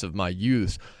habits of my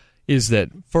youth is that,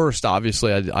 first,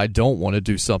 obviously, I don't want to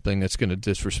do something that's going to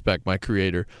disrespect my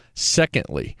Creator.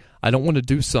 Secondly, I don't want to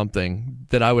do something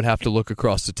that I would have to look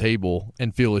across the table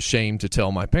and feel ashamed to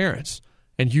tell my parents.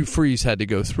 And Hugh Freeze had to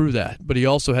go through that, but he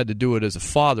also had to do it as a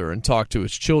father and talk to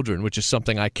his children, which is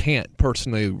something I can't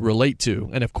personally relate to.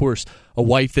 And, of course, a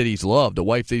wife that he's loved, a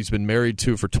wife that he's been married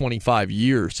to for 25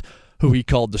 years, who he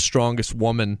called the strongest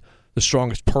woman, the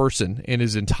strongest person in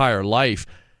his entire life.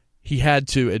 He had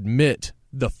to admit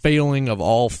the failing of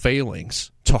all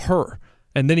failings to her.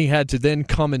 And then he had to then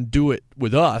come and do it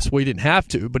with us. Well, he didn't have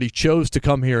to, but he chose to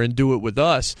come here and do it with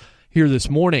us here this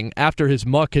morning after his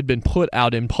muck had been put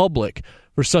out in public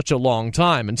for such a long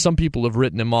time. And some people have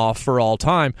written him off for all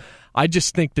time. I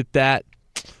just think that,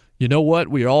 you know what?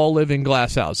 We all live in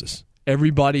glass houses.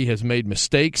 Everybody has made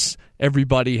mistakes.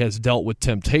 Everybody has dealt with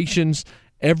temptations.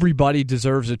 Everybody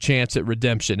deserves a chance at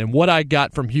redemption. And what I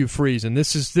got from Hugh Freeze, and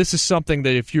this is something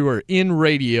that if you are in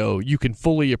radio, you can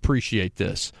fully appreciate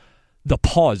this, the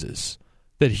pauses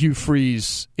that Hugh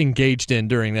Freeze engaged in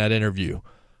during that interview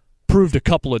proved a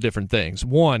couple of different things.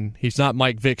 One, he's not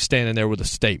Mike Vick standing there with a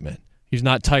statement. He's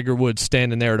not Tiger Woods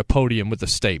standing there at a podium with a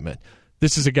statement.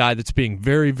 This is a guy that's being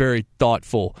very, very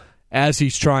thoughtful as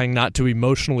he's trying not to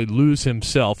emotionally lose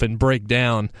himself and break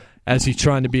down as he's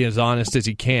trying to be as honest as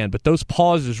he can. But those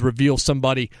pauses reveal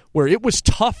somebody where it was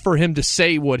tough for him to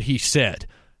say what he said.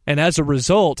 And as a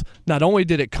result, not only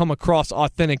did it come across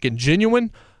authentic and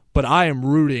genuine, but I am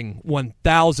rooting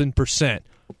 1,000%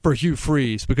 for Hugh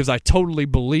Freeze because I totally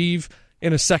believe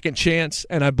in a second chance,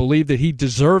 and I believe that he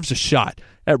deserves a shot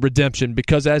at redemption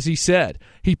because, as he said,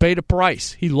 he paid a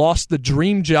price. He lost the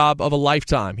dream job of a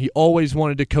lifetime. He always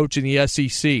wanted to coach in the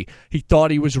SEC. He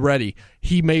thought he was ready.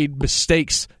 He made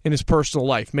mistakes in his personal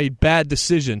life, made bad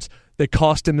decisions that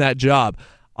cost him that job.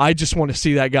 I just want to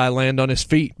see that guy land on his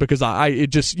feet because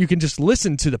you can just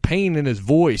listen to the pain in his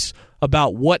voice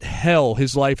about what hell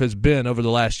his life has been over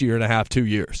the last year and a half, 2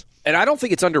 years. And I don't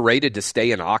think it's underrated to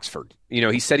stay in Oxford. You know,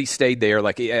 he said he stayed there.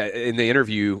 Like in the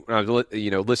interview, I was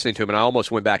listening to him, and I almost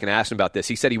went back and asked him about this.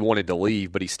 He said he wanted to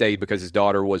leave, but he stayed because his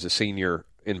daughter was a senior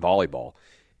in volleyball.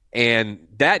 And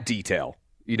that detail,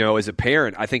 as a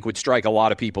parent, I think would strike a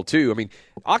lot of people too. I mean,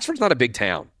 Oxford's not a big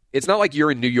town. It's not like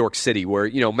you're in New York City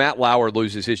where, Matt Lauer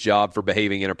loses his job for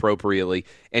behaving inappropriately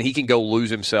and he can go lose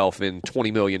himself in 20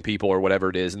 million people or whatever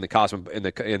it is in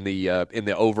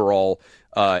the overall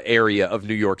area of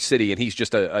New York City, and he's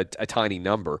just a tiny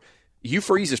number. Hugh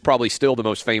Freeze is probably still the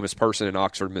most famous person in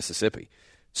Oxford, Mississippi.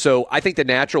 So I think the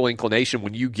natural inclination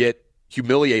when you get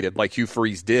humiliated like Hugh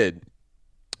Freeze did,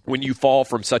 when you fall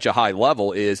from such a high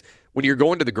level is when you're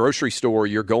going to the grocery store,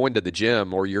 you're going to the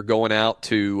gym, or you're going out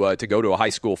to go to a high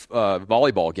school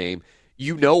volleyball game,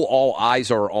 all eyes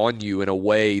are on you in a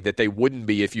way that they wouldn't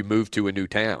be if you moved to a new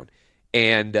town.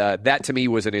 And that to me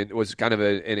was kind of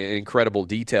an incredible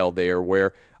detail there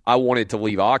where I wanted to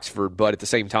leave Oxford, but at the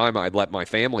same time I'd let my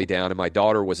family down, and my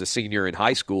daughter was a senior in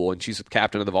high school, and she's the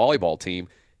captain of the volleyball team,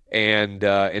 and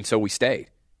so we stayed.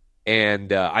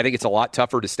 And I think it's a lot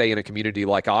tougher to stay in a community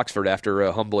like Oxford after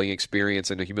a humbling experience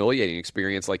and a humiliating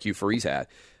experience like Hugh Freeze had.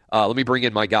 Let me bring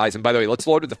in my guys. And by the way, let's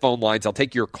load up the phone lines. I'll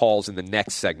take your calls in the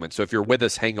next segment. So if you're with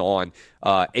us, hang on.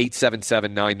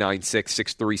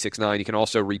 877-996-6369. You can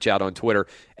also reach out on Twitter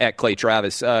at Clay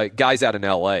Travis. Guys out in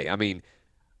L.A., I mean,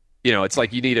 it's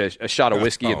like you need a shot of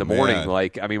whiskey in the morning. Man.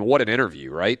 Like, I mean, what an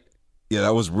interview, right? Yeah,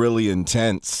 that was really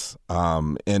intense.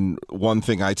 And one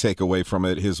thing I take away from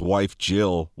it, his wife,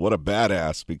 Jill, what a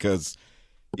badass, because,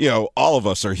 all of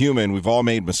us are human. We've all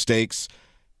made mistakes.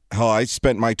 Hell, I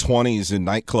spent my 20s in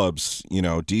nightclubs,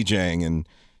 DJing, and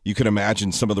you can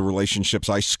imagine some of the relationships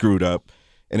I screwed up.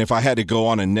 And if I had to go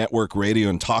on a network radio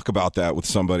and talk about that with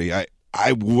somebody, I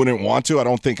wouldn't want to. I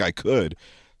don't think I could.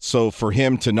 So for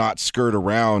him to not skirt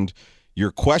around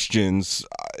your questions,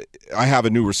 I have a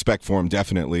new respect for him,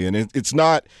 definitely. And it's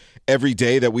not every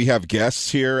day that we have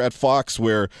guests here at Fox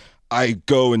where I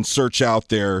go and search out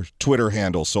their Twitter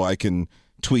handle so I can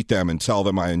tweet them and tell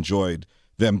them I enjoyed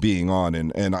them being on.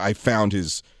 And I found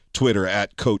his Twitter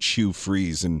at Coach Hugh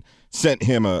Freeze and sent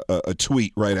him a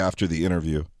tweet right after the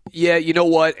interview. Yeah, you know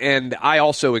what? And I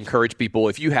also encourage people,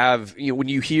 if you have, when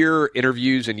you hear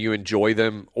interviews and you enjoy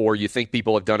them, or you think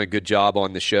people have done a good job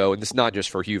on the show, and this is not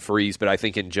just for Hugh Freeze, but I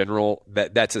think in general,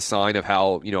 that's a sign of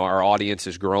how, our audience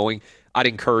is growing. I'd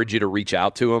encourage you to reach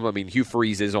out to him. I mean, Hugh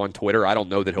Freeze is on Twitter. I don't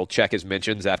know that he'll check his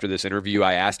mentions after this interview.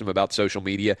 I asked him about social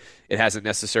media. It hasn't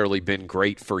necessarily been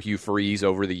great for Hugh Freeze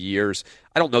over the years.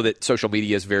 I don't know that social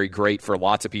media is very great for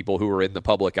lots of people who are in the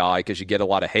public eye because you get a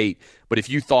lot of hate. But if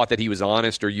you thought that he was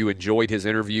honest or you enjoyed his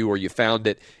interview or you found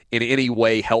it in any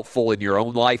way helpful in your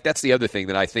own life, that's the other thing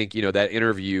that I think, that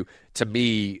interview, to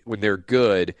me, when they're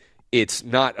good, it's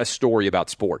not a story about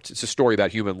sports. It's a story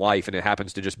about human life, and it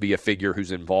happens to just be a figure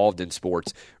who's involved in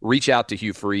sports. Reach out to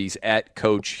Hugh Freeze at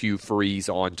Coach Hugh Freeze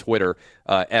on Twitter,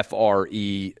 Freeze,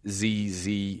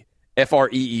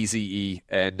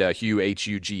 and Hugh,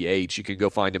 Hugh. You can go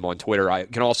find him on Twitter. I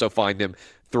can also find him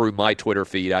through my Twitter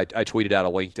feed. I tweeted out a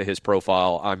link to his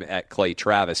profile. I'm at Clay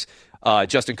Travis.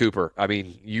 Justin Cooper, I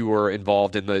mean, you were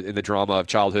involved in the drama of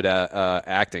childhood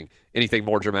acting. Anything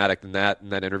more dramatic than that in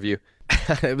that interview?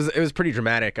 It was pretty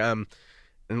dramatic. And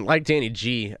like Danny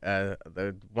G,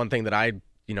 the one thing that I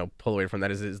pull away from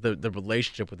that is the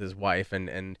relationship with his wife,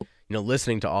 and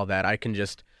listening to all that, I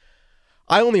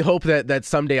only hope that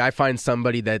someday I find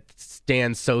somebody that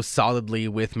stands so solidly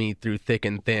with me through thick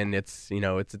and thin. It's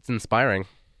inspiring.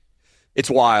 It's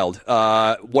wild.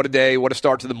 What a day. What a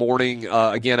start to the morning.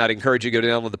 Again, I'd encourage you to go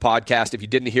download the podcast. If you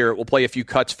didn't hear it, we'll play a few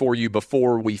cuts for you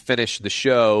before we finish the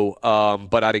show.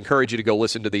 But I'd encourage you to go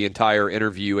listen to the entire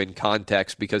interview in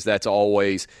context because that's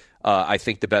always, I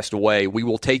think, the best way. We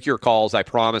will take your calls, I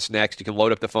promise, next. You can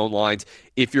load up the phone lines.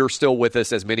 If you're still with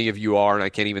us, as many of you are, and I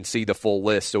can't even see the full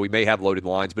list, so we may have loaded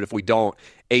lines. But if we don't,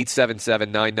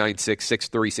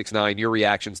 877-996-6369. Your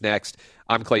reactions next.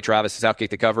 I'm Clay Travis. This is Outkick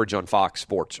the Coverage on Fox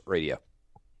Sports Radio.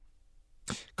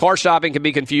 Car shopping can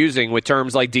be confusing with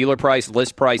terms like dealer price,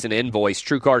 list price, and invoice.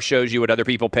 TrueCar shows you what other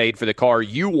people paid for the car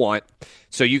you want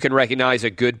so you can recognize a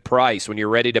good price. When you're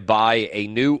ready to buy a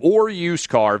new or used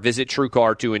car, visit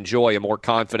TrueCar to enjoy a more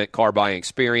confident car buying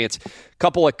experience.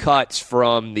 Couple of cuts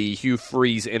from the Hugh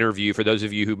Freeze interview. For those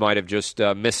of you who might have just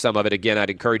missed some of it, again, I'd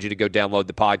encourage you to go download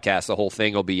the podcast. The whole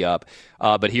thing will be up.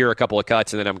 But here are a couple of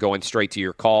cuts, and then I'm going straight to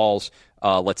your calls.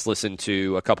 Let's listen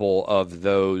to a couple of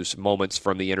those moments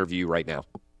from the interview right now.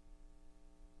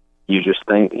 You just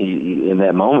think, in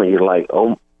that moment, you're like,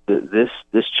 oh, this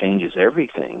changes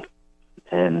everything.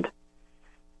 And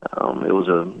it was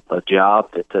a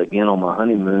job that, again, on my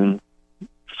honeymoon,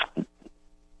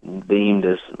 deemed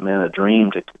as, a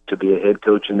dream to be a head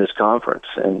coach in this conference.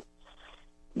 And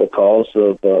because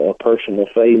of a personal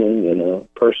failing and a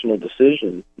personal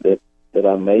decision that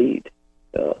I made,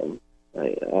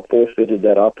 I forfeited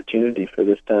that opportunity for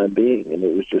this time being. And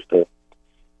it was just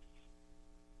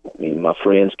my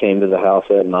friends came to the house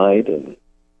that night and,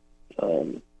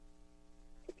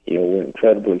 were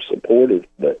incredibly supportive.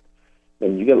 But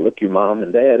when you got to look your mom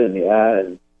and dad in the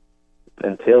eye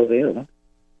and tell them,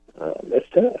 that's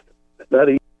tough. It's not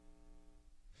easy.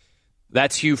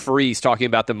 That's Hugh Freeze talking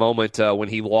about the moment when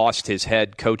he lost his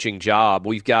head coaching job.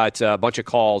 We've got a bunch of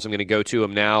calls. I'm going to go to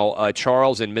him now.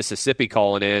 Charles in Mississippi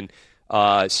calling in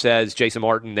says, Jason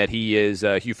Martin, that he is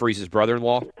Hugh Freeze's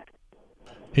brother-in-law.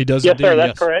 He does yes, indeed, sir,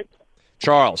 that's correct.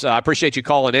 Charles, I appreciate you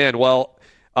calling in. Well,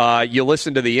 you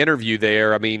listened to the interview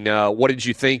there. I mean, what did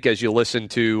you think as you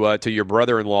listened to your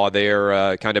brother-in-law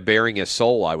there kind of bearing his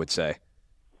soul, I would say?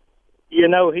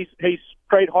 He's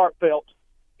straight heartfelt,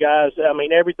 guys. I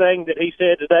mean, everything that he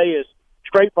said today is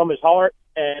straight from his heart.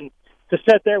 And to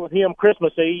sit there with him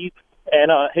Christmas Eve, and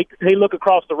he look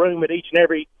across the room at each and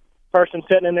every person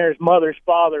sitting in there, his mother's,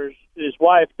 father's, his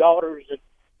wife, daughters, and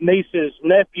nieces,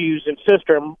 nephews, and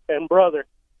sister and brother,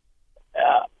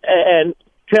 and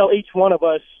tell each one of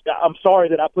us, I'm sorry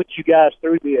that I put you guys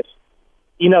through this.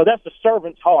 That's a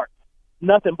servant's heart,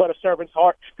 nothing but a servant's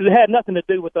heart, because it had nothing to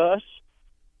do with us.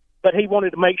 But he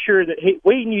wanted to make sure that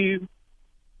we knew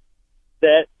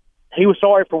that he was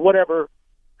sorry for whatever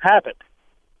happened.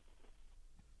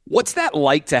 What's that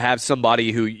like to have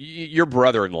somebody who, your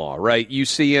brother-in-law, right? You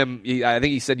see him, I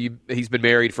think he said he's been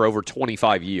married for over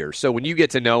 25 years. So when you get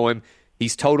to know him,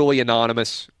 he's totally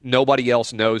anonymous. Nobody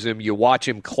else knows him. You watch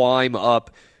him climb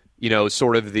up,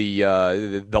 sort of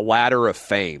the ladder of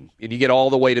fame. And you get all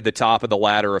the way to the top of the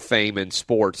ladder of fame in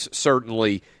sports,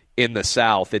 certainly in the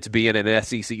South. It's being an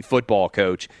SEC football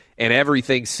coach, and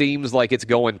everything seems like it's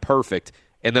going perfect.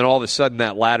 And then all of a sudden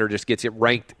that ladder just gets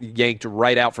yanked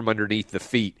right out from underneath the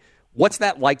feet. What's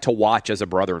that like to watch as a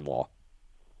brother-in-law?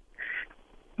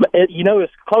 It's the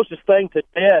closest thing to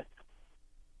death,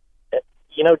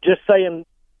 just saying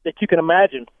that you can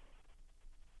imagine.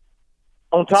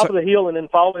 On top of the hill and then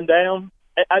falling down,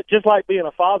 just like being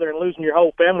a father and losing your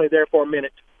whole family there for a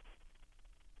minute.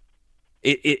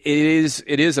 It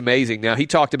is amazing. Now, he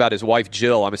talked about his wife,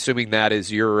 Jill. I'm assuming that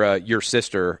is your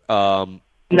sister.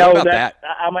 No, about that?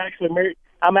 I'm actually married.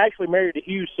 I'm actually married to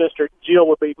Hugh's sister. Jill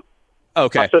would be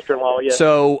okay. My sister-in-law. Yeah.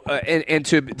 So, and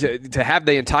to have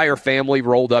the entire family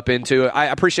rolled up into it, I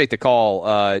appreciate the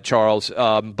call, Charles.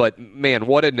 But man,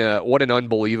 what an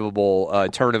unbelievable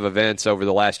turn of events over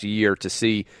the last year to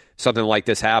see something like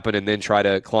this happen and then try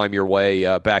to climb your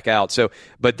way back out. So,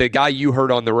 but the guy you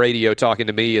heard on the radio talking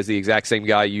to me is the exact same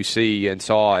guy you see and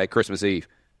saw at Christmas Eve.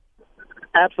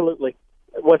 Absolutely,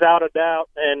 without a doubt,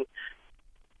 and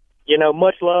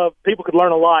much love. People could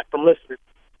learn a lot from listening.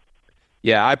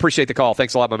 Yeah, I appreciate the call.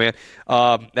 Thanks a lot, my man.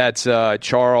 That's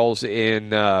Charles in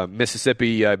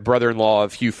Mississippi, brother-in-law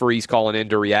of Hugh Freeze, calling in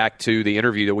to react to the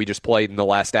interview that we just played in the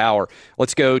last hour.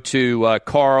 Let's go to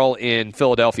Carl in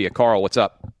Philadelphia. Carl, what's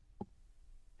up?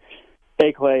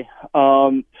 Hey, Clay.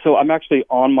 So I'm actually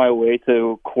on my way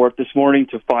to court this morning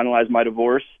to finalize my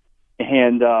divorce,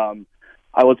 and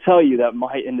I will tell you that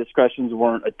my indiscretions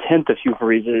weren't a tenth of Hugh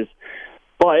Freeze's,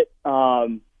 but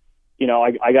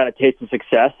I got a taste of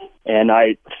success, and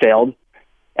I failed,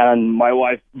 and my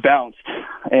wife bounced.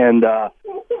 And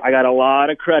I got a lot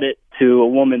of credit to a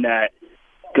woman that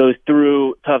goes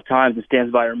through tough times and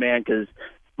stands by her man, because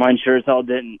mine sure as hell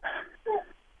didn't.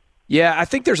 Yeah, I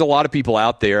think there's a lot of people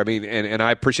out there. I mean, and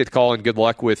I appreciate the call and good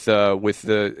luck with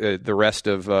the rest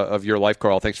of your life,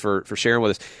 Carl. Thanks for sharing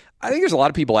with us. I think there's a lot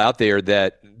of people out there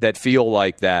that feel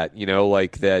like that,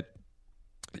 like that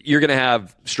you're going to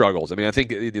have struggles. I mean, I think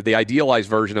the idealized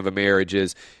version of a marriage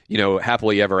is,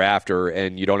 happily ever after,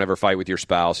 and you don't ever fight with your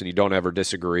spouse, and you don't ever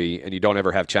disagree, and you don't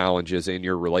ever have challenges in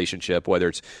your relationship, whether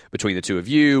it's between the two of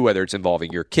you, whether it's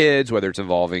involving your kids, whether it's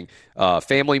involving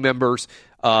family members,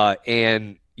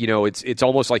 and it's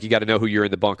almost like you got to know who you're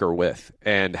in the bunker with,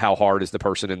 and how hard is the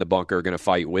person in the bunker going to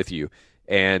fight with you.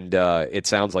 And it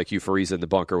sounds like Hugh Freeze in the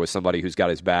bunker with somebody who's got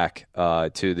his back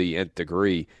to the nth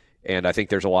degree. And I think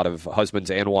there's a lot of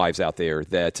husbands and wives out there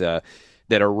that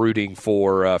are rooting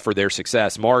for their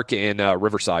success. Mark in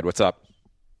Riverside, what's up?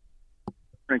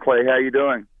 Hey, Clay, how you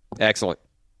doing? Excellent.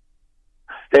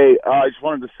 Hey, I just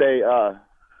wanted to say,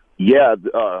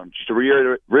 just to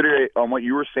reiterate on what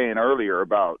you were saying earlier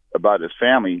about his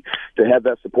family, to have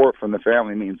that support from the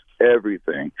family means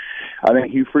everything. I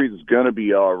think Hugh Freeze is going to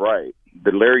be all right.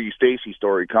 The Larry Eustace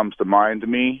story comes to mind to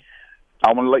me.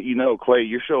 I want to let you know, Clay,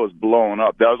 your show is blowing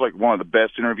up. That was like one of the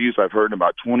best interviews I've heard in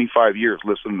about 25 years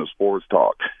listening to sports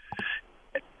talk.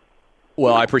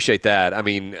 Well, I appreciate that. I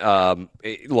mean,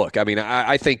 look,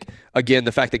 I think, again,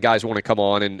 the fact that guys want to come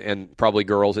on and probably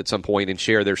girls at some point and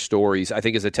share their stories, I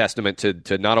think is a testament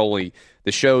to not only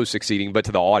the show succeeding, but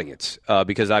to the audience.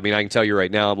 Because, I can tell you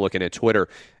right now, I'm looking at Twitter,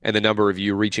 and the number of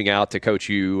you reaching out to Coach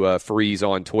Hugh Freeze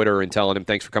on Twitter and telling him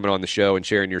thanks for coming on the show and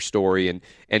sharing your story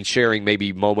and sharing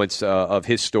maybe moments of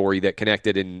his story that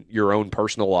connected in your own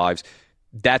personal lives.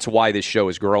 That's why this show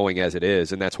is growing as it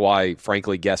is, and that's why,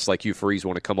 frankly, guests like Hugh Freeze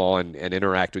want to come on and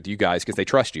interact with you guys, because they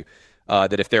trust you.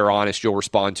 That if they're honest, you'll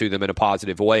respond to them in a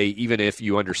positive way, even if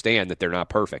you understand that they're not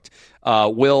perfect.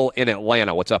 Will in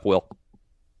Atlanta, what's up, Will?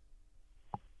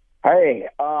 Hey,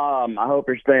 I hope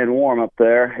you're staying warm up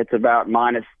there. It's about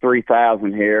minus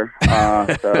 3,000 here.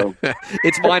 So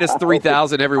it's minus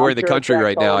 3,000 everywhere in the country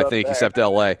right now, I think, except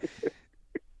L.A.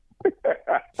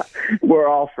 We're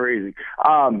all freezing.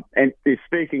 And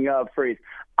speaking of freeze,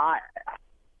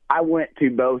 I went to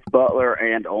both Butler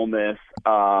and Ole Miss,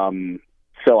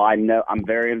 so I know I'm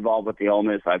very involved with the Ole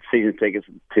Miss. I have season tickets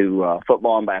to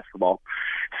football and basketball,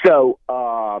 so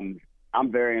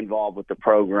I'm very involved with the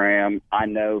program. I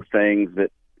know things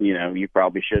that you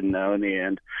probably shouldn't know in the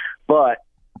end, but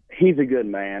he's a good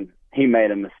man. He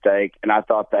made a mistake, and I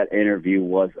thought that interview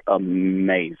was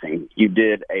amazing. You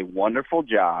did a wonderful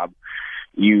job.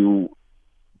 You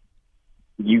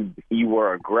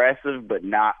were aggressive, but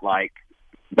not like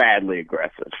badly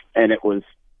aggressive. And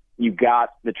you got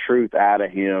the truth out of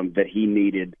him that he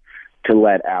needed to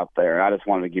let out there. I just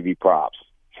wanted to give you props.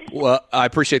 Well, I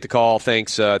appreciate the call.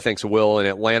 Thanks, Will in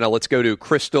Atlanta. Let's go to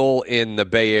Crystal in the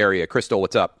Bay Area. Crystal,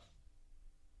 what's up?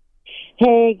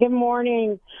 Hey, good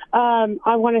morning.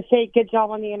 I want to say good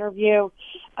job on the interview.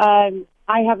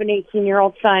 I have an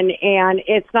 18-year-old son, and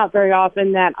it's not very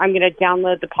often that I'm going to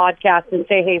download the podcast and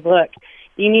say, hey, look,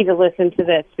 you need to listen to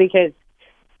this, because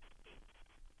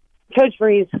Coach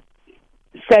Freeze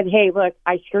said, hey, look,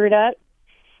 I screwed up,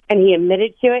 and he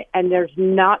admitted to it, and there's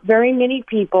not very many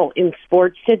people in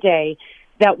sports today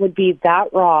that would be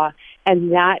that raw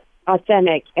and that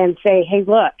authentic and say, hey,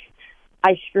 look,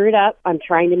 I screwed up. I'm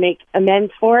trying to make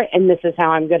amends for it, and this is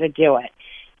how I'm going to do it.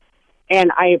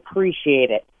 And I appreciate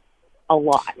it a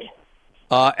lot.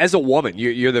 As a woman,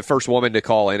 you're the first woman to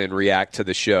call in and react to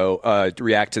the show,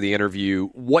 react to the interview.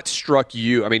 What struck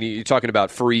you? I mean, you're talking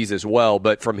about Freese as well,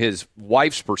 but from his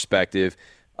wife's perspective,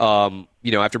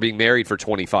 after being married for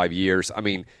 25 years, I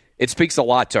mean, it speaks a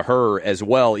lot to her as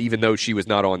well, even though she was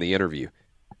not on the interview.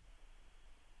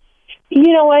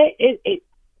 You know what?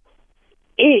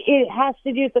 It has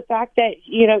to do with the fact that,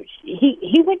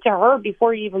 he went to her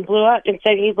before he even blew up and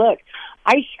said, hey, look,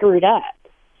 I screwed up.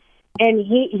 And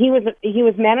he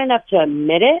was man enough to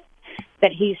admit it,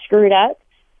 that he screwed up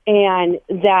and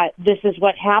that this is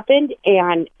what happened,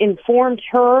 and informed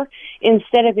her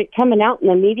instead of it coming out in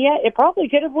the media. It probably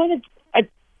could have went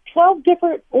 12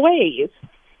 different ways.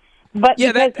 But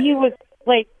because he was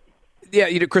like... Yeah,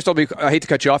 Crystal, I hate to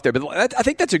cut you off there, but I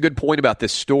think that's a good point about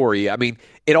this story. I mean,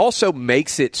 it also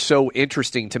makes it so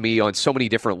interesting to me on so many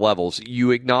different levels.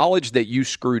 You acknowledge that you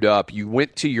screwed up. You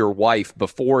went to your wife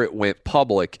before it went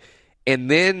public.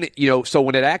 And then, so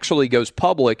when it actually goes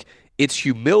public, it's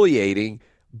humiliating,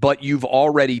 but you've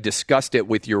already discussed it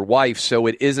with your wife, so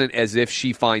it isn't as if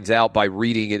she finds out by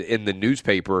reading it in the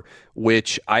newspaper,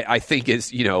 which I think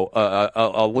is,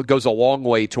 goes a long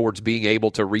way towards being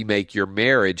able to remake your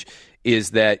marriage,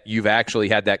 is that you've actually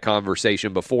had that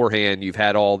conversation beforehand. You've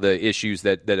had all the issues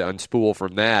that unspool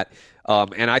from that.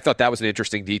 And I thought that was an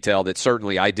interesting detail that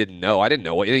certainly I didn't know. I didn't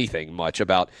know anything much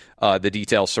about the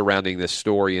details surrounding this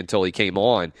story until he came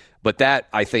on. But that,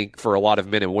 I think, for a lot of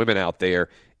men and women out there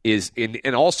is,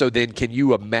 and also then, can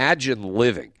you imagine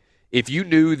living? If you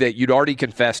knew that you'd already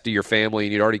confessed to your family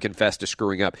and you'd already confessed to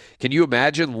screwing up, can you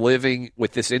imagine living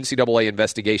with this NCAA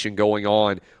investigation going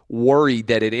on, worried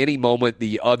that at any moment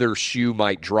the other shoe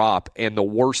might drop and the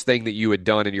worst thing that you had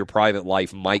done in your private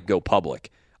life might go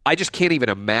public? I just can't even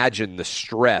imagine the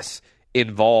stress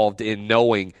involved in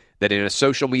knowing that in a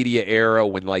social media era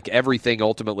when like everything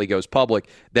ultimately goes public,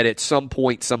 that at some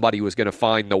point somebody was going to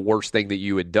find the worst thing that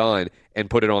you had done and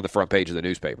put it on the front page of the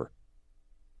newspaper.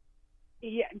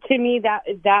 Yeah, to me,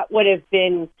 that would have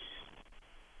been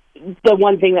the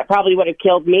one thing that probably would have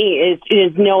killed me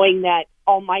is knowing that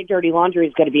all my dirty laundry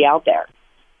is going to be out there.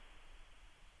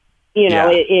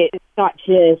 It's not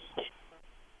just,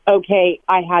 okay,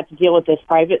 I had to deal with this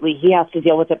privately. He has to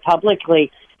deal with it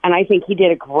publicly. And I think he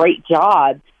did a great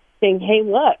job saying, hey,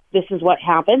 look, this is what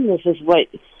happened. This is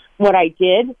what I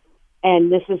did.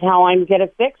 And this is how I'm going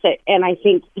to fix it. And I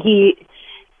think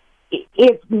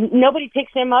if nobody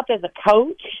picks him up as a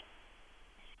coach,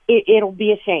 it'll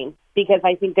be a shame, because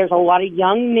I think there's a lot of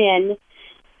young men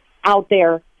out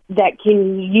there that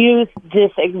can use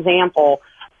this example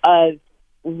of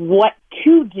what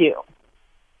to do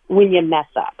when you mess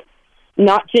up.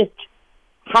 Not just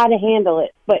how to handle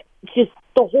it, but just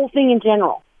the whole thing in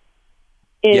general.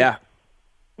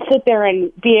 Sit there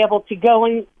and be able to go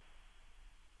and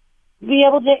be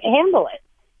able to handle it.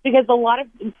 Because a lot of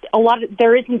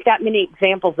there isn't that many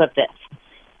examples of this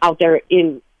out there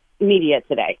in media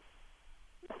today.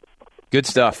 Good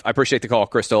stuff. I appreciate the call,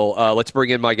 Crystal. Let's bring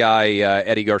in my guy,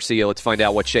 Eddie Garcia. Let's find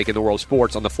out what's shaking the world of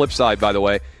sports. On the flip side, by the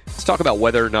way, let's talk about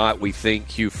whether or not we think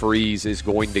Hugh Freese is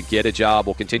going to get a job.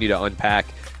 We'll continue to unpack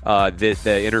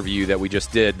the interview that we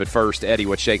just did. But first, Eddie,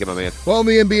 what's shaking, my man? Well, in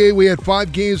the NBA, we had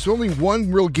 5 games. Only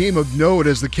one real game of note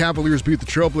as the Cavaliers beat the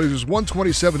Trailblazers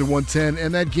 127-110,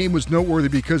 and that game was noteworthy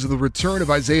because of the return of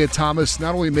Isaiah Thomas,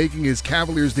 not only making his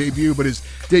Cavaliers debut, but his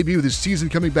debut this season,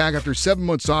 coming back after 7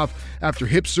 months off after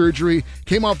hip surgery.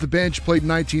 Came off the bench, played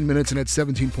 19 minutes, and had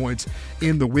 17 points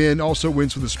in the win. Also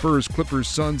wins for the Spurs, Clippers,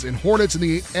 Suns, and Hornets. In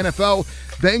the NFL,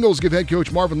 Bengals give head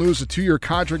coach Marvin Lewis a 2-year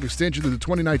contract extension to the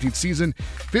 2019 season.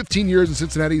 15 years in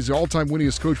Cincinnati. He's the all-time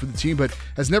winningest coach for the team, but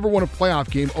has never won a playoff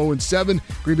game, 0-7.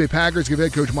 Green Bay Packers give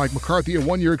head coach Mike McCarthy a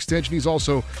 1-year extension. He's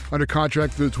also under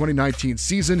contract for the 2019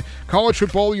 season. College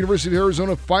football, University of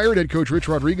Arizona fired head coach Rich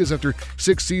Rodriguez after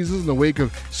 6 seasons in the wake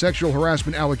of sexual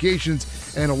harassment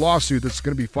allegations and a lawsuit that's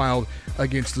going to be filed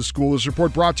against the school. This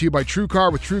report brought to you by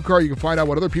TrueCar. With TrueCar, you can find out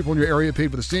what other people in your area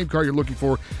paid for the same car you're looking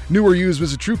for, new or used.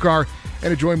 Visit TrueCar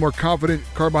and enjoy a more confident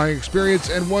car buying experience.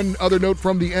 And one other note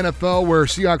from the NFL, where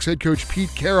Seahawks head coach Pete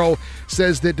Carroll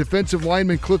says that defensive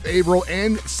lineman Cliff Averill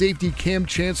and safety Cam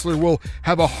Chancellor will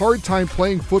have a hard time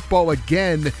playing football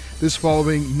again, this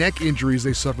following neck injuries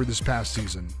they suffered this past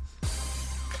season.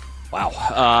 Wow.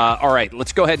 All right,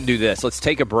 let's go ahead and do this. Let's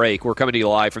take a break. We're coming to you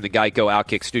live from the Geico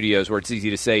Outkick Studios, where it's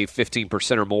easy to save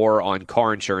 15% or more on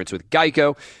car insurance with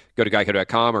Geico. Go to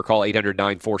geico.com or call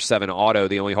 800-947-AUTO.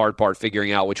 The only hard part,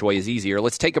 figuring out which way is easier.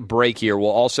 Let's take a break here.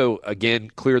 We'll also, again,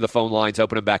 clear the phone lines,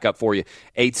 open them back up for you.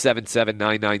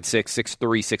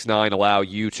 877-996-6369. Allow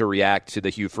you to react to the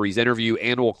Hugh Freese interview,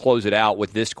 and we'll close it out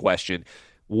with this question.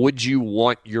 Would you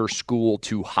want your school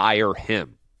to hire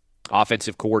him?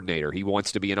 offensive coordinator. He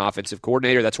wants to be an offensive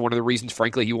coordinator. That's one of the reasons,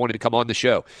 frankly, he wanted to come on the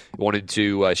show. He wanted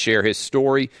to share his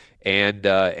story and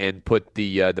put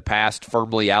the past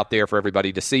firmly out there for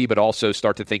everybody to see, but also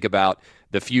start to think about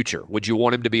the future. Would you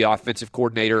want him to be offensive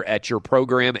coordinator at your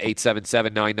program?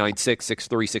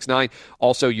 877-996-6369.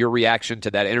 Also, your reaction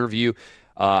to that interview.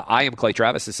 I am Clay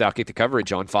Travis. This is Outkick the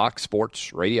Coverage on Fox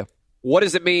Sports Radio. What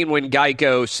does it mean when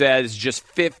Geico says just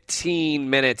 15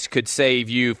 minutes could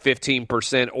save you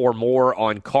 15% or more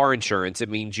on car insurance? It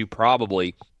means you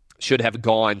probably should have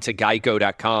gone to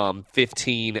geico.com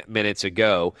 15 minutes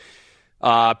ago.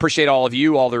 Appreciate all of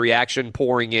you, all the reaction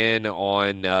pouring in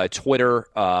on Twitter,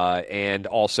 and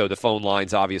also the phone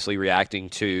lines obviously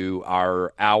reacting to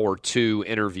our Hour 2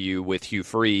 interview with Hugh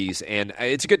Freeze. And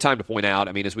it's a good time to point out,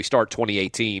 I mean, as we start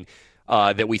 2018,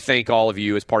 that we thank all of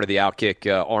you as part of the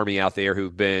Outkick Army out there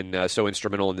who've been so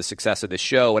instrumental in the success of this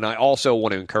show. And I also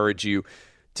want to encourage you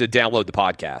to download the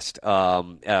podcast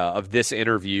of this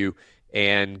interview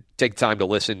and take time to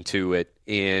listen to it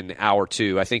in Hour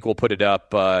 2. I think we'll put it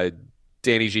up,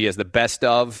 Danny G, as the best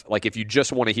of. Like, if you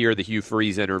just want to hear the Hugh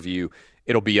Freeze interview,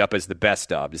 it'll be up as the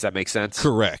best of. Does that make sense?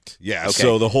 Correct. Yeah. Okay.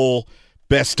 So the whole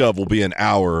best of will be an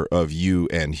hour of you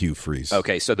and Hugh Freeze.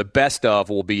 Okay, so the best of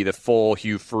will be the full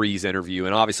Hugh Freeze interview,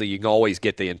 and obviously you can always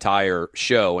get the entire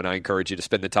show, and I encourage you to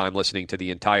spend the time listening to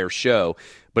the entire show.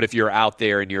 But if you're out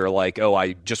there and you're like, oh,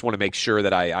 I just want to make sure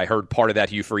that I heard part of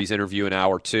that Hugh Freeze interview in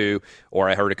Hour 2, or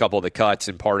I heard a couple of the cuts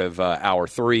in part of Hour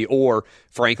 3, or,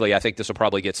 frankly, I think this will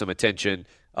probably get some attention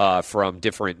from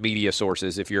different media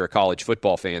sources if you're a college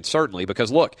football fan, certainly.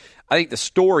 Because, look, I think the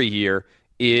story here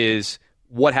is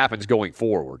what happens going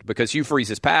forward. Because Hugh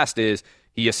Freeze's past is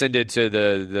he ascended to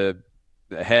the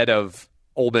head of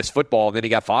Ole Miss football, and then he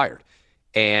got fired.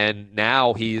 And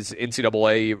now his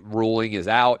NCAA ruling is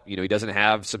out. You know, he doesn't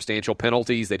have substantial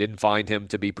penalties. They didn't find him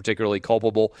to be particularly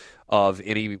culpable of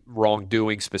any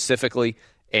wrongdoing specifically.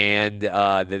 And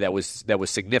that was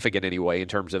significant anyway in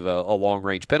terms of a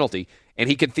long-range penalty. And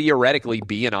he could theoretically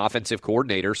be an offensive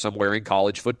coordinator somewhere in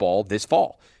college football this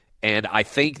fall. And I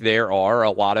think there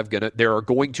are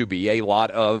going to be a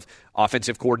lot of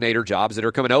offensive coordinator jobs that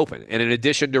are coming open. And in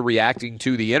addition to reacting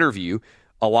to the interview,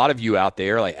 a lot of you out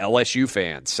there, like LSU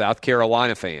fans, South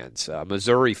Carolina fans,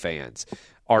 Missouri fans,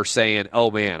 are saying, "Oh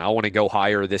man, I want to go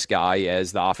hire this guy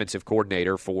as the offensive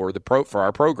coordinator for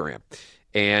our program."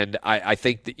 And I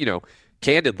think that, you know,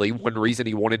 candidly, one reason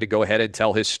he wanted to go ahead and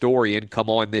tell his story and come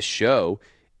on this show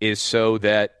is so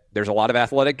that there's a lot of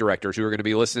athletic directors who are going to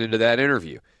be listening to that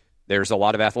interview. There's a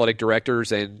lot of athletic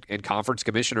directors and conference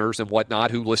commissioners and whatnot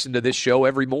who listen to this show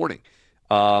every morning.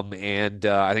 And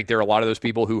I think there are a lot of those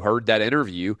people who heard that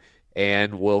interview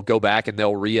and will go back and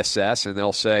they'll reassess and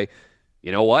they'll say,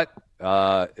 you know what,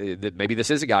 maybe this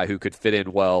is a guy who could fit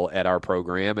in well at our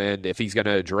program. And if he's going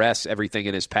to address everything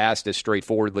in his past as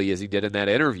straightforwardly as he did in that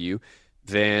interview,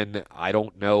 then I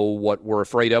don't know what we're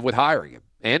afraid of with hiring him.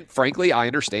 And frankly, I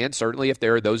understand certainly if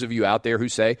there are those of you out there who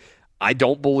say, I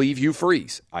don't believe Hugh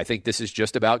Freeze. I think this is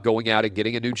just about going out and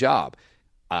getting a new job.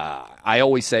 I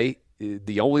always say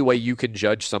the only way you can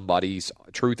judge somebody's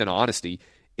truth and honesty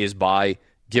is by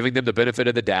giving them the benefit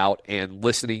of the doubt and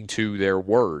listening to their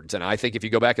words. And I think if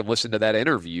you go back and listen to that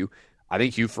interview, I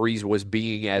think Hugh Freeze was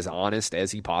being as honest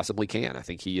as he possibly can. I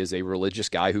think he is a religious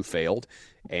guy who failed,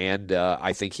 and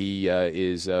I think he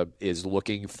is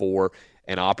looking for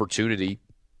an opportunity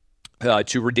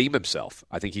to redeem himself.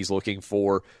 I think he's looking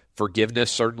for forgiveness,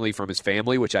 certainly from his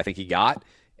family, which I think he got,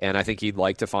 and I think he'd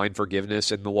like to find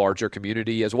forgiveness in the larger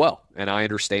community as well. And I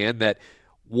understand that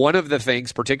one of the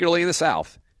things, particularly in the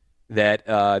South, that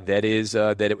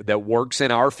works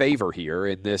in our favor here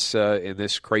in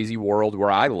this crazy world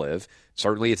where I live.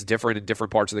 Certainly, it's different in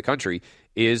different parts of the country.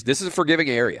 This is a forgiving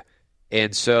area,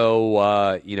 and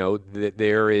so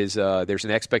there's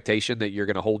an expectation that you're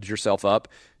going to hold yourself up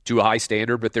to a high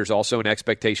standard, but there's also an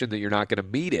expectation that you're not going to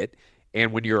meet it.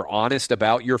 And when you're honest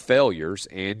about your failures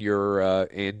and your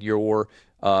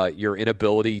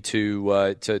inability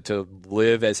to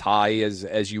live as high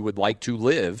as you would like to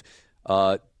live,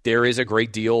 there is a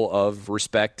great deal of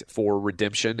respect for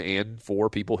redemption and for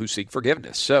people who seek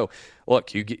forgiveness. So, look,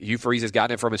 Hugh Freeze has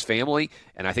gotten it from his family,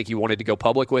 and I think he wanted to go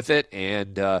public with it.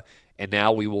 And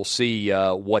now we will see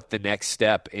what the next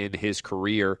step in his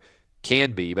career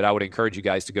can be. But I would encourage you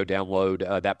guys to go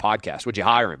download that podcast. Would you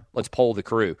hire him? Let's poll the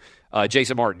crew.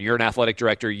 Jason Martin, you're an athletic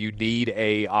director. You need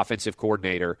a offensive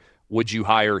coordinator. Would you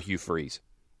hire Hugh Freeze?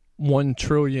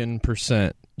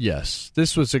 1,000,000,000% yes.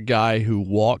 This was a guy who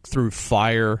walked through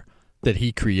fire that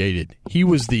he created. He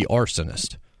was the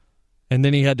arsonist. And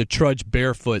then he had to trudge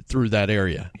barefoot through that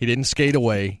area. He didn't skate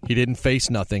away. He didn't face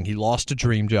nothing. He lost a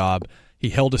dream job. He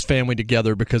held his family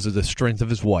together because of the strength of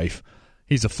his wife.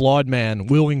 He's a flawed man,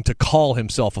 willing to call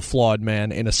himself a flawed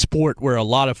man in a sport where a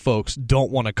lot of folks don't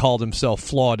want to call themselves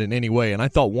flawed in any way. And I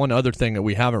thought one other thing that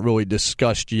we haven't really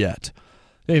discussed yet,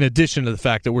 in addition to the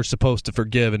fact that we're supposed to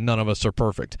forgive and none of us are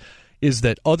perfect, is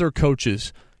that other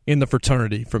coaches in the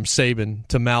fraternity, from Saban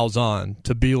to Malzahn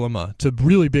to Bielema to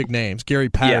really big names, Gary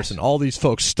Patterson, all these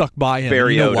folks stuck by him.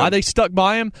 Barry you know Odom. why they stuck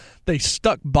by him? They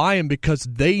stuck by him because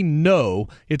they know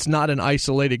it's not an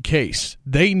isolated case.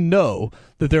 They know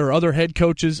that there are other head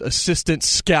coaches, assistants,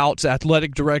 scouts,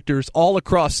 athletic directors all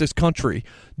across this country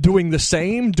doing the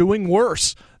same, doing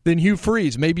worse than Hugh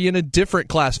Freeze, maybe in a different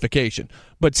classification,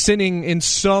 but sinning in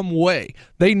some way.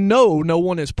 They know no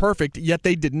one is perfect, yet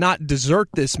they did not desert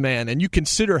this man. And you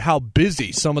consider how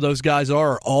busy some of those guys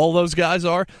are, or all those guys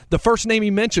are. The first name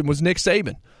he mentioned was Nick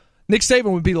Saban. Nick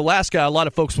Saban would be the last guy a lot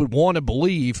of folks would want to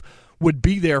believe would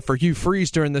be there for Hugh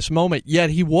Freeze during this moment, yet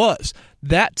he was.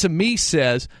 That, to me,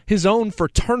 says his own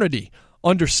fraternity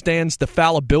understands the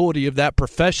fallibility of that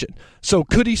profession. So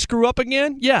could he screw up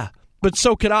again? Yeah. But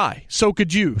so could I. So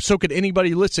could you. So could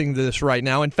anybody listening to this right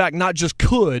now. In fact, not just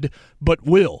could, but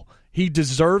will. He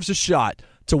deserves a shot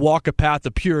to walk a path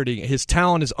of purity. His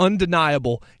talent is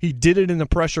undeniable. He did it in the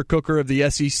pressure cooker of the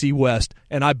SEC West,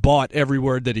 and I bought every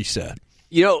word that he said.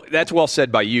 You know, that's well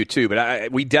said by you, too,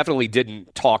 but we definitely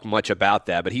didn't talk much about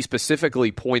that. But he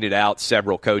specifically pointed out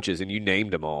several coaches, and you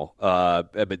named them all.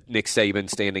 But Nick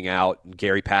Saban standing out,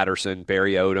 Gary Patterson,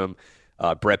 Barry Odom,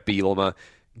 Brett Bielema,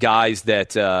 guys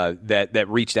that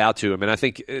reached out to him. And I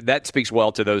think that speaks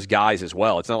well to those guys as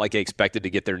well. It's not like they expected to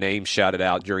get their names shouted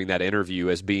out during that interview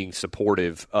as being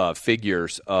supportive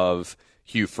figures of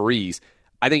Hugh Freeze.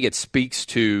 I think it speaks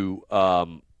to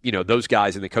those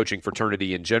guys in the coaching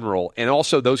fraternity in general, and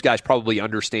also those guys probably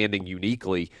understanding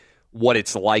uniquely what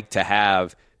it's like to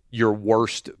have your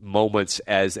worst moments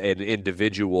as an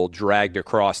individual dragged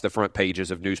across the front pages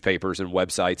of newspapers and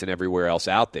websites and everywhere else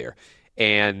out there.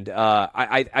 And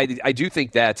I do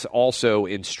think that's also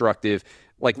instructive,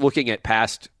 like looking at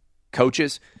past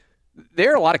coaches.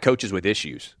 There are a lot of coaches with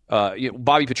issues.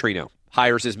 Bobby Petrino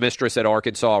hires his mistress at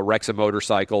Arkansas, wrecks a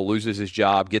motorcycle, loses his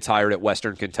job, gets hired at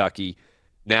Western Kentucky.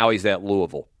 Now he's at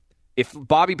Louisville. If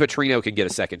Bobby Petrino can get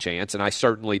a second chance, and I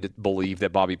certainly believe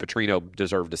that Bobby Petrino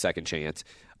deserved a second chance,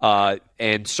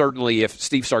 and certainly if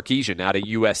Steve Sarkisian out of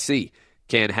USC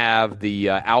can have the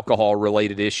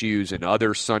alcohol-related issues and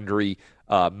other sundry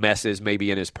messes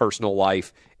maybe in his personal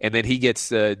life, and then he gets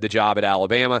the job at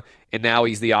Alabama, and now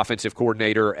he's the offensive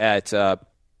coordinator at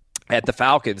the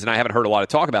Falcons, and I haven't heard a lot of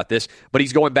talk about this, but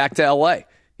he's going back to L.A.,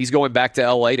 He's going back to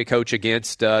L.A. to coach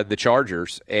against the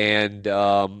Chargers, and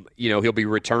he'll be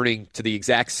returning to the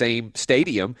exact same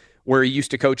stadium where he used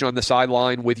to coach on the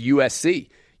sideline with USC.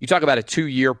 You talk about a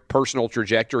 2-year personal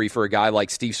trajectory for a guy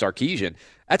like Steve Sarkisian.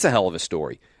 That's a hell of a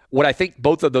story. What I think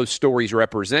both of those stories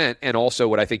represent, and also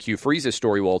what I think Hugh Freeze's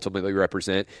story will ultimately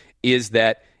represent, is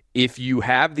that if you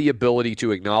have the ability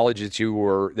to acknowledge that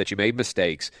you made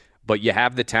mistakes, but you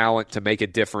have the talent to make a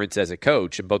difference as a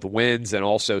coach in both wins and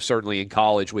also certainly in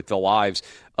college with the lives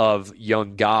of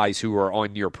young guys who are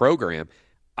on your program,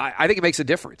 I think it makes a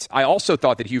difference. I also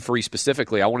thought that Hugh Freeze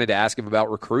specifically, I wanted to ask him about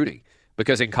recruiting,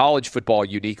 because in college football,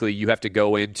 uniquely, you have to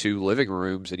go into living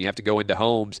rooms and you have to go into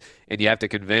homes and you have to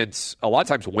convince a lot of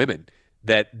times women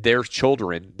that their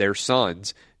children, their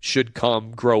sons, should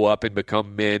come grow up and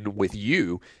become men with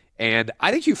you. And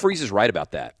I think Hugh Freeze is right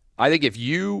about that. I think if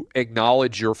you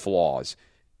acknowledge your flaws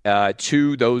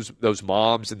to those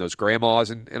moms and those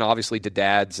grandmas and obviously to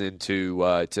dads and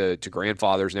to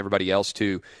grandfathers and everybody else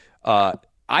too,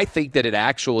 I think that it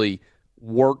actually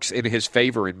works in his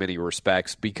favor in many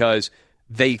respects, because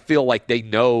they feel like they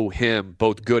know him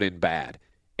both good and bad.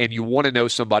 And you want to know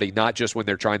somebody not just when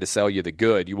they're trying to sell you the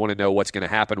good. You want to know what's going to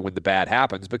happen when the bad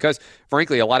happens, because,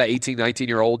 frankly, a lot of 18,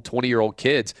 19-year-old, 20-year-old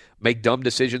kids make dumb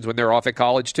decisions when they're off at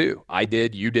college, too. I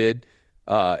did. You did.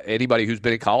 Anybody who's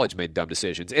been in college made dumb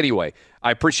decisions. Anyway,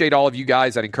 I appreciate all of you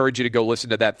guys. I'd encourage you to go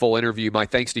listen to that full interview. My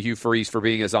thanks to Hugh Freeze for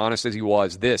being as honest as he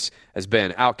was. This has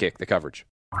been Outkick the Coverage.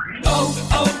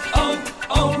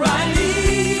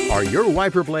 O'Reilly. Are your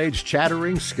wiper blades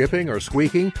chattering, skipping, or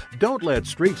squeaking? Don't let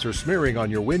streaks or smearing on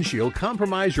your windshield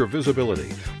compromise your visibility.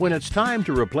 When it's time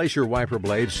to replace your wiper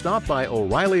blades, stop by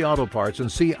O'Reilly Auto Parts and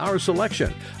see our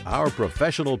selection. Our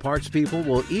professional parts people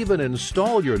will even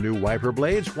install your new wiper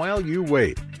blades while you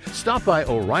wait. Stop by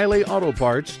O'Reilly Auto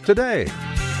Parts today.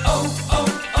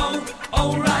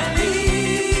 O'Reilly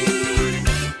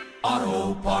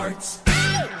Auto Parts.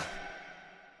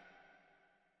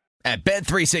 At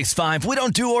Bet365, we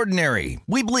don't do ordinary.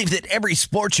 We believe that every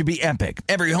sport should be epic.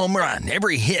 Every home run,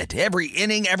 every hit, every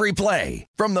inning, every play.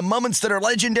 From the moments that are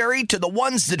legendary to the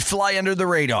ones that fly under the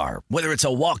radar. Whether it's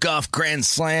a walk-off grand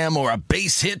slam or a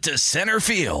base hit to center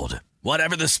field.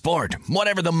 Whatever the sport,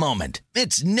 whatever the moment.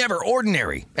 It's never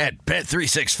ordinary at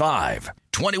Bet365.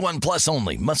 21 plus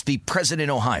only. Must be present in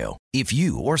Ohio. If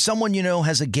you or someone you know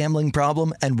has a gambling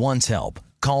problem and wants help,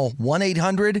 call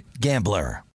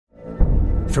 1-800-GAMBLER.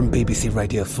 From BBC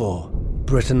Radio 4,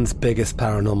 Britain's biggest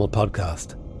paranormal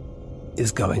podcast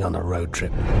is going on a road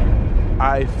trip.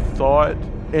 I thought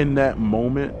in that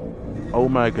moment, oh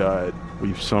my God,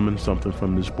 we've summoned something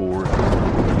from this board.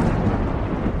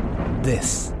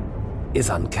 This is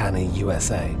Uncanny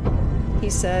USA. He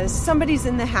says, somebody's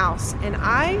in the house, and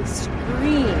I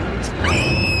screamed.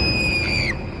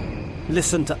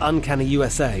 Listen to Uncanny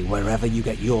USA wherever you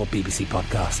get your BBC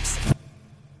podcasts,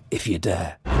 if you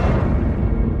dare.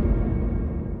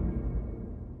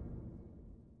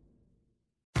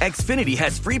 Xfinity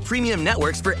has free premium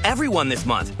networks for everyone this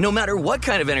month, no matter what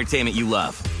kind of entertainment you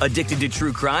love. Addicted to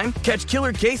true crime? Catch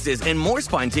killer cases and more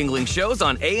spine-tingling shows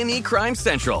on A&E Crime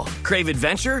Central. Crave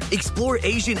adventure? Explore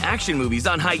Asian action movies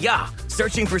on Hi-YAH.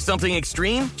 Searching for something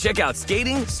extreme? Check out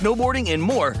skating, snowboarding, and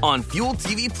more on Fuel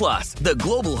TV Plus, the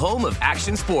global home of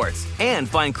action sports. And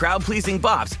find crowd-pleasing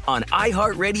bops on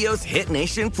iHeartRadio's Hit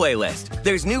Nation playlist.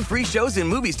 There's new free shows and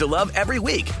movies to love every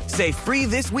week. Say free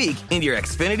this week in your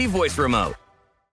Xfinity voice remote.